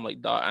like time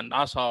like that, and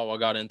that's how I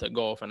got into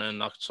golf, and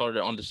then I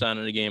started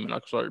understanding the game and I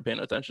started paying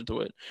attention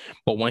to it.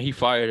 But when he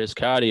fired his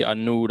caddy, I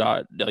knew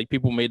that like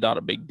people made that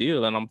a big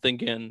deal, and I'm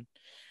thinking,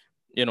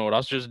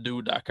 that's just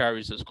dude that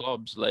carries his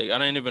clubs. Like I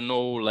didn't even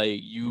know like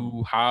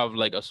you have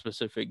like a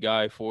specific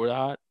guy for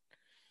that.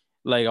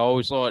 Like I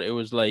always thought it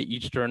was like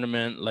each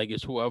tournament, like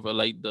it's whoever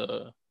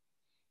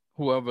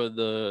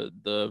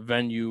the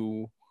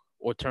venue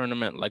or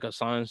tournament like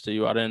assigns to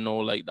you. I didn't know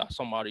like that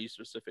somebody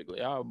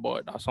specifically have,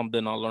 but that's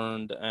something I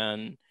learned,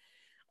 and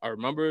I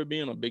remember it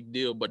being a big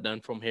deal. But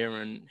then from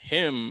hearing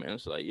him, and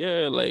it's like,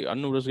 yeah, like I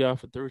knew this guy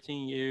for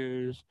 13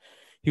 years.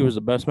 He was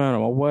the best man at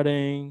my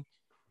wedding.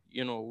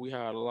 We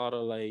had a lot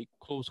of like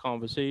close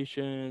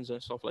conversations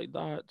and stuff like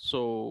that.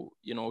 So,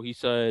 he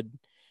said,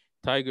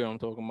 Tiger, I'm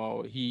talking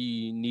about,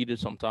 he needed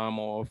some time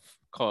off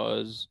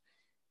because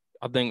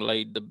I think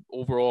like the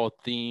overall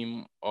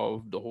theme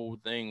of the whole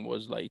thing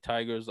was like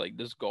Tiger's like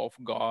this golf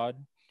god,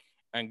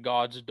 and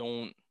gods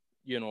don't,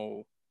 you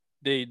know,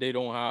 they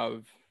don't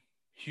have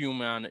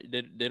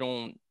they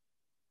don't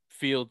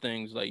feel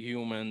things like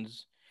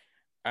humans,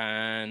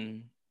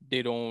 and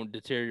they don't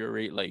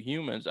deteriorate like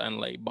humans, and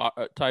like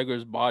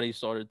Tiger's body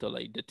started to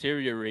like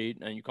deteriorate,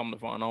 and you come to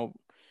find out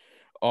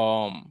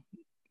um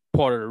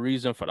part of the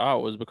reason for that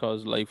was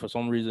because like for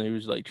some reason he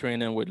was like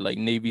training with like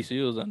Navy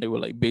SEALs, and they were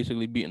like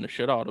basically beating the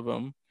shit out of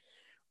him.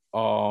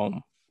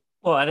 um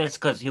Well, and it's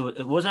because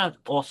it wasn't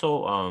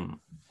also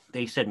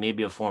they said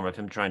maybe a form of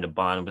him trying to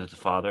bond with his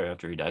father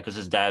after he died because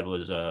his dad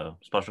was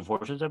special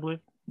forces, I believe.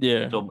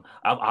 yeah. So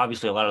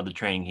obviously a lot of the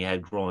training he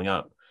had growing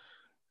up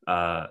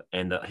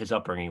and his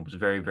upbringing was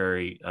very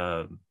very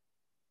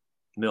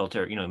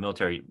military,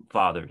 military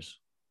fathers.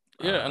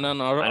 Yeah, and then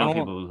I know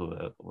people who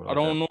were I like that.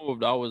 don't know if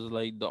that was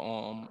like the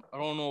I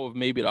don't know if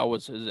maybe that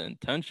was his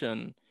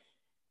intention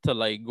to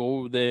like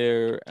go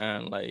there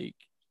and like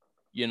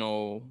you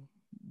know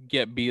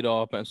get beat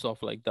up and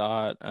stuff like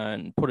that,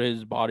 and put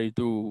his body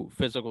through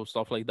physical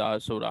stuff like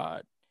that so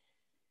that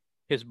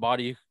his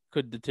body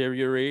could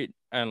deteriorate,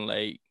 and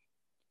like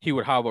he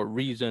would have a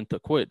reason to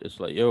quit. It's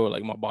like, yo,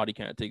 like my body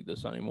can't take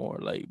this anymore,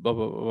 like blah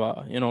blah blah,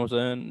 blah. You know what I'm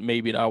saying?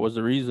 Maybe that was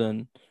the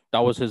reason. That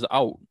was his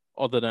out,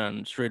 other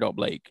than straight up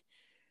like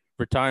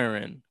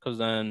retiring, because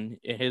then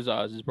in his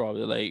eyes he's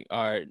probably like,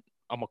 all right,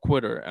 I'm a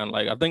quitter. And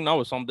like I think that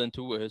was something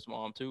too with his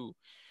mom too.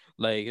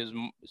 Like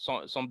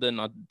something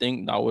I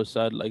think that was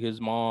said, like his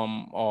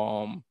mom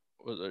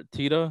was it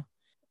Tita.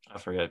 I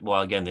forget.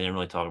 Well, again, they didn't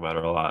really talk about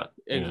it a lot.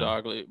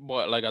 Exactly,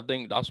 but like I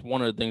think that's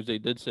one of the things they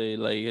did say,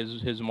 like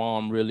his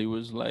mom really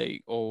was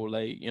like, oh,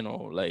 like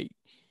like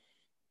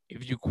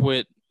if you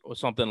quit or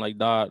something like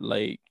that,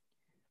 like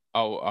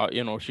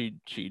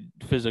she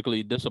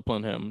physically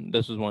disciplined him.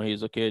 This is when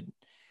he's a kid.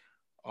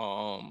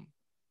 um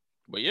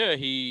But yeah,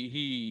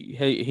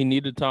 he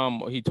needed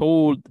time. He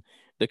told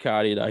the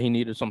caddy that he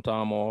needed some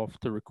time off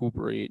to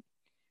recuperate,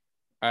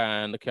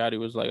 and the caddy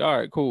was like, "All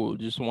right, cool.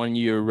 Just when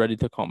you're ready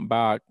to come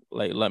back,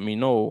 like let me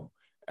know."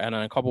 And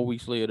then a couple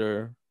weeks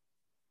later,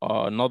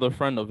 another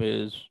friend of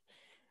his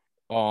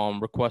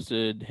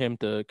requested him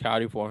to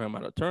caddy for him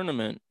at a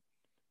tournament,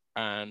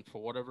 and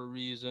for whatever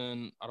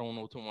reason, I don't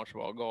know too much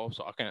about golf,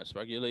 so I can't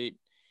speculate.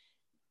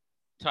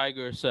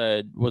 Tiger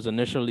said was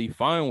initially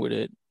fine with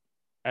it,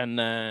 and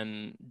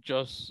then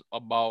just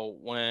about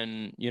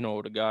when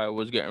the guy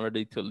was getting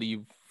ready to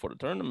leave for the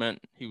tournament,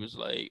 he was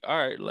like, all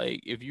right,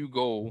 like if you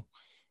go,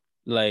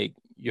 like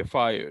you're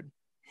fired.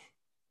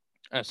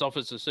 And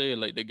suffice to say,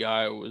 like the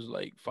guy was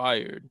like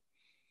fired.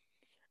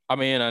 I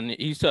mean, and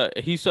he said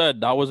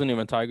that wasn't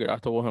even Tiger. I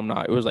told him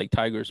not. It was like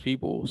Tiger's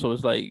people. So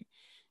it's like,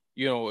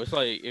 it's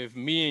like if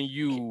me and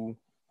you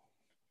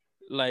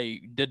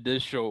like did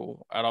this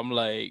show, and I'm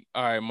like,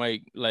 all right,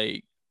 Mike,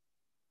 like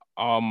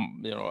all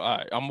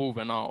right, I'm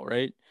moving out,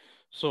 right?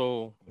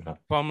 So Yeah.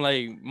 if I'm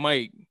like,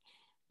 Mike,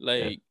 Yeah.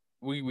 like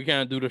we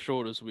can't do the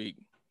show this week,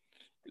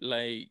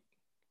 like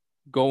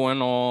going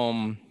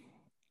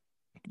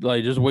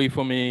like just wait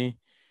for me.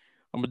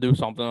 I'm gonna do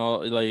something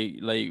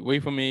like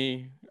wait for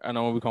me, and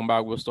then when we come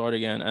back, we'll start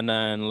again. And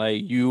then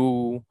like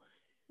you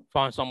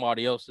find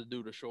somebody else to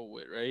do the show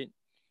with, right?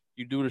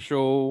 You do the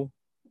show,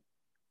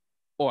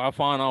 or I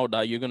find out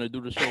that you're gonna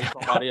do the show with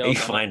somebody You else,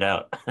 find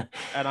out.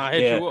 and I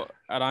hit Yeah.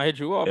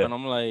 you up, Yeah. and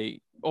I'm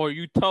like, or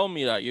you tell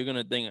me that you're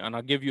gonna think, and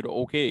I give you the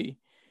okay,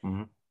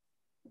 Hmm.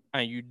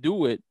 and you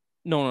do it.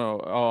 No, no,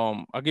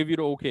 no. I give you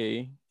the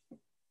okay,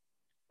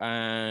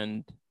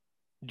 and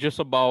just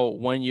about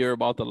when you're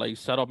about to like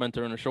set up and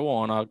turn the show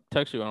on, I'll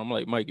text you and I'm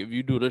like, Mike, if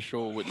you do this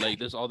show with like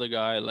this other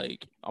guy,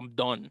 like I'm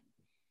done.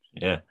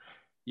 Yeah.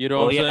 You know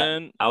what Well, I'm yeah,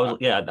 saying?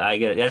 I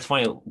get it. That's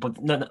funny. But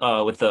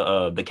with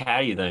the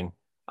caddy thing,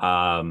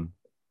 um,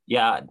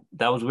 yeah,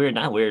 that was weird.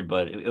 Not weird,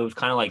 but it was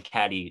kind of like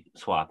caddy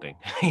swapping.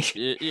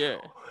 Yeah.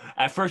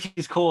 At first,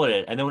 he's cool with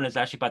it, and then when it's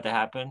actually about to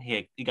happen,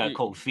 he got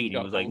cold You feet. He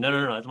got was like, cold "No, no,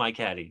 feet. no, that's my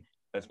caddy.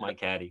 That's my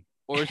caddy."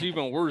 Or it's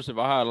even worse if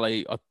I had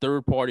like a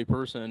third party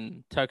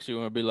person text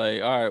you and be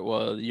like, all right,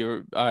 well,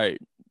 you're all right.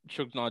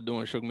 Shook not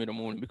doing Shook Me the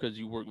Moon because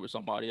you work with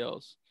somebody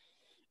else.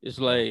 It's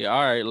Yeah, like,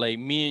 all right, like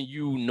me and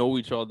you know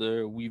each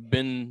other. We've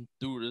been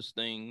through this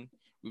thing.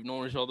 We've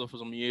known each other for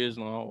some years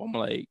now. I'm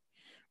like,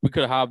 we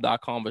could have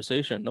that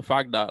conversation. The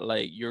fact that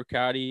like your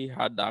caddy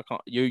had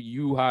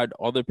you had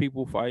other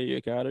people fire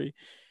your caddy,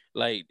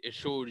 like it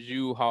shows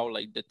you how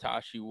like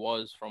detached he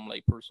was from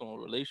like personal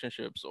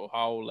relationships, or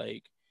how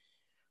like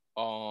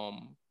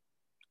um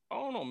I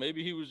don't know,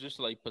 maybe he was just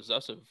like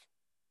possessive.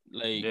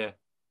 Like yeah,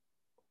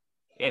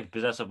 yeah.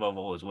 Possessive of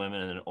all his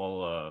women and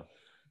all.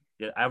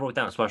 Yeah, I wrote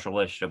down a special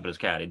relationship with his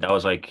caddy. That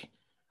was like,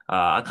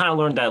 I kind of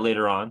learned that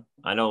later on.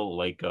 I know,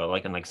 like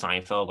in like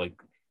Seinfeld,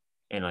 like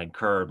and like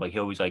Curb, like he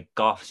always like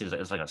golf is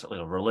it's like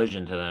a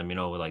religion to them,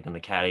 like in the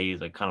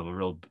caddies, like kind of a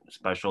real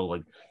special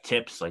like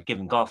tips, like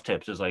giving golf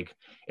tips is like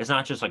it's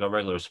not just like a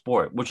regular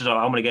sport, which is what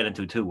I'm gonna get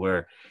into too,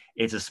 where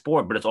it's a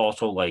sport, but it's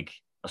also like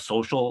a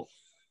social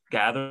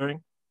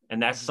gathering.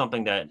 And that's mhm,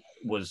 something that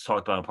was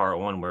talked about in part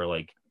one, where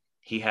like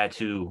he had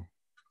to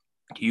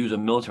use a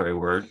military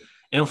word,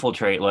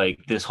 infiltrate like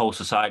this whole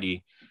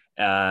society,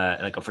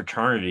 like a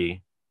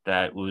fraternity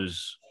that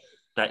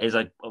is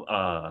like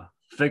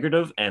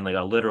figurative and like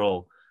a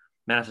literal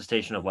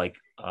manifestation of like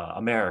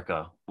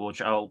America,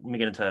 which I'll let me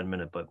get into that in a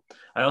minute. But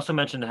I also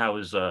mentioned how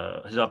his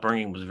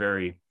upbringing was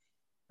very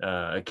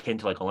akin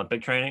to like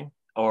Olympic training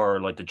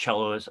or like the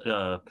celloist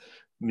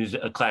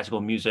music,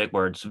 classical music,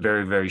 where it's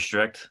very very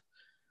strict.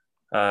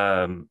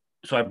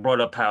 So I brought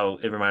up how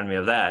it reminded me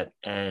of that,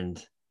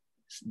 and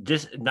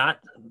this not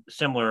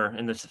similar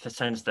in the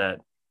sense that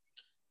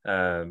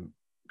um,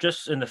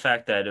 just in the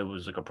fact that it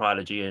was like a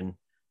prodigy and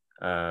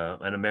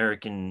an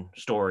American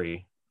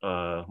story.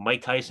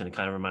 Mike Tyson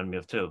kind of reminded me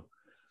of too,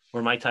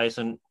 where Mike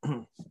Tyson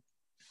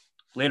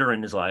later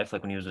in his life,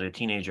 like when he was a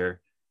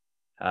teenager,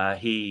 uh,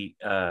 he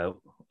uh,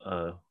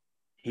 uh,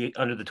 he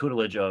under the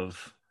tutelage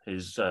of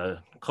his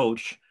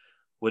coach,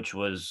 which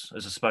was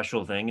is a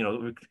special thing.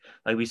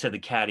 Like we said, the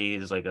caddy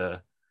is like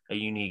a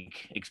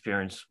unique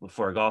experience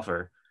for a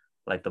golfer.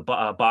 Like the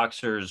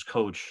boxer's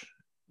coach,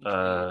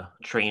 trainer.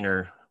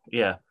 trainer,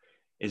 yeah,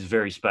 is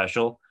very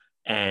special.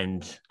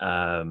 And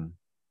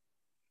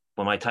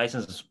when Mike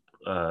Tyson's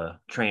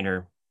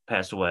trainer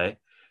passed away,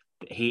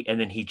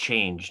 he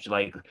changed.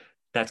 Like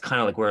that's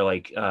kind of like where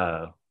like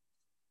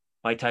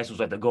Mike Tyson was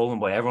like the golden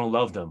boy. Everyone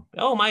loved him.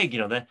 Oh, Mike,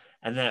 that.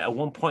 And then at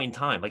one point in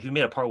time, like we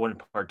made a part one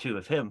and part two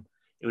of him,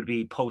 it would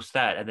be post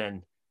that, and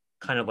then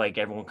kind of like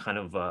everyone kind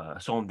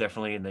of saw him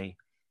differently, and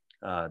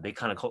they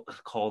kind of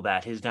call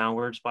that his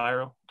downward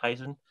spiral,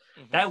 Tyson.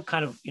 Hmm. That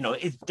kind of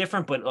it's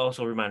different, but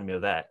also reminded me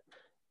of that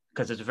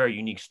because it's a very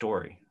unique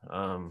story.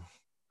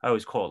 I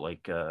always call it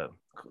like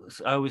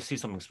I always see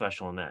something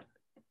special in that.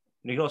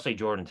 You can also say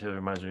Jordan too. It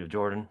reminds me of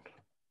Jordan.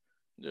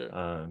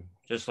 Yeah.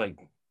 Just like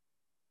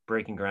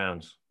breaking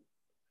grounds.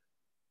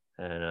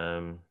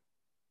 And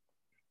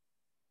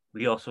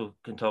we also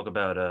can talk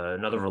about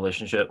another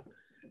relationship.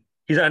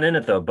 He's not in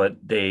it though, but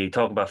they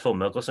talk about Phil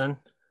Mickelson.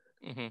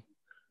 Hmm.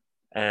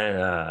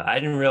 And I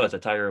didn't realize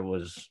that Tiger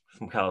was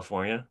from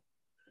California.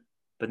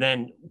 But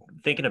then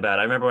thinking about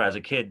it, I remember as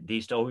a kid, they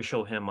used to always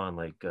show him on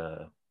like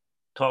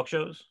talk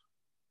shows.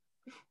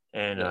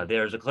 And Yeah.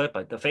 there's a clip,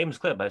 like the famous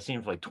clip I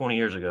seen like 20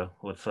 years ago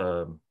with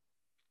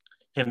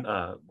him,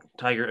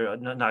 Tiger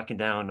knocking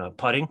down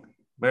putting.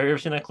 Have you ever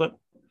seen that clip?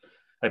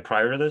 Like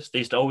prior to this, they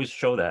used to always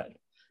show that,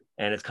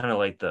 and it's kind of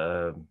like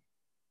the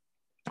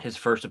his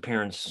first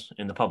appearance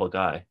in the public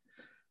eye,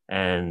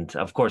 and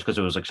of course because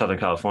it was like Southern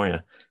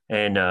California,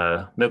 and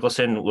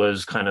Mickelson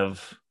was kind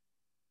of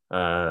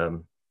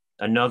um,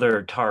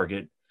 another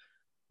target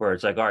where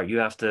it's like, all right, you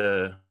have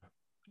to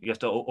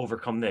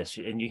overcome this,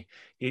 and he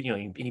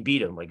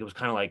beat him like it was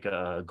kind of like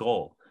a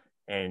goal,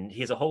 and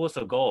he has a whole list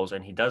of goals,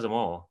 and he does them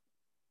all,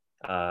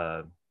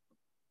 uh,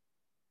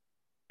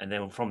 and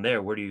then from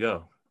there, where do you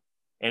go?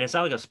 And it's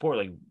not like a sport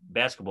like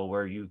basketball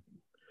where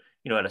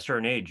at a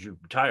certain age you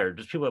retire.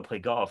 There's people that play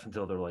golf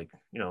until they're like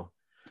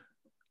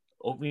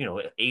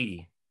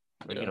 80.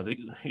 Like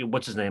Yeah.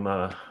 what's his name?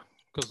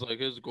 Because like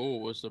his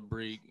goal was to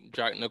break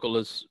Jack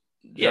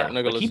Yeah,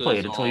 like he Nicklaus's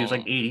played until he was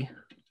like 80.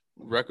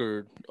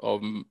 record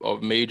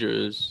of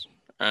majors,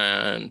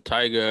 and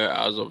Tiger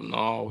as of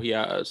now he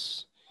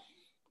has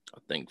I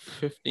think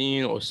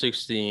 15 or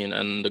 16,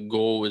 and the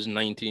goal is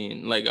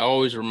 19. Like I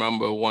always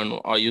remember when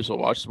I used to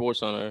watch Sports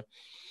Center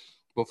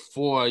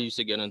before I used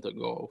to get into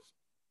golf.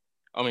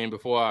 I mean,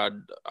 before I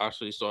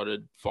actually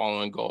started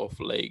following golf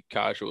like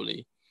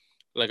casually.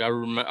 Like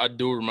I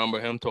do remember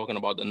him talking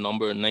about the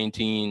number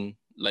 19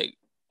 like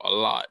a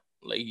lot.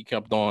 Like he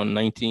kept on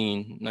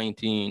 19,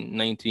 19,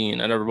 19,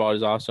 and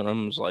everybody's asking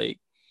him was like,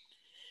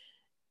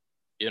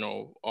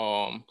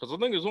 because I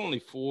think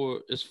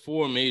it's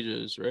four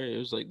majors, right? It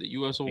was like the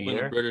U.S. Open,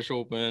 the British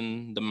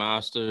Open, the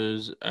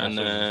Masters, and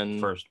then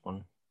the first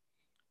one.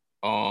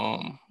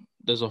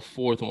 There's a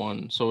fourth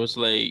one, so it's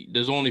like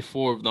there's only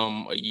four of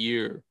them a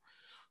year.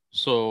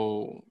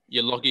 So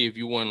you're lucky if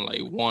you win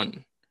like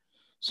one.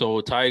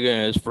 So Tiger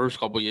in his first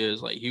couple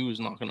years, like he was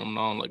knocking them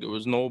down like it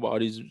was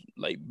nobody's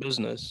like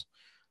business.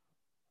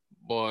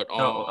 But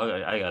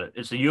okay, I got it.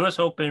 It's the U.S.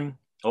 Open,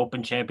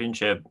 Open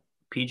Championship,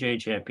 PGA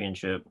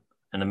Championship,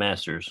 and the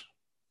Masters.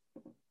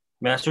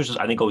 Masters is,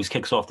 I think, always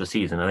kicks off the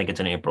season. I think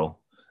it's in April.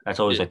 That's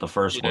always like the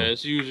first one. Yeah,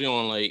 it's usually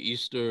on like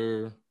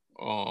Easter.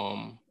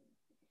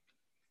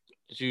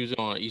 It's usually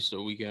on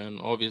Easter weekend.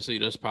 Obviously,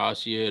 this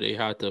past year they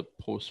had to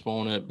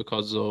postpone it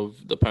because of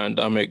the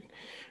pandemic,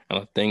 and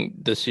I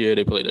think this year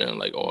they played it in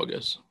like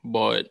August.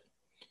 But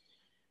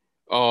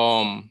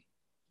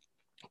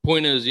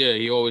point is, yeah,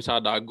 he always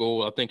had that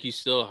goal. I think he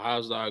still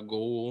has that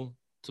goal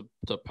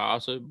to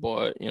pass it.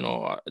 But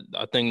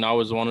I think that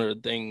was one of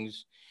the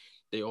things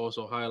they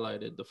also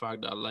highlighted, the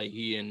fact that like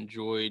he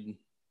enjoyed.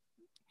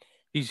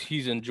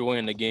 He's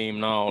enjoying the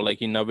game now. Like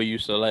he never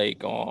used to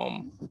like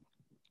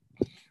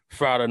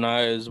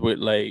fraternize with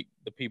like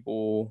the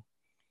people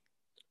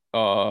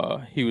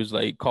he was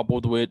like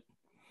coupled with.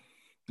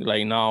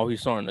 Like now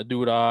he's starting to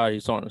do that.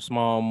 He's starting to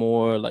smile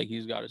more. Like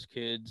he's got his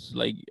kids.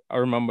 Like I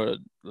remember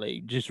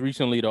like just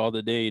recently the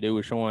other day they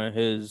were showing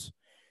his,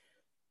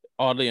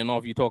 oddly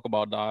enough, you talk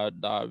about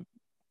that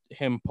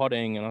him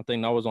putting, and I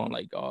think that was on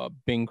like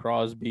Bing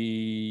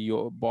Crosby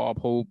or Bob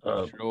Hope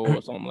show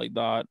or something like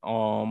that.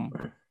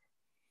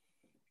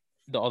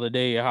 The other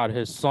day I had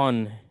his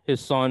son. His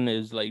son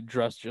is like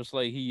dressed just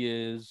like he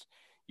is,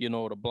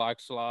 the black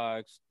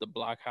slacks, the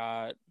black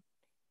hat,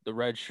 the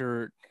red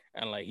shirt,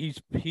 and like he's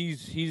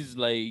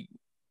like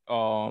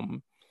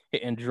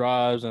hitting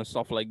drives and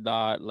stuff like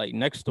that, like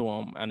next to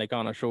him, and they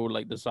kind of showed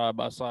like the side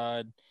by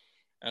side,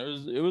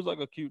 and it was like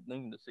a cute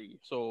thing to see.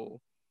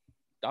 So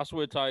that's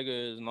where Tiger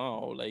is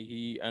now. Like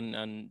he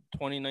and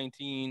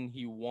 2019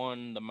 he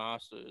won the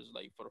Masters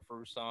like for the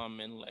first time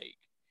in like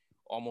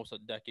almost a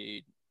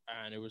decade,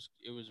 and it was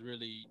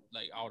really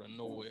like out of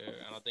nowhere.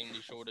 And I think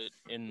they showed it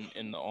in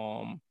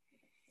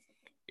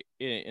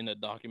the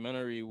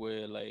documentary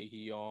where like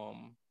he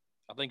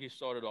I think he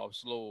started off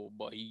slow,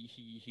 but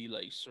he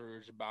like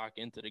surged back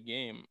into the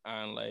game,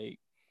 and like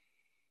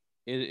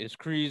it's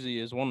crazy.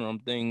 It's one of them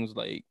things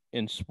like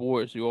in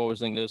sports you always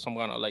think there's some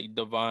kind of like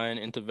divine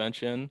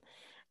intervention,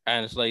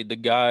 and it's like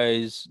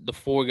the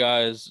four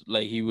guys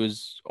like he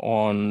was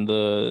on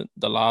the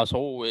last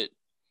hole with,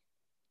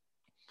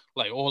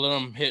 like all of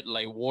them hit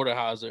like water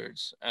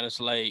hazards, and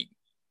it's like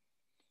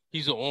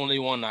he's the only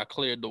one that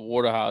cleared the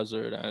water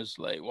hazard, and it's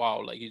like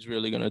wow, like he's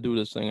really gonna do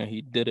this thing, and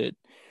he did it.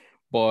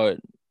 But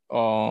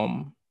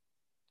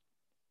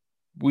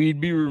we'd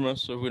be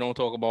remiss if we don't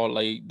talk about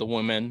like the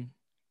women.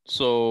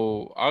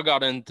 So I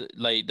got into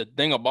like the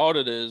thing about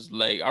it is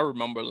like I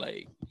remember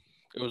like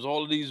it was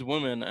all of these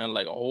women, and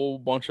like a whole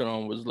bunch of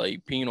them was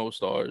like Pinot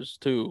stars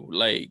too,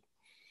 like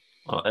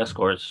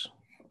escorts.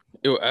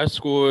 it were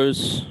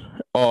escorts.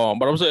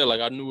 But I'm saying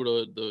like I knew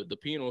the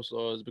Pinot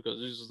stars because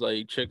this is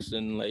like chicks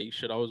and like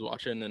shit I was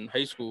watching in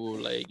high school,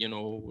 like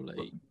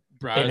like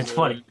Brazil, and it's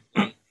funny,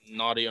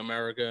 Naughty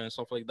America and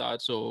stuff like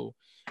that. So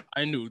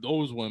I knew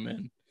those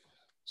women.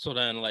 So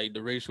then like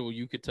the racial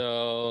you could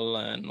tell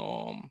and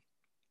all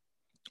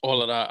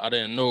of that I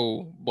didn't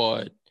know,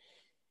 but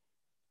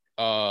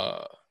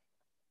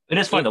it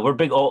is fun though. We're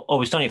big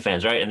Always Sunny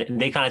fans, right?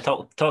 And they kind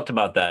of talked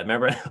about that.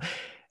 Remember,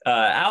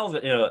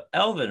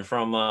 Elvin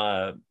from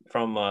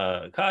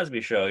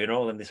Cosby Show,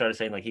 and they started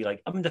saying like he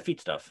like I'm into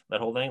feet stuff. That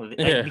whole thing,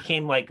 it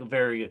became like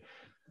very,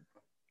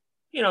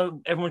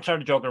 everyone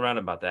started joking around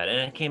about that,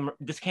 and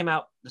this came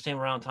out the same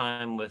around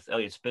time with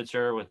Elliot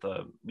Spitzer with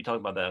we talked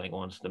about that I think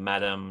once, the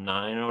Madame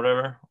Nine or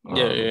whatever.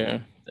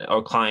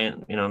 Our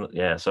client,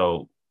 yeah.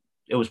 So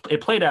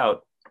it played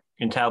out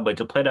in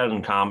tabloids, it played out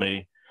in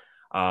comedy,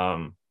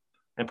 and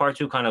part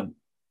two kind of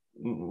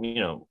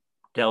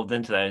delved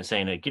into that and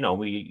saying like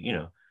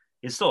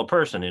it's still a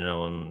person,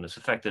 and it's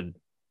affected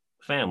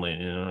family,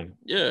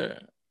 It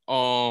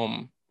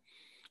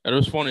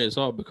was funny as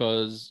hell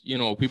because,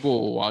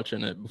 people were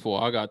watching it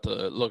before I got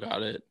to look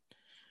at it,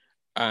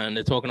 and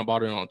they're talking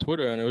about it on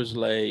Twitter, and it was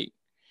like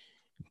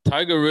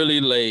Tiger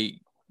really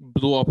like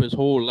blew up his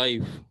whole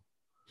life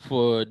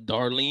for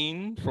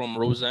Darlene from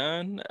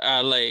Roseanne.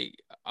 I was like,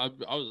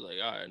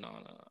 all right, no.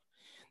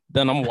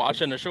 Then I'm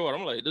watching the show, and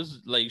I'm like, this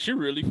is like she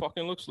really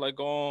fucking looks like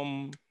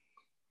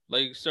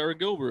Sarah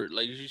Gilbert,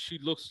 like she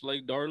looks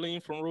like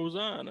Darlene from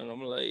Roseanne, and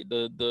I'm like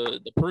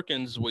the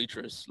Perkins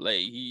waitress, like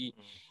he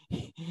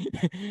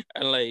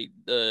and like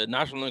the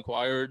National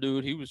Enquirer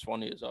dude, he was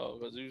funny as hell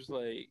because he was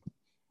like,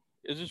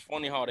 it's just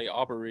funny how they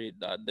operate,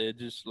 that they're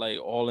just like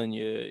all in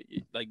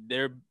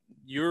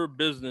your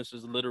business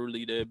is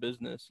literally their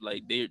business,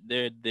 like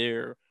they're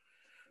there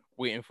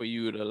waiting for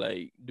you to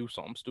like do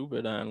something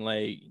stupid, and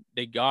like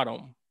they got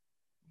them.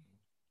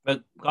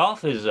 But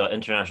golf is an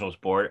international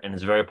sport and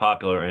it's very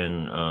popular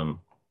in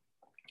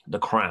the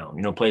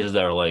Crown. Places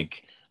that are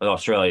like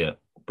Australia,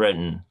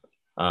 Britain,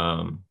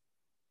 um,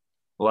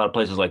 a lot of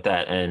places like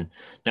that. And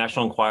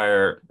National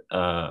Enquirer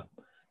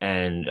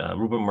and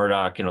Rupert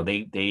Murdoch,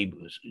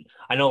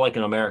 I know like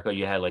in America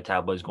you had like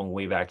tabloids going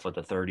way back to like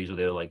the 30s where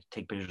they would like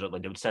take pictures of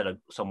like they would set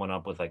someone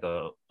up with like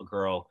a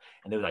girl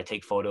and they would like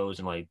take photos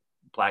and like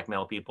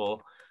blackmail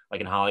people like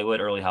in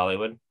Hollywood, early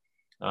Hollywood.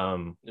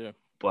 Um, Yeah.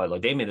 but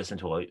like they made this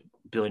into a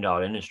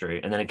billion-dollar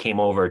industry, and then it came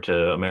over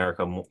to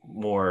America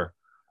more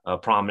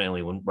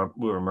prominently when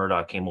Rupert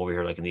Murdoch came over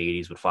here, like in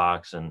the '80s with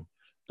Fox and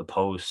the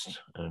Post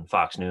and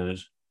Fox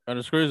News. And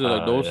it's crazy,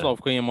 like those Yeah.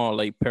 stuff came out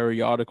like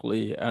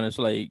periodically, and it's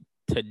like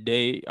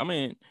today. I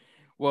mean,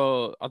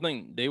 well, I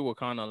think they were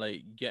kind of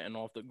like getting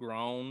off the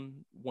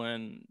ground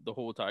when the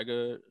whole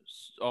Tiger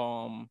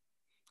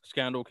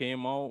scandal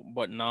came out,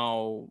 but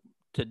now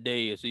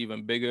today it's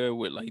even bigger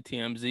with like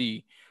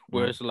TMZ,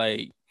 where Mm, it's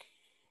like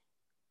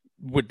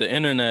with the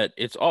internet,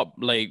 it's up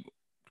like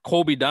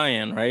Kobe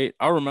dying, right?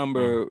 I mm.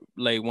 remember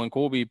like when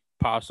Kobe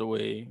passed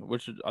away,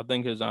 which I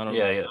think his Yeah,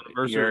 yeah, a year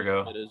anniversary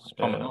ago. is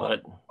coming Yeah,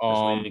 up. this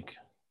Um, week,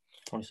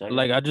 22nd.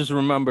 like I just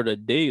remember the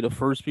day the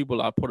first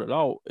people I put it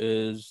out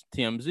is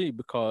TMZ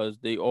because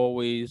they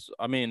always,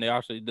 I mean, they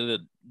actually did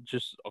it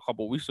just a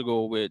couple weeks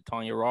ago with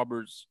Tanya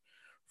Roberts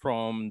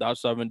from That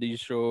 70s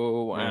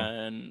Show Mm,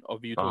 and A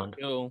View to a Bond.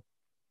 Kill.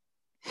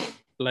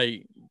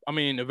 Like, I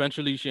mean,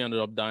 eventually she ended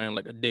up dying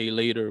like a day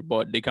later,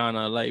 but they kind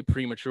of like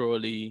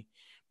prematurely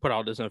put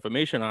out this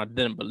information. I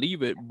didn't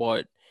believe it,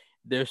 but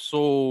they're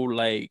so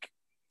like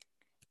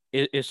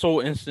it's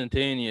so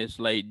instantaneous.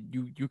 Like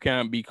you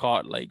can't be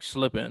caught like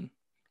slipping.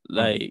 Mm.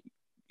 Like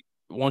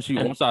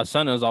And once that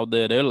sentence out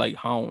there, they're like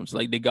hounds.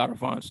 Like they gotta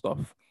find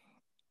stuff.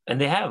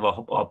 they have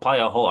probably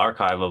a whole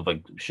archive of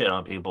like shit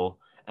on people.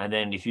 And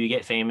then if you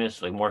get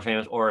famous, like more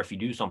famous, or if you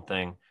do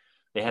something,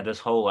 they have this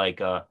whole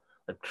like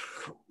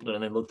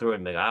and they look through it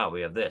and be like,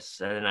 we have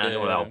this, and then I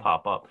know that will Yeah,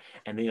 pop up.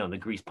 And the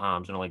grease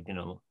palms and like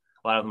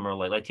a lot of them are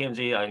like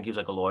TMZ. I think he's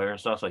like a lawyer and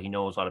stuff, so he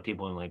knows a lot of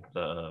people in like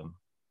the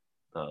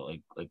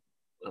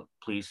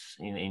police,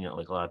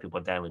 like a lot of people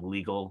like that, like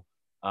legal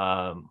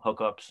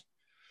hookups.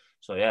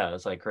 So yeah,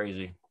 it's like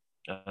crazy.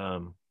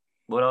 Um,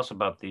 what else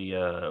about the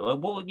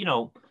well,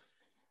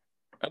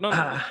 and then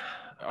I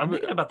I'm mean,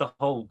 thinking about the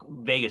whole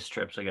Vegas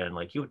trips again.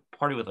 Like you would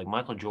party with like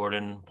Michael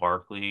Jordan,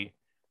 Barkley.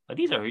 Like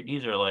these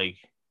are like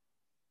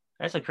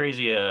that's a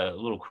crazy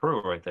little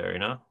crew right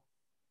there.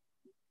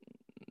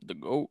 the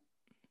goat.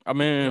 I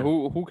mean, Yeah.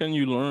 who can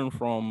you learn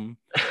from?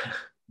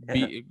 Yeah.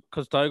 Be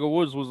because Tiger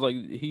Woods was like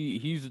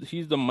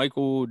he's the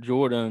Michael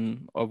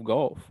Jordan of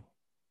golf.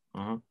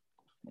 Hmm.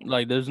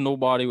 Like there's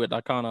nobody with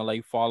that kind of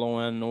like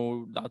following,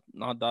 no that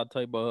not that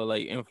type of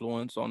like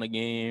influence on the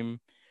game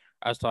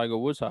as Tiger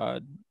Woods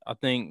had. I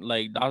think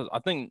like that. I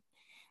think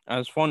and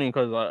it's funny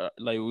because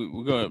like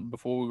we're gonna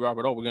before we wrap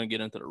it up, we're gonna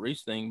get into the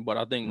race thing. But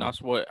I think Mm.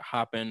 that's what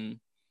happened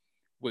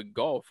with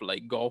golf.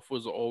 Like golf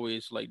was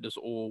always like this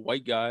old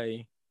white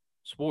guy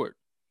sport,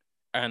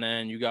 and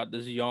then you got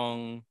this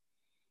young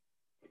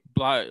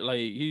black. Like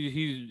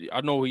he's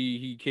I know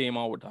he came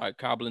out with like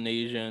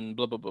Cablinasian,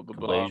 blah blah blah blah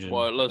blah. Ablasian.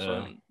 But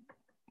listen,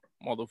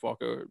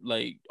 motherfucker,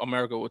 like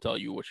America will tell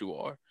you what you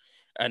are,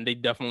 and they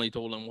definitely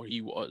told him what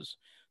he was.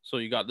 So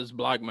you got this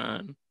black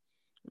man,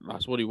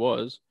 that's what he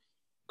was,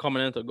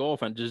 coming into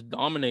golf and just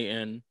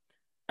dominating.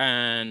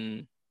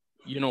 And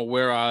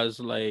whereas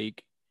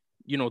like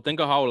think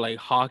of how like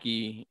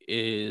hockey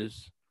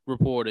is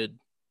reported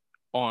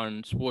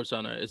on Sports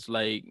Center. It's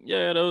like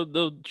yeah,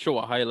 they'll show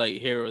a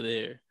highlight here or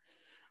there,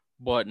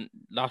 but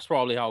that's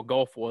probably how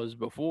golf was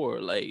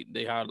before. Like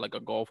they had like a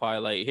golf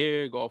highlight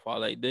here, golf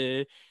highlight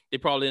there. They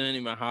probably didn't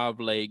even have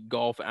like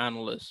golf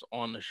analysts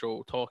on the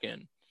show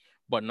talking.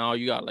 But now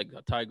you got like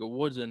a Tiger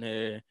Woods in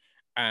here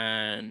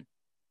and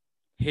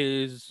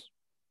his,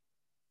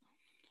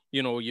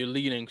 your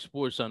leading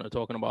Sports Center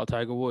talking about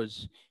Tiger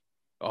Woods.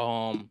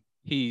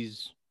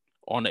 He's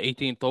on the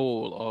 18th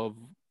hole of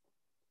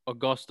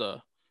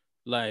Augusta.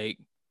 Like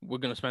we're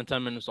gonna spend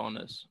 10 minutes on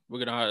this.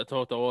 We're gonna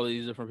talk to all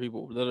these different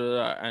people. Da, da,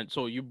 da. And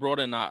so you brought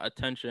in that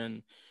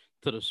attention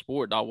to the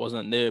sport that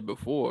wasn't there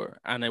before,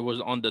 and it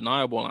was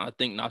undeniable. And I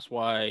think that's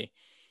why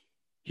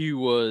he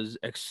was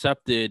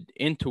accepted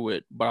into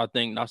it. But I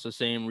think that's the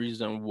same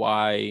reason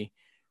why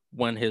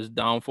when his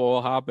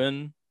downfall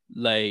happened,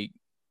 like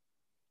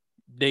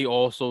they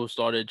also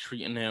started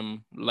treating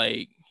him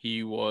like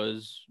he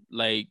was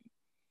like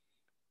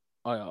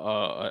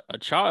a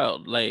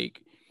child.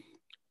 Like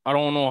I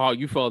don't know how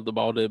you felt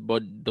about it,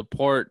 but the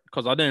part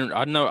because I didn't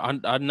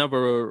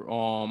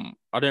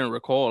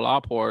recall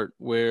our part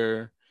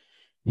where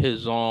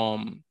his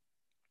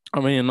I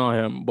mean not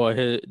him, but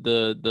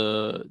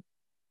the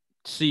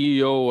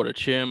CEO or the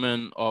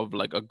chairman of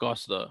like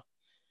Augusta,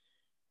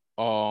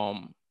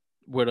 um,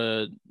 where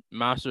the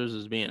Masters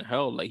is being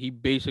held, like he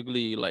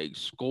basically like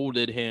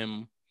scolded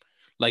him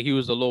like he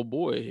was a little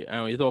boy.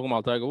 And when you're talking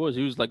about Tiger Woods,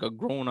 he was like a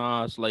grown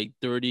ass, like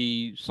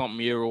 30 something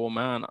year old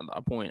man at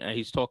that point. And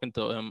he's talking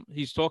to him,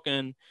 he's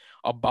talking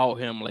about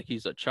him like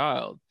he's a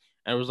child.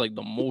 and it was like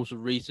the most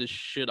racist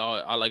shit.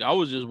 I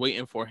was just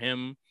waiting for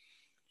him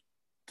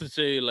to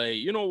say like,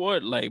 you know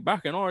what, like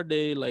back in our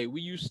day, like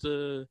we used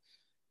to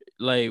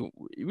like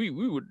we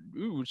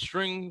would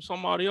string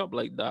somebody up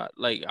like that.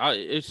 Like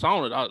it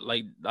sounded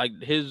like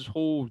his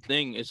whole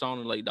thing. It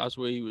sounded like that's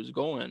where he was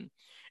going,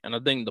 and I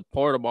think the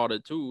part about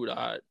it too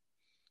that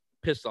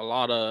pissed a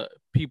lot of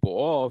people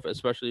off,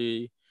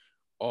 especially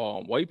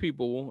white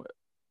people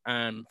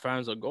and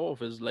fans of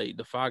golf, is like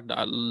the fact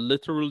that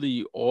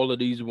literally all of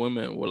these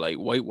women were like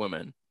white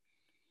women.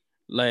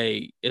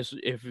 Like it's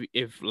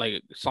if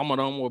like some of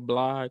them were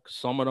black,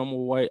 some of them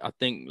were white. I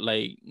think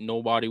like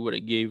nobody would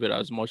have gave it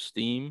as much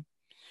steam.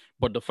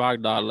 But the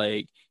fact that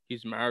like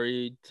he's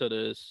married to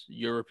this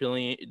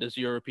European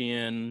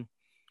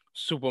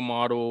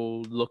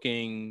supermodel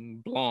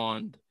looking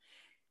blonde,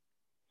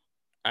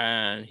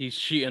 and he's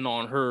cheating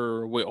on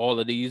her with all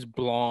of these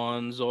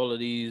blondes, all of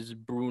these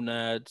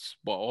brunettes,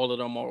 but all of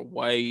them are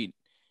white.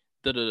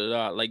 Da da da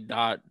da. Like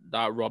that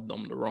rubbed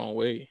them the wrong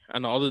way.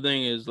 And the other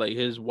thing is like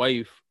his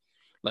wife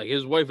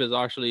is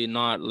actually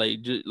not like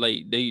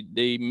like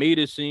they made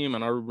it seem,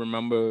 and I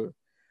remember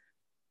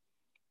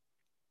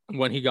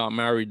when he got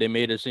married, they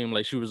made it seem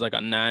like she was like a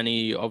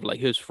nanny of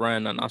like his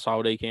friend, and that's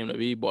how they came to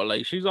be. But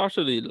like she's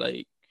actually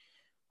like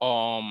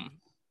um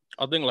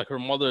I think like her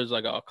mother is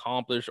like an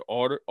accomplished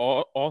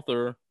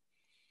author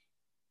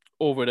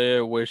over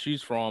there where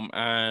she's from,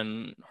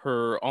 and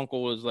her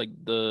uncle is like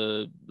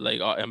the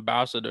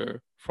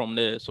ambassador from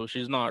there. So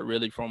she's not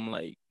really from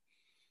like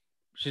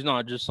she's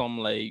not just some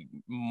like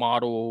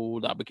model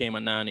that became a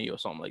nanny or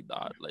something like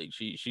that. Like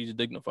she's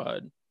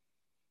dignified.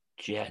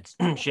 She had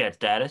she had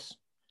status.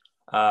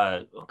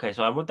 Okay,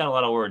 so I wrote down a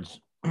lot of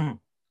words.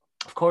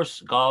 Of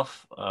course,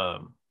 golf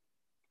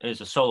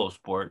is a solo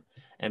sport,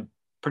 and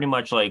pretty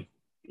much like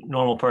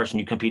normal person,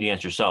 you compete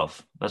against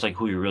yourself. That's like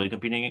who you're really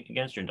competing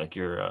against. You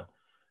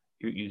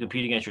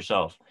compete against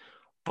yourself.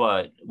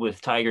 But with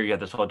Tiger, you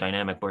have this whole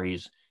dynamic where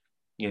he's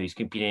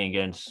competing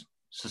against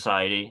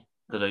society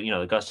because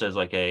Augusta is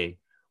like a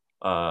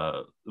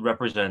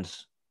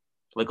represents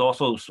like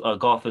also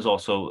golf is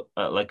also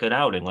like an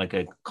outing, like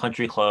a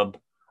country club,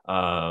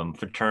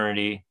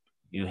 fraternity.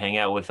 You hang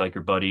out with like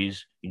your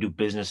buddies. You do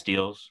business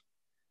deals.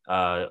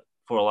 For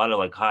a lot of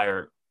like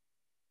higher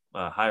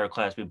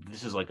class people,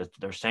 this is like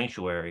their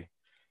sanctuary.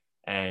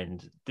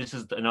 And this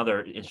is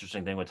another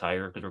interesting thing with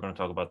Tiger because we're going to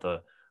talk about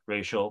the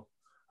racial.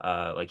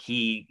 Like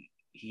he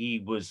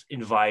was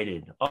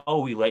invited. Oh,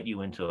 we let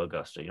you into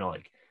Augusta.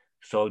 Like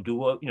so do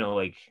what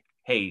like.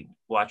 Hey,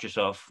 watch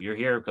yourself. You're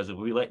here because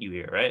we let you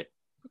here, right?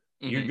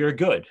 You're Mm-hmm. you're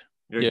good.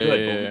 You're Yeah, yeah,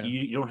 good, but yeah.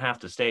 you don't have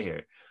to stay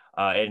here.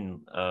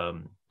 And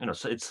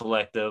so it's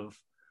selective.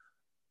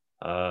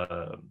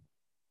 Uh,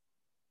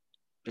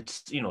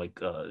 it's like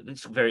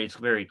it's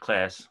very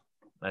class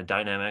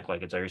dynamic.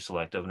 Like it's very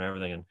selective and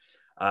everything.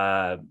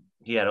 And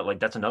he had like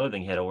that's another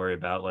thing he had to worry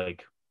about.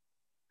 Like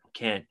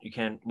you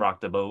can't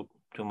rock the boat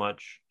too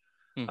much.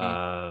 Mm-hmm.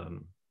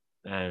 Um,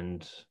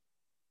 and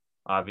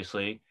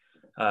obviously,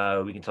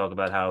 we can talk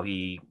about how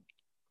he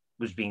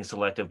was being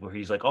selective, where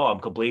he's like, "Oh, I'm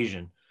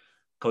Caucasian,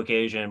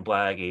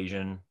 Black,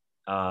 Asian."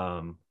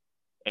 Um,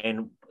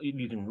 and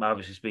you can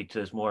obviously speak to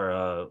this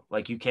more.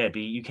 Like you can't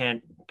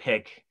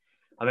pick.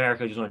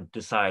 America just want to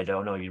decide.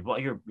 Oh no,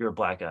 you're a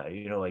black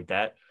guy. Like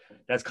that.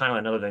 That's kind of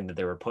another thing that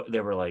they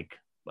were like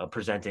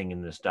presenting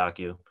in this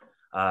docu.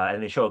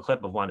 And they show a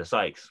clip of Wanda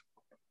Sykes.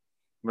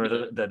 Yeah.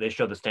 Remember that they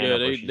showed the stand Yeah, up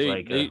where they she's they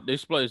like, they they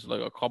spliced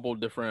like a couple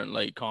different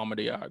like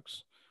comedy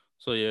acts.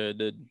 So yeah, it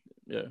did.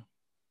 Yeah.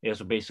 yeah,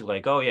 so basically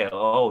like, oh yeah,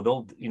 oh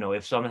they'll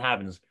if something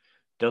happens,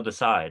 they'll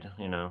decide.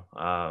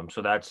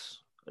 So that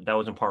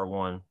was in part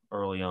one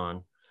early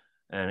on,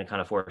 and it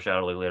kind of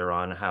foreshadowed like later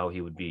on how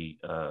he would be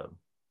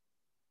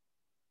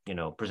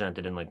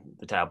presented in like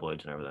the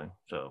tabloids and everything.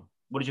 So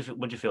what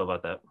did you feel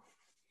about that?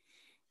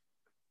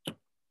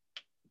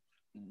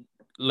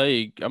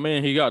 Like I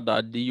mean, he got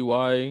that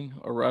DUI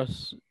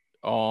arrest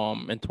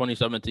in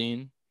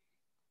 2017,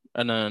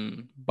 and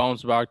then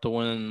bounced back to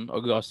win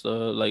Augusta.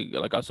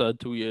 Like I said,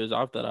 2 years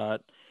after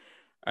that,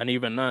 and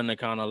even then, it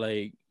kind of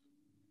like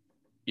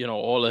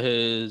all of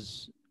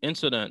his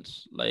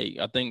incidents. Like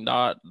I think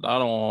I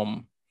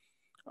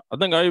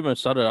even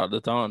said it at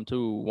the time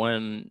too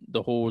when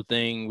the whole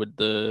thing with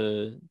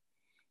the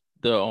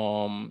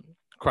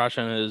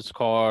crashing his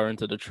car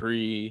into the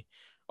tree,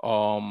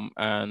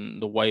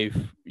 and the wife,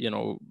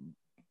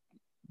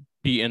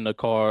 beating the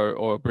car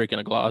or breaking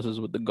the glasses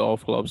with the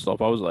golf club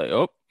stuff. I was like,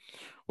 oh,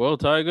 well,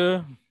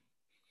 Tiger,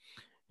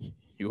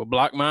 you a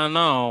black man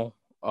now.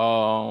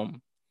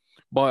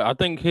 But I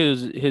think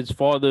his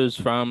father's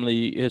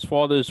family, his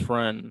father's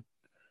friend,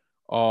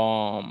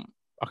 I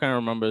can't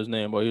remember his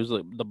name, but he was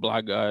like the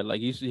black guy.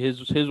 Like his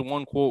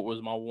one quote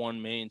was my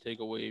one main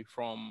takeaway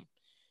from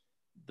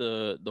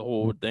the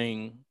whole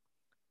thing,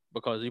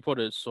 because he put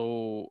it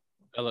so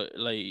like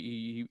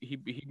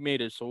he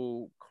made it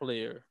so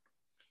clear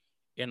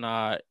in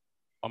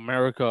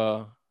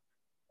America,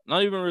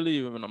 not even really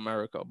even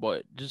America,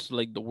 but just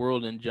like the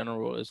world in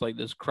general, it's like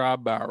this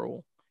crab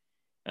barrel,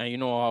 And you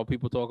know how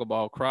people talk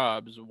about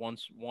crabs.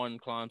 Once one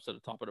climbs to the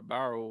top of the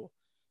barrel,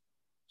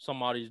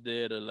 somebody's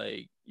there to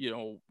like,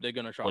 they're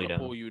gonna try Play to down.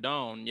 pull you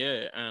down.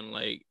 Yeah, and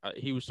like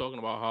he was talking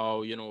about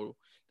how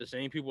the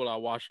same people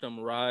that watched him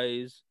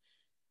rise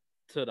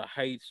to the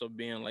heights of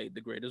being like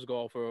the greatest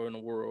golfer in the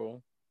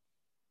world,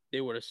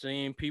 they were the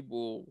same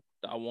people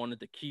that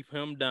wanted to keep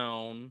him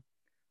down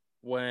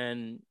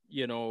when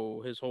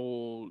his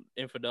whole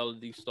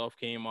infidelity stuff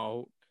came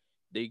out.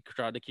 They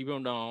tried to keep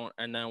him down,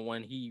 and then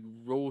when he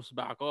rose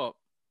back up,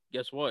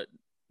 guess what?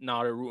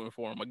 Now they're rooting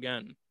for him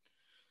again.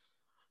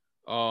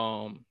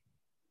 Um,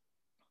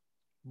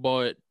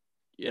 but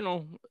you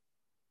know,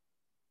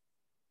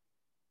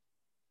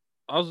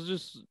 I was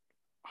just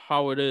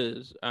how it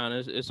is, and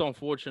it's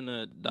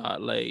unfortunate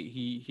that like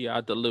he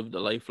had to live the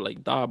life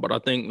like that. But I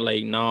think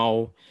like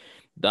now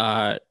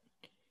that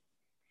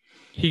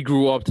he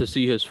grew up to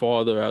see his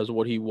father as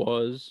what he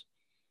was,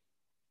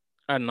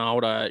 and now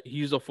that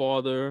he's a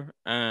father,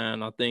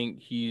 and I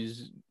think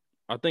the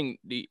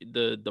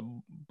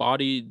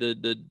body,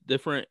 the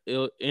different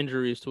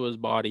injuries to his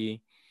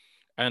body,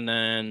 and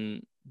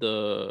then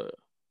the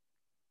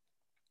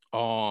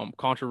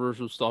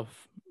controversial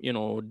stuff,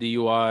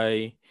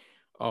 DUI,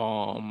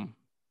 um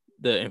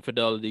the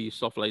infidelity,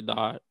 stuff like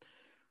that.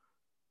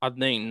 I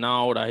think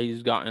now that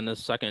he's gotten a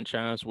second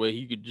chance where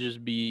he could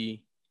just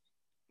be,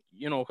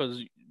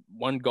 because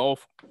when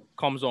golf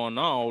comes on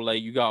now,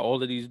 like you got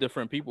all of these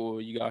different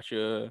people. You got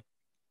your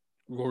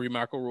Rory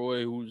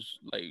McIlroy, who's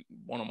like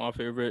one of my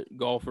favorite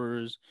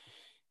golfers.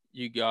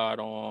 You got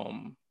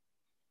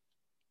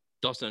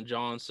Dustin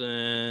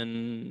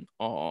Johnson.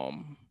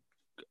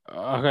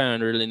 I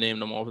can't really name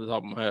them off the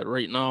top of my head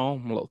right now.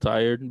 I'm a little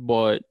tired,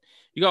 but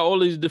you got all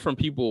these different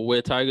people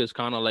where Tiger's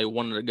kind of like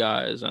one of the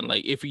guys, and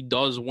like if he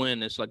does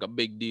win, it's like a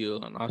big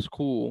deal, and that's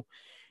cool.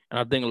 And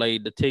I think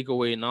like the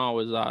takeaway now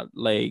is that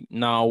like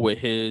now with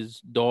his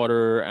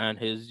daughter and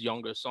his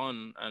younger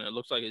son, and it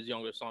looks like his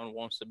younger son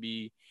wants to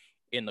be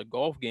in the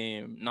golf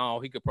game. Now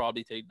he could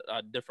probably take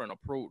a different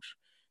approach.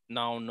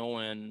 Now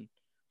knowing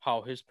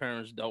how his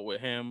parents dealt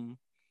with him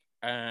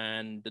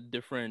and the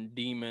different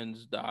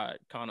demons that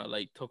kind of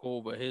like took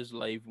over his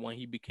life when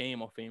he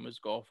became a famous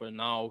golfer.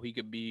 Now he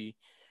could be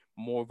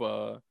more of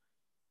a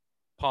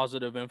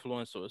positive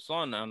influence to his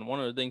son. And one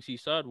of the things he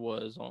said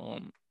was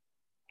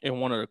in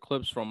one of the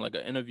clips from like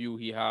an interview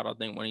he had, I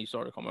think when he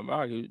started coming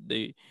back,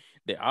 they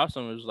asked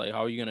him, it was like,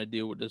 how are you gonna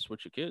deal with this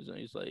with your kids? And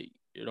he's like,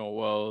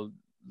 well,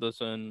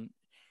 listen,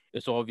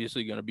 it's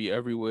obviously gonna be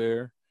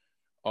everywhere.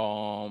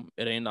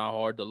 It ain't that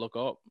hard to look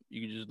up.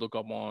 You can just look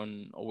up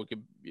on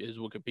his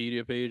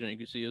Wikipedia page, and you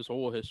can see his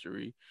whole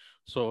history.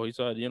 So he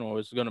said,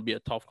 it's gonna be a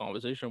tough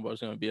conversation, but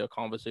it's gonna be a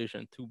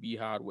conversation to be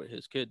had with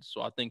his kids.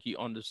 So I think he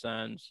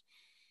understands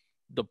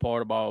the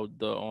part about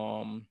the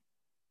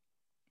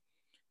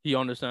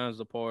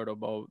part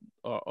about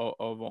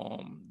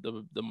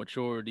of the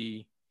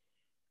maturity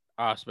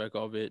aspect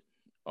of it.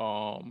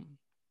 Um,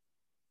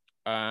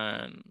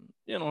 and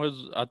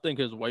his I think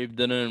his wife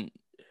didn't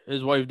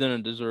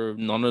deserve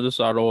none of this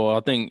at all. I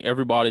think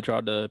everybody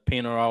tried to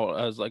paint her out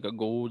as like a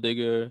gold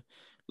digger,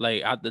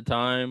 like at the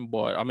time.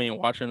 But I mean,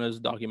 watching this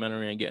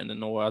documentary and getting to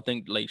know her, I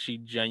think like she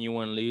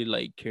genuinely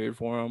like cared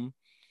for him.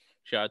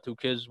 She had two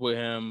kids with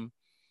him,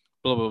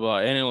 blah blah blah,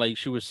 and then, like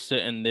she was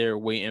sitting there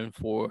waiting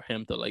for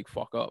him to like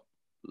fuck up.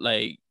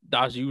 Like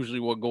that's usually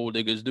what gold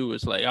diggers do.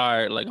 It's like, all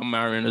right, like I'm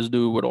marrying this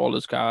dude with all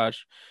this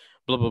cash,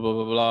 blah blah blah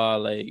blah blah.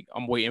 Like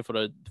I'm waiting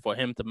for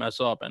him to mess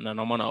up, and then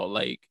I'm gonna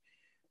like,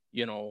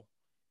 you know,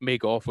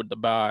 make off with the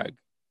bag.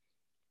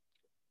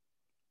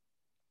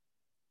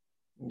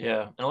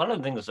 Yeah, and a lot of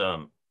the things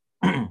that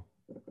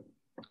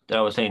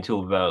I was saying too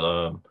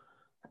about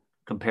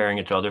comparing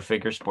it to other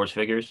figures, sports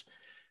figures.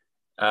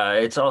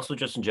 It's also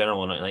just in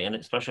general, and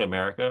especially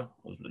America.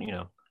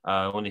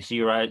 When they see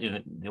you rise,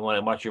 they want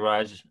to watch you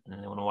rise,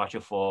 and they want to watch you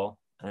fall,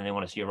 and then they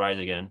want to see you rise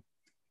again.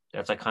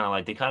 That's like kind of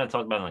like they kind of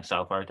talked about it in like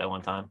South Park that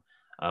one time.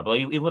 But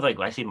even with like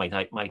I see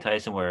Mike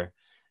Tyson where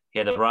he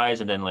had the rise,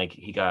 and then like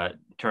he got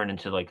turned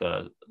into like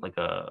a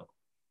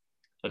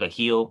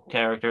heel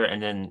character,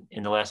 and then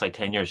in the last like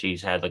 10 years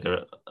he's had like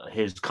a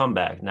his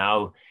comeback.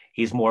 Now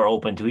he's more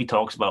open to. He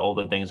talks about all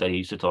the things that he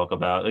used to talk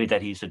about,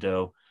 that he used to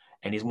do,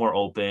 and he's more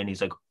open.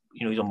 He's like,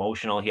 he's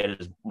emotional. He had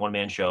his one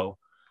man show,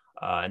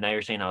 and now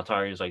you're saying how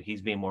Atari is like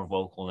he's being more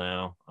vocal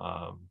now,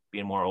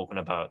 being more open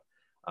about,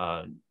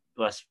 uh,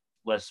 less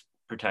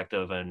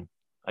protective, and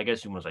I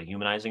guess almost like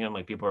humanizing him.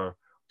 Like people are,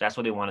 that's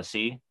what they want to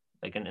see,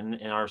 like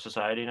in our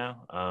society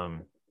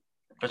now.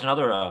 There's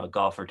another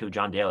golfer too,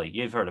 John Daly.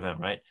 You've heard of him,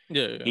 right?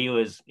 Yeah, yeah. He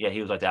was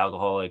like the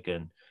alcoholic,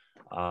 and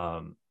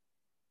um,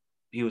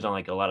 he was on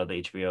like a lot of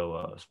the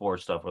HBO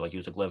sports stuff where like he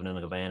was like living in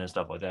like a van and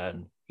stuff like that,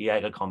 and he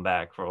had to come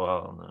back for a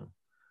while, and then,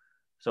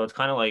 so it's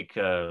kind of like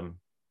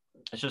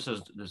it's just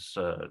this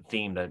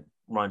theme that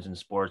runs in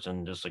sports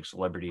and just like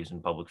celebrities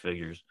and public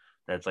figures.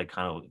 That's like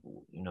kind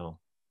of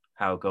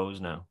how it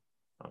goes now.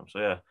 So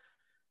yeah,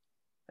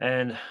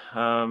 and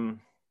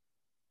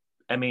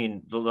I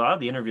mean a lot of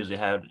the interviews they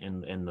had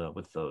in the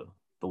with the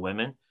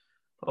women.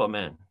 Oh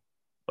man,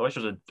 I wish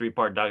there was a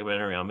 3-part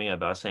documentary on me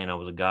about saying I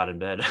was a god in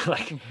bed.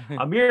 Like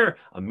I'm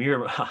a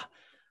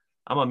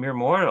mere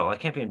mortal. I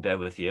can't be in bed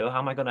with you.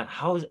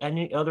 How is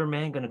any other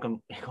man gonna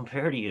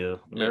compare to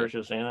you? Remember she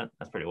was saying that?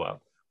 That's pretty wild.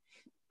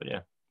 But yeah.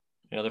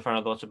 Any other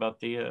final thoughts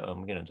about the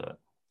I'm getting into that.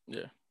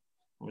 Yeah.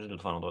 I'm just do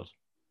the final thoughts.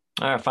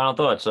 All right, final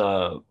thoughts.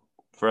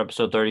 For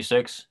episode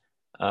 36.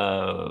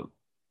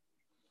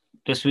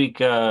 This week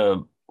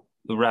we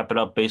wrap it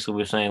up. Basically,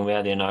 we're saying we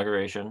had the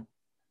inauguration.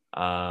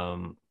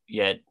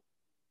 Yet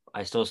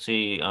I still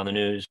see on the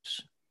news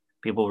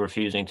people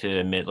refusing to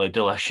admit like the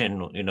election,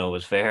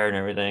 was fair and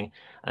everything.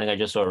 I think I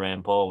just saw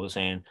Rand Paul was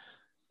saying,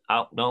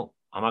 "Oh no,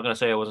 I'm not gonna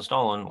say it wasn't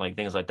stolen," like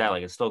things like that.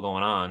 Like it's still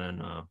going on,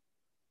 and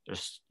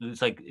it's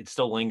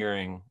still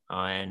lingering.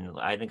 And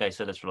I think I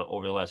said this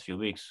over the last few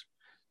weeks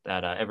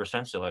that ever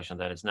since the election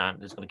that it's going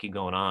to keep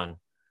going on.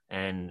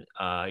 And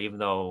even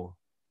though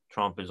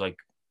Trump is like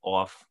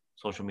off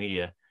social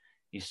media,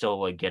 he's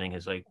still like getting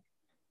his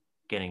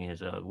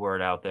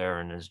word out there,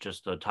 and it's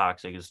just the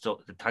toxic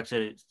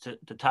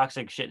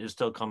shit is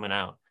still coming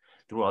out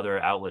through other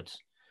outlets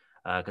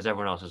because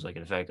everyone else is like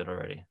infected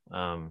already.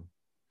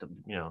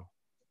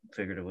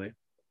 Figuratively.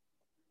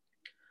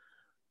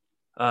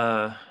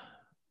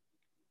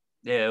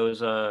 Yeah, it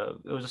was a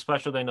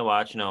special thing to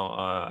watch.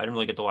 I didn't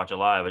really get to watch it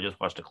live. I just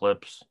watched the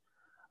clips.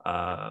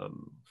 Of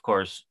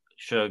course,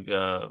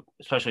 Suge,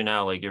 especially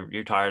now, like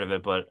you're tired of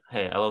it, but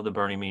hey, I love the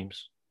Bernie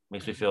memes.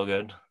 Makes me feel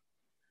good.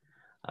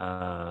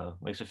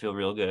 Makes me feel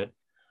real good.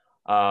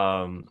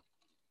 But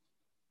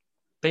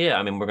yeah,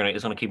 I mean,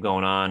 it's gonna keep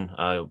going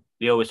on.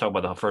 We always talk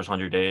about the first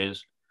 100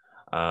 days.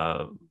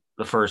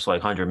 The first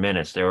like 100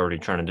 minutes, they're already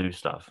trying to do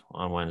stuff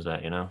on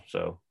Wednesday,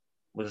 So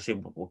we'll just see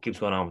what keeps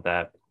going on with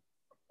that.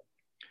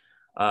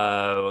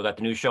 We got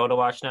the new show to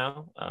watch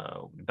now,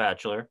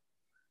 Bachelor.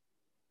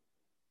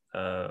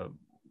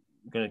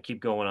 Gonna keep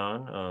going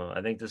on.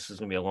 I think this is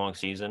gonna be a long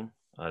season.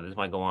 This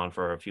might go on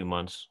for a few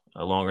months,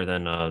 longer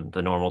than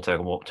the normal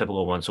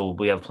typical one. So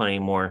we have plenty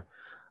more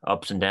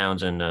ups and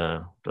downs, and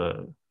the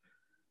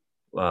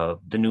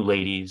new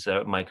ladies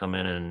that might come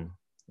in, and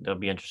they'll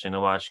be interesting to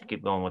watch.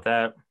 Keep going with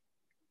that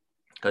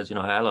because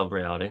I love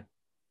reality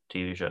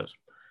TV shows.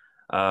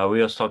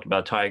 We also talked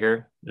about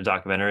Tiger, the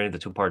documentary, the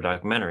 2-part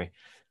documentary.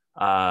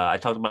 I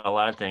talked about a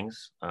lot of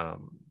things. A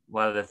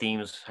lot of the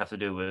themes have to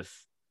do with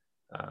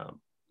a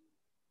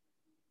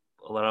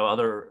lot of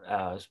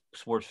other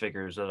sports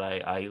figures that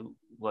I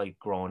like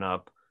growing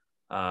up.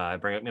 I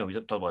bring up, we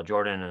talked about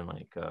Jordan, and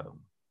like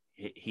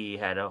he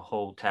had a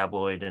whole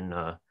tabloid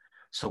and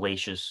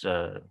salacious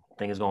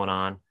things going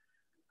on.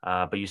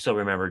 But you still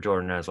remember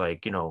Jordan as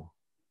like,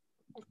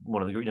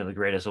 one of the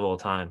greatest of all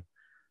time.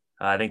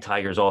 I think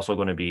Tiger's also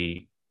going to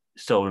be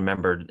still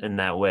remembered in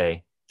that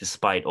way,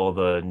 despite all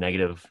the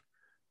negative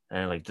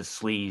and like the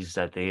sleaze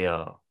that they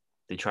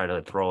try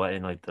to throw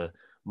in, like the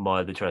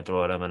mud they try to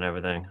throw at him and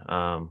everything.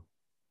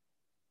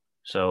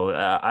 So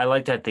I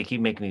like that they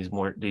keep making these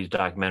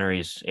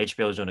documentaries.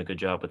 HBO is doing a good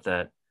job with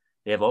that.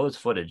 They have all this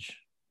footage,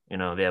 they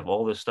have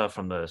all this stuff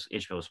from the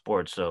HBO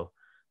Sports. So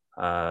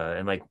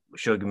and like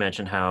Shogi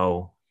mentioned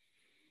how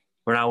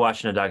we're not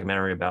watching a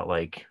documentary about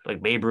like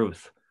Babe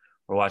Ruth.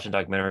 We're watching a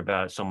documentary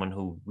about someone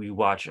who we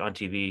watch on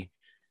TV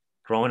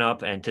growing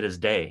up and to this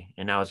day.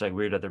 And now it's like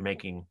weird that they're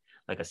making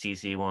like a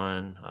CC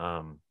one.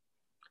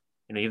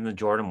 Even the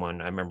Jordan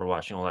one, I remember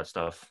watching all that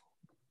stuff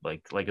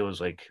like it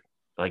was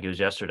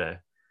yesterday.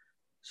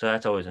 So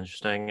that's always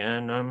interesting.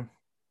 And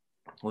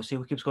we'll see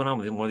what keeps going on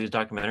with more of these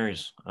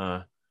documentaries.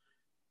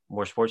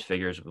 More sports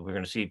figures. We're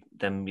going to see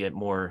them get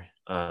more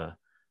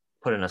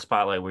put in a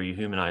spotlight where you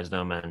humanize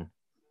them and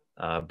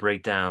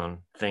break down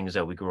things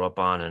that we grew up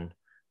on. And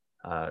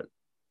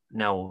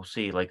now we'll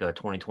see like a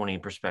 2020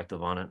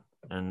 perspective on it.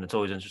 And it's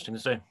always interesting to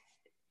see.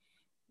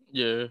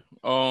 Yeah.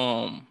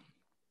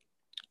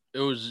 It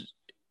was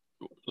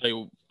like,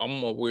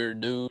 I'm a weird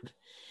dude.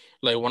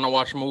 Like when I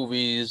watch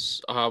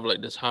movies, I have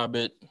like this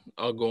habit.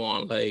 I'll go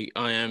on like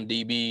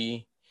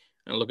IMDb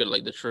and look at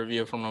like the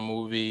trivia from the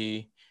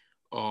movie.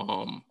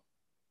 Or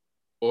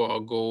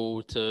I'll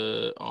go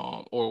to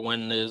or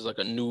when there's like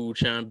a new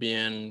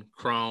champion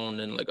crowned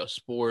in like a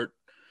sport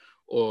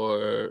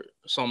or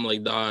something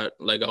like that,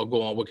 like I'll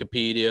go on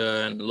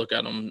Wikipedia and look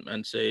at them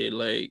and say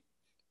like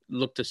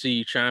look to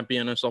see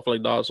champion and stuff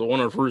like that. So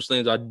one of the first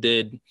things I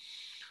did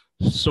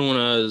as soon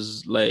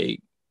as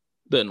like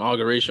the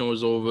inauguration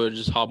was over,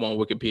 just hop on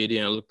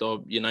Wikipedia and looked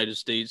up United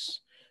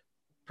States,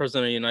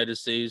 President of the United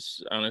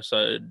States, and I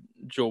said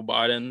Joe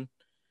Biden.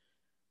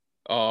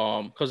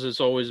 Because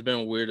it's always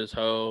been weird as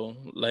hell.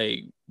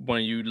 Like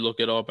when you look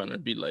it up and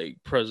it'd be like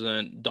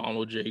President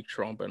Donald J.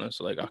 Trump, and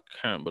it's like I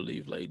can't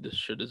believe like this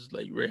shit is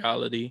like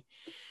reality.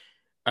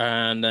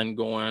 And then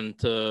going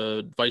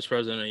to Vice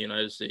President of the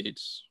United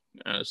States,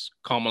 and it's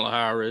Kamala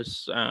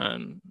Harris,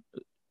 and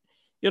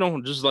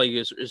just like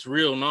it's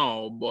real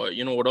now. But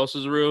you know what else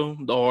is real?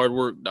 The hard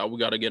work that we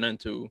got to get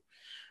into.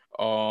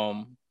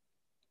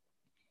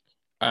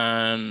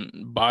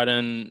 And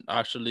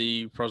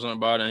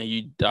President Biden,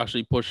 he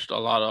actually pushed a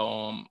lot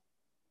of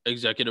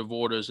executive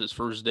orders his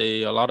first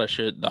day, a lot of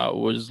shit that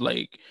was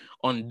like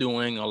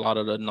undoing a lot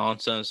of the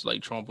nonsense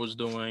like Trump was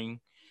doing.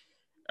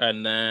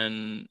 And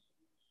then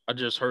I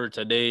just heard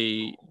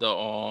today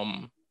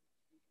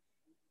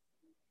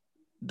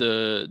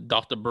the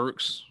Dr.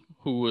 Burks,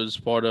 who was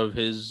part of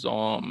his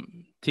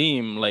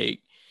team, like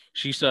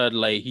she said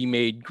like she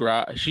made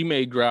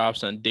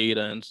graphs and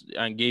data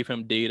and gave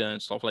him data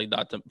and stuff like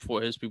that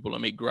for his people to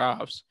make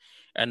graphs.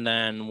 And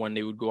then when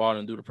they would go out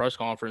and do the press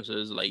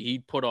conferences, like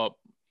he'd put up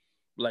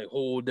like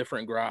whole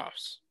different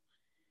graphs.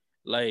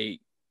 Like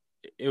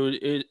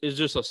it's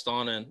just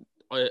astonishing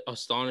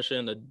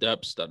the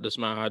depths that this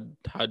man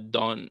had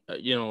done,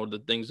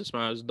 the things this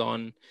man has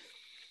done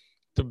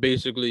to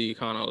basically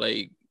kind of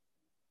like,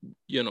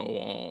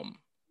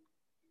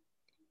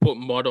 put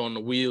mud on the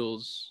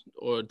wheels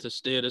or to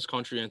steer this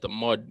country into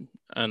mud.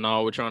 And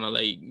now we're trying to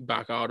like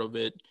back out of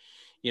it.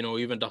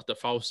 Even Dr.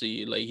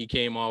 Fauci, like he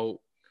came out,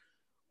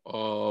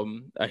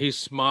 he's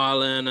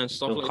smiling and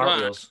stuff doing like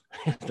cartwheels.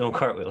 that. Doing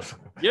cartwheels.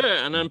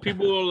 Yeah, and then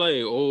people are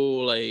like,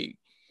 oh, like,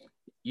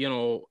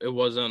 it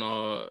wasn't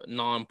a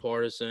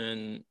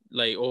nonpartisan,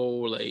 like,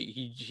 oh, like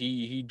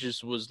he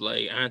just was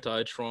like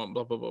anti-Trump,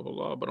 blah blah blah blah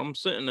blah. But I'm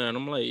sitting there and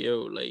I'm like,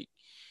 yo, like,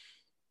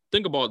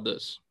 think about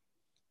this.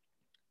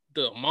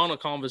 The amount of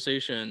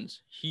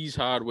conversations he's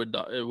had with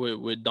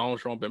Donald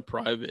Trump in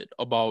private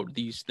about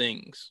these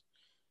things,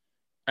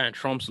 and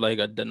Trump's like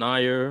a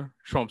denier.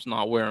 Trump's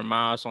not wearing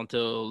masks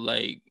until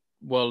like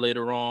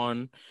later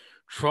on.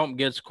 Trump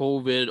gets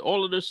COVID.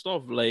 All of this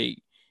stuff, like,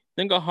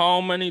 think of how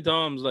many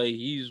times like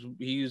he's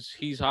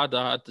had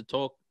to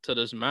talk to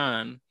this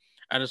man,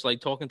 and it's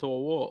like talking to a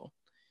wall.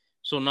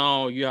 So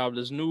now you have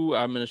this new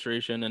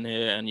administration in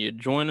here, and you're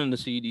joining the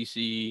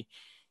CDC.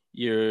 Not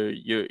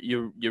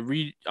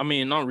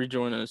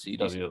rejoining the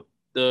CDC,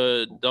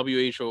 the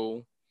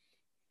WHO.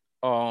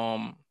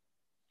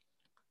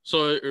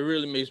 So it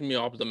really makes me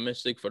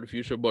optimistic for the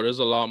future, but there's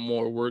a lot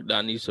more work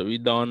that needs to be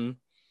done.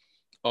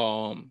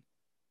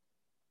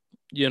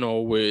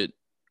 With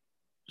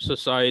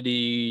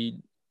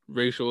society,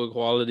 racial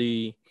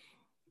equality,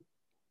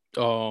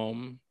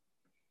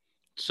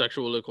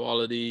 sexual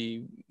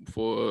equality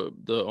for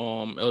the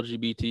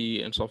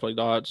LGBT and stuff like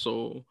that.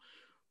 So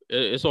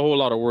it's a whole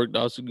lot of work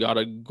that's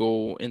gotta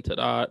go into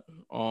that.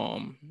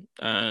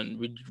 And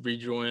we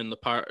rejoin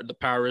the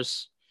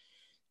Paris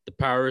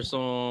agreement,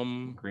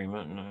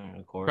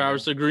 accord.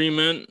 Paris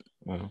Agreement.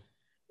 Mm-hmm.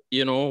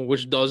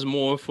 Which does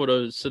more for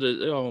the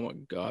citizen. Oh my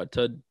God,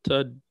 Ted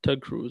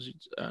Cruz,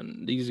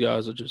 and these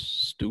guys are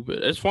just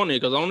stupid. It's funny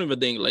because I don't even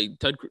think like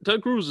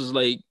Ted Cruz is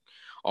like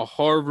a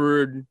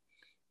Harvard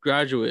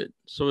graduate,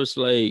 so it's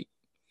like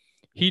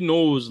he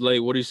knows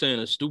like what he's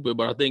saying is stupid,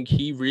 but I think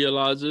he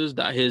realizes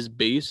that his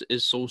base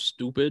is so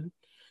stupid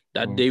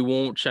that they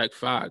won't check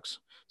facts.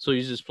 So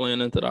he's just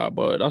playing into that,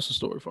 but that's a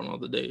story for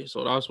another day.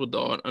 So that's with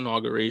the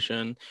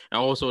inauguration.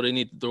 And also they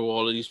need to throw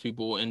all of these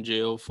people in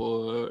jail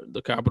for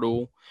the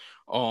Capitol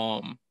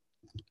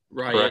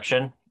riot.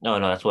 Erection? No,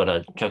 that's what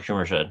Chuck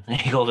Schumer said.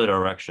 He called it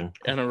erection.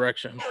 An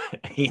erection.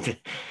 He did.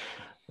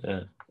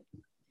 Yeah.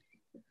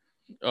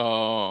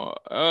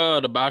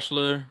 The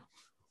Bachelor.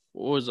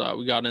 What was that?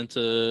 We got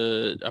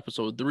into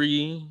episode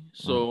 3.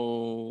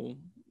 So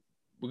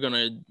we're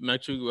gonna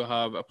next week we'll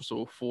have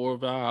episode 4 of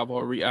that. Have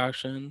our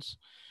reactions.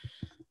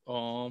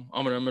 I'm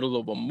in the middle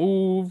of a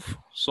move,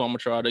 so I'm gonna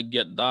try to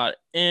get that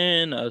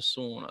in as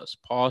soon as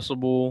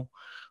possible.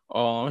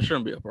 It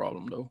shouldn't be a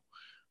problem though.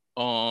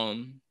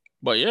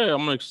 But yeah,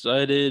 I'm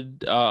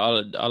excited.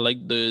 I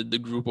like the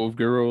group of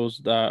girls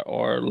that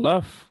are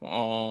left.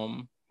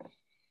 And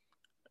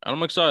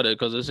I'm excited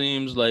because it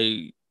seems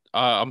like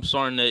I'm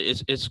starting to.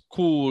 It's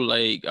cool.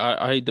 Like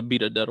I hate to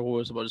beat a dead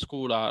horse, but it's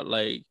cool that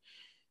like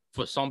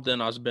for something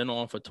that's been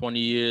on for 20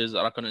 years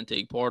that I couldn't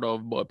take part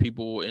of, but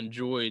people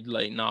enjoyed.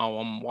 Like now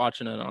I'm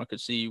watching it and I could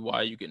see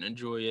why you can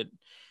enjoy it.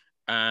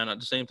 And at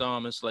the same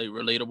time, it's like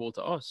relatable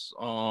to us.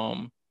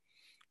 And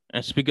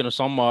speaking of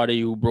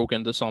somebody who broke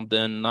into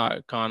something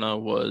that kind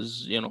of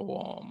was,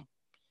 the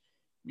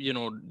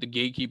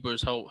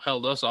gatekeepers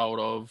held us out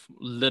of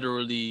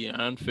literally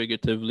and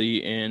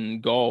figuratively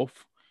in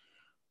golf.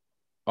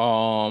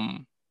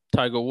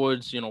 Tiger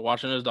Woods,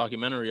 watching this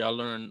documentary, I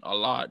learned a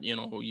lot.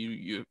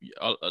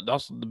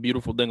 That's the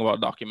beautiful thing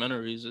about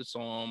documentaries. It's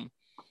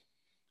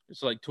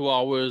like 2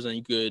 hours, and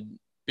you could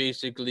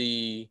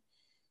basically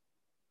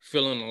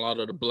fill in a lot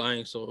of the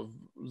blanks of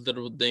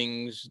little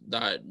things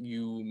that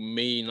you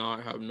may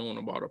not have known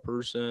about a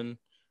person,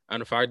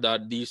 and the fact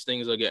that these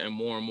things are getting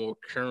more and more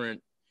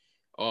current.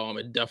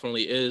 It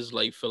definitely is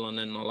like filling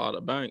in a lot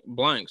of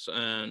blanks,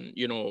 and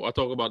I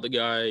talk about the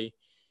guy,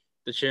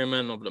 the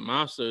chairman of the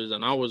Masters,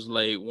 and I was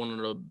like one of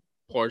the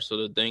parts of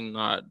the thing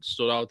that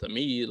stood out to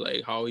me,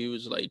 like how he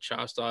was like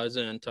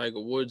chastising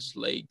Tiger Woods.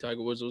 Like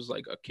Tiger Woods was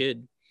like a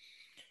kid.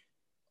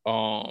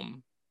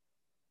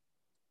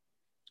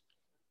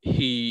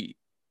 He,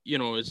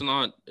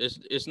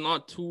 it's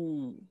not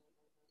too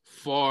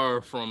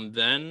far from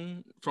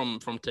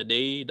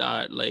today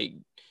that like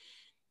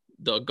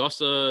the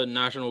Augusta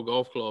National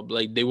Golf Club,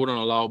 like they wouldn't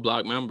allow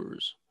black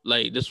members.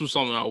 Like this was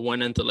something I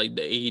went into like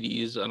the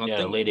 80s, and I Yeah,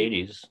 think late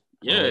 80s.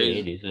 yeah,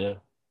 Late 80s, yeah.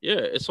 yeah,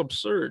 it's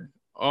absurd.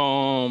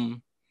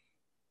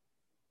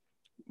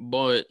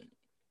 But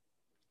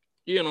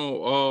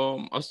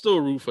I still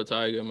root for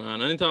Tiger,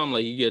 man. Anytime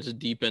like he gets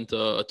deep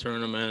into a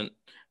tournament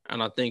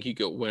and I think he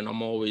could win,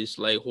 I'm always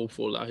like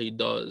hopeful that he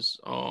does.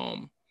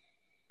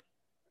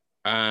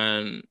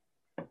 And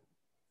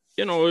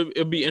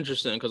it'd be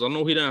interesting because I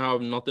know he didn't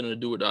have nothing to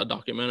do with that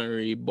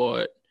documentary,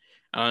 but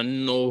I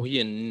know he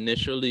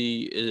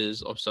initially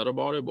is upset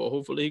about it, but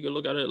hopefully he could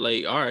look at it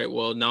like, all right,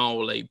 well now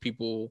like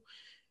people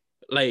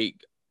like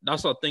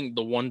that's I think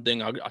the one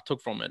thing I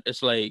took from it.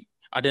 It's like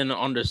I didn't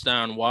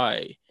understand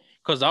why.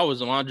 Cause that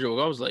was my joke.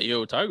 I was like,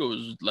 yo, Tiger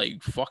was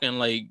like fucking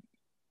like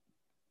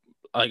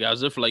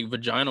as if like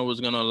vagina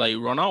was gonna like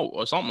run out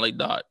or something like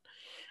that.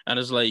 And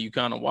it's like you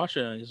kind of watch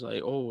it and it's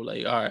like, oh,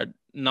 like all right,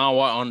 now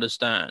I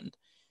understand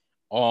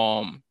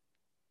um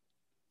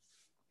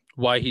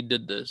why he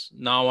did this.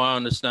 Now I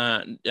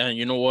understand. And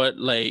you know what?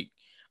 Like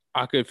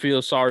I could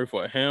feel sorry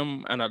for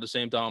him, and at the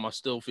same time, I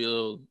still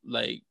feel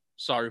like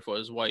sorry for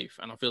his wife,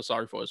 and I feel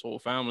sorry for his whole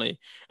family.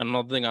 And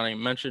another thing I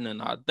didn't mention in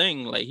that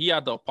thing, like he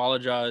had to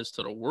apologize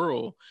to the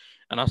world,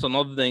 and that's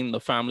another thing the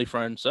family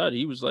friend said.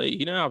 He was like, he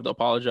didn't have to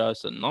apologize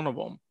to none of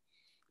them.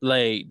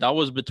 Like that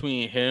was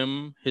between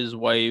him, his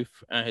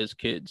wife, and his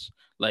kids.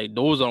 Like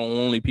those are the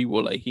only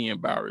people like he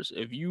embarrassed.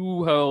 If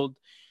you held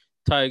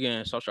Tiger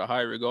in such a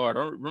high regard.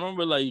 I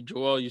remember like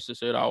Joel used to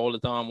say that all the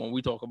time when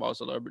we talk about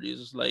celebrities.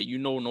 It's like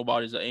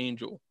nobody's an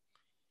angel,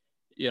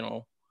 you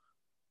know.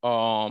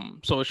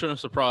 So it shouldn't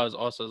surprise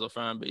us as a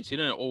fan base. He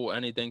didn't owe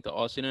anything to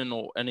us. He didn't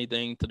owe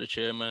anything to the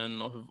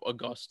chairman of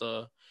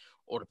Augusta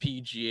or the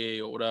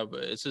PGA or whatever.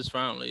 It's his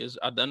family. It's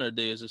at the end of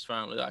the day, it's his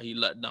family that he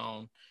let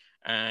down,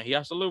 and he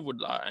has to live with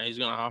that. And he's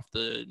gonna have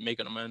to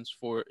make an amends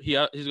for it.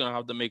 He's gonna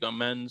have to make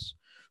amends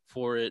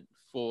for it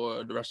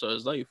for the rest of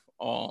his life.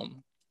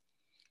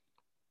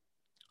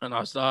 And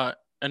that's that.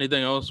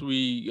 Anything else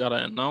we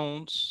gotta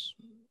announce?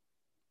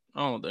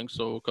 I don't think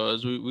so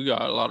because we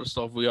got a lot of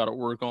stuff we gotta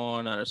work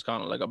on, and it's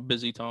kind of like a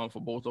busy time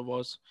for both of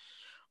us.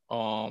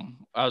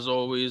 As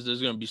always,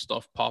 there's gonna be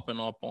stuff popping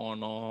up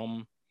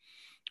on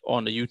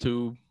the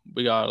YouTube.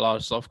 We got a lot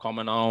of stuff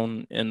coming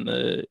on in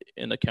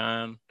the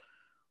can.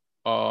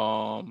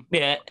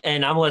 Yeah,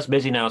 and I'm less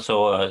busy now,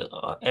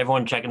 so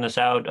everyone checking this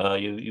out,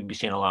 you'll be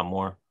seeing a lot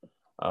more.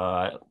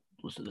 The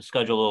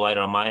schedule a little lighter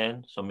on my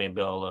end, so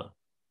maybe I'll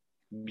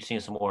be seeing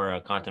some more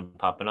content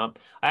popping up.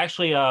 I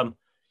actually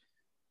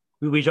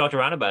we joked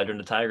around about it during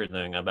the Tiger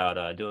thing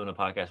about doing a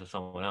podcast with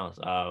someone else.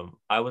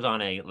 I was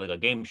on a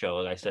game show,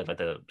 like I said, like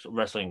the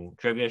wrestling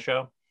trivia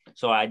show.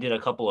 So I did a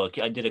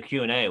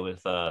Q&A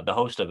with the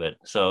host of it.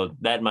 So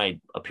that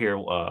might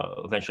appear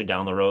eventually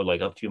down the road,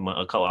 like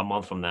a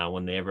month from now,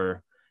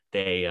 whenever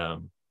they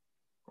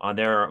on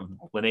their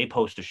when they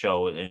post a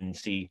show and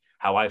see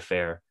how I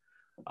fare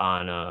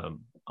on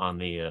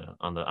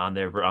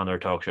their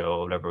talk show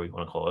or whatever you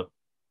want to call it.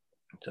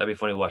 So that'd be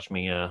funny to watch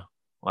me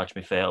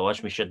fail,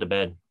 watch me shit the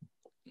bed,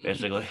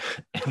 basically.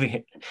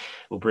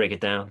 We'll break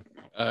it down.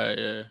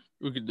 Yeah,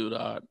 we could do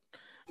that.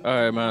 All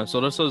right, man. So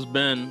this has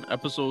been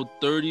episode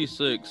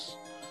 36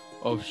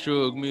 of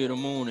Shug Me the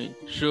Mooney.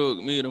 Shug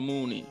Me the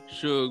Mooney.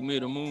 Shug Me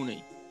the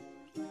Mooney.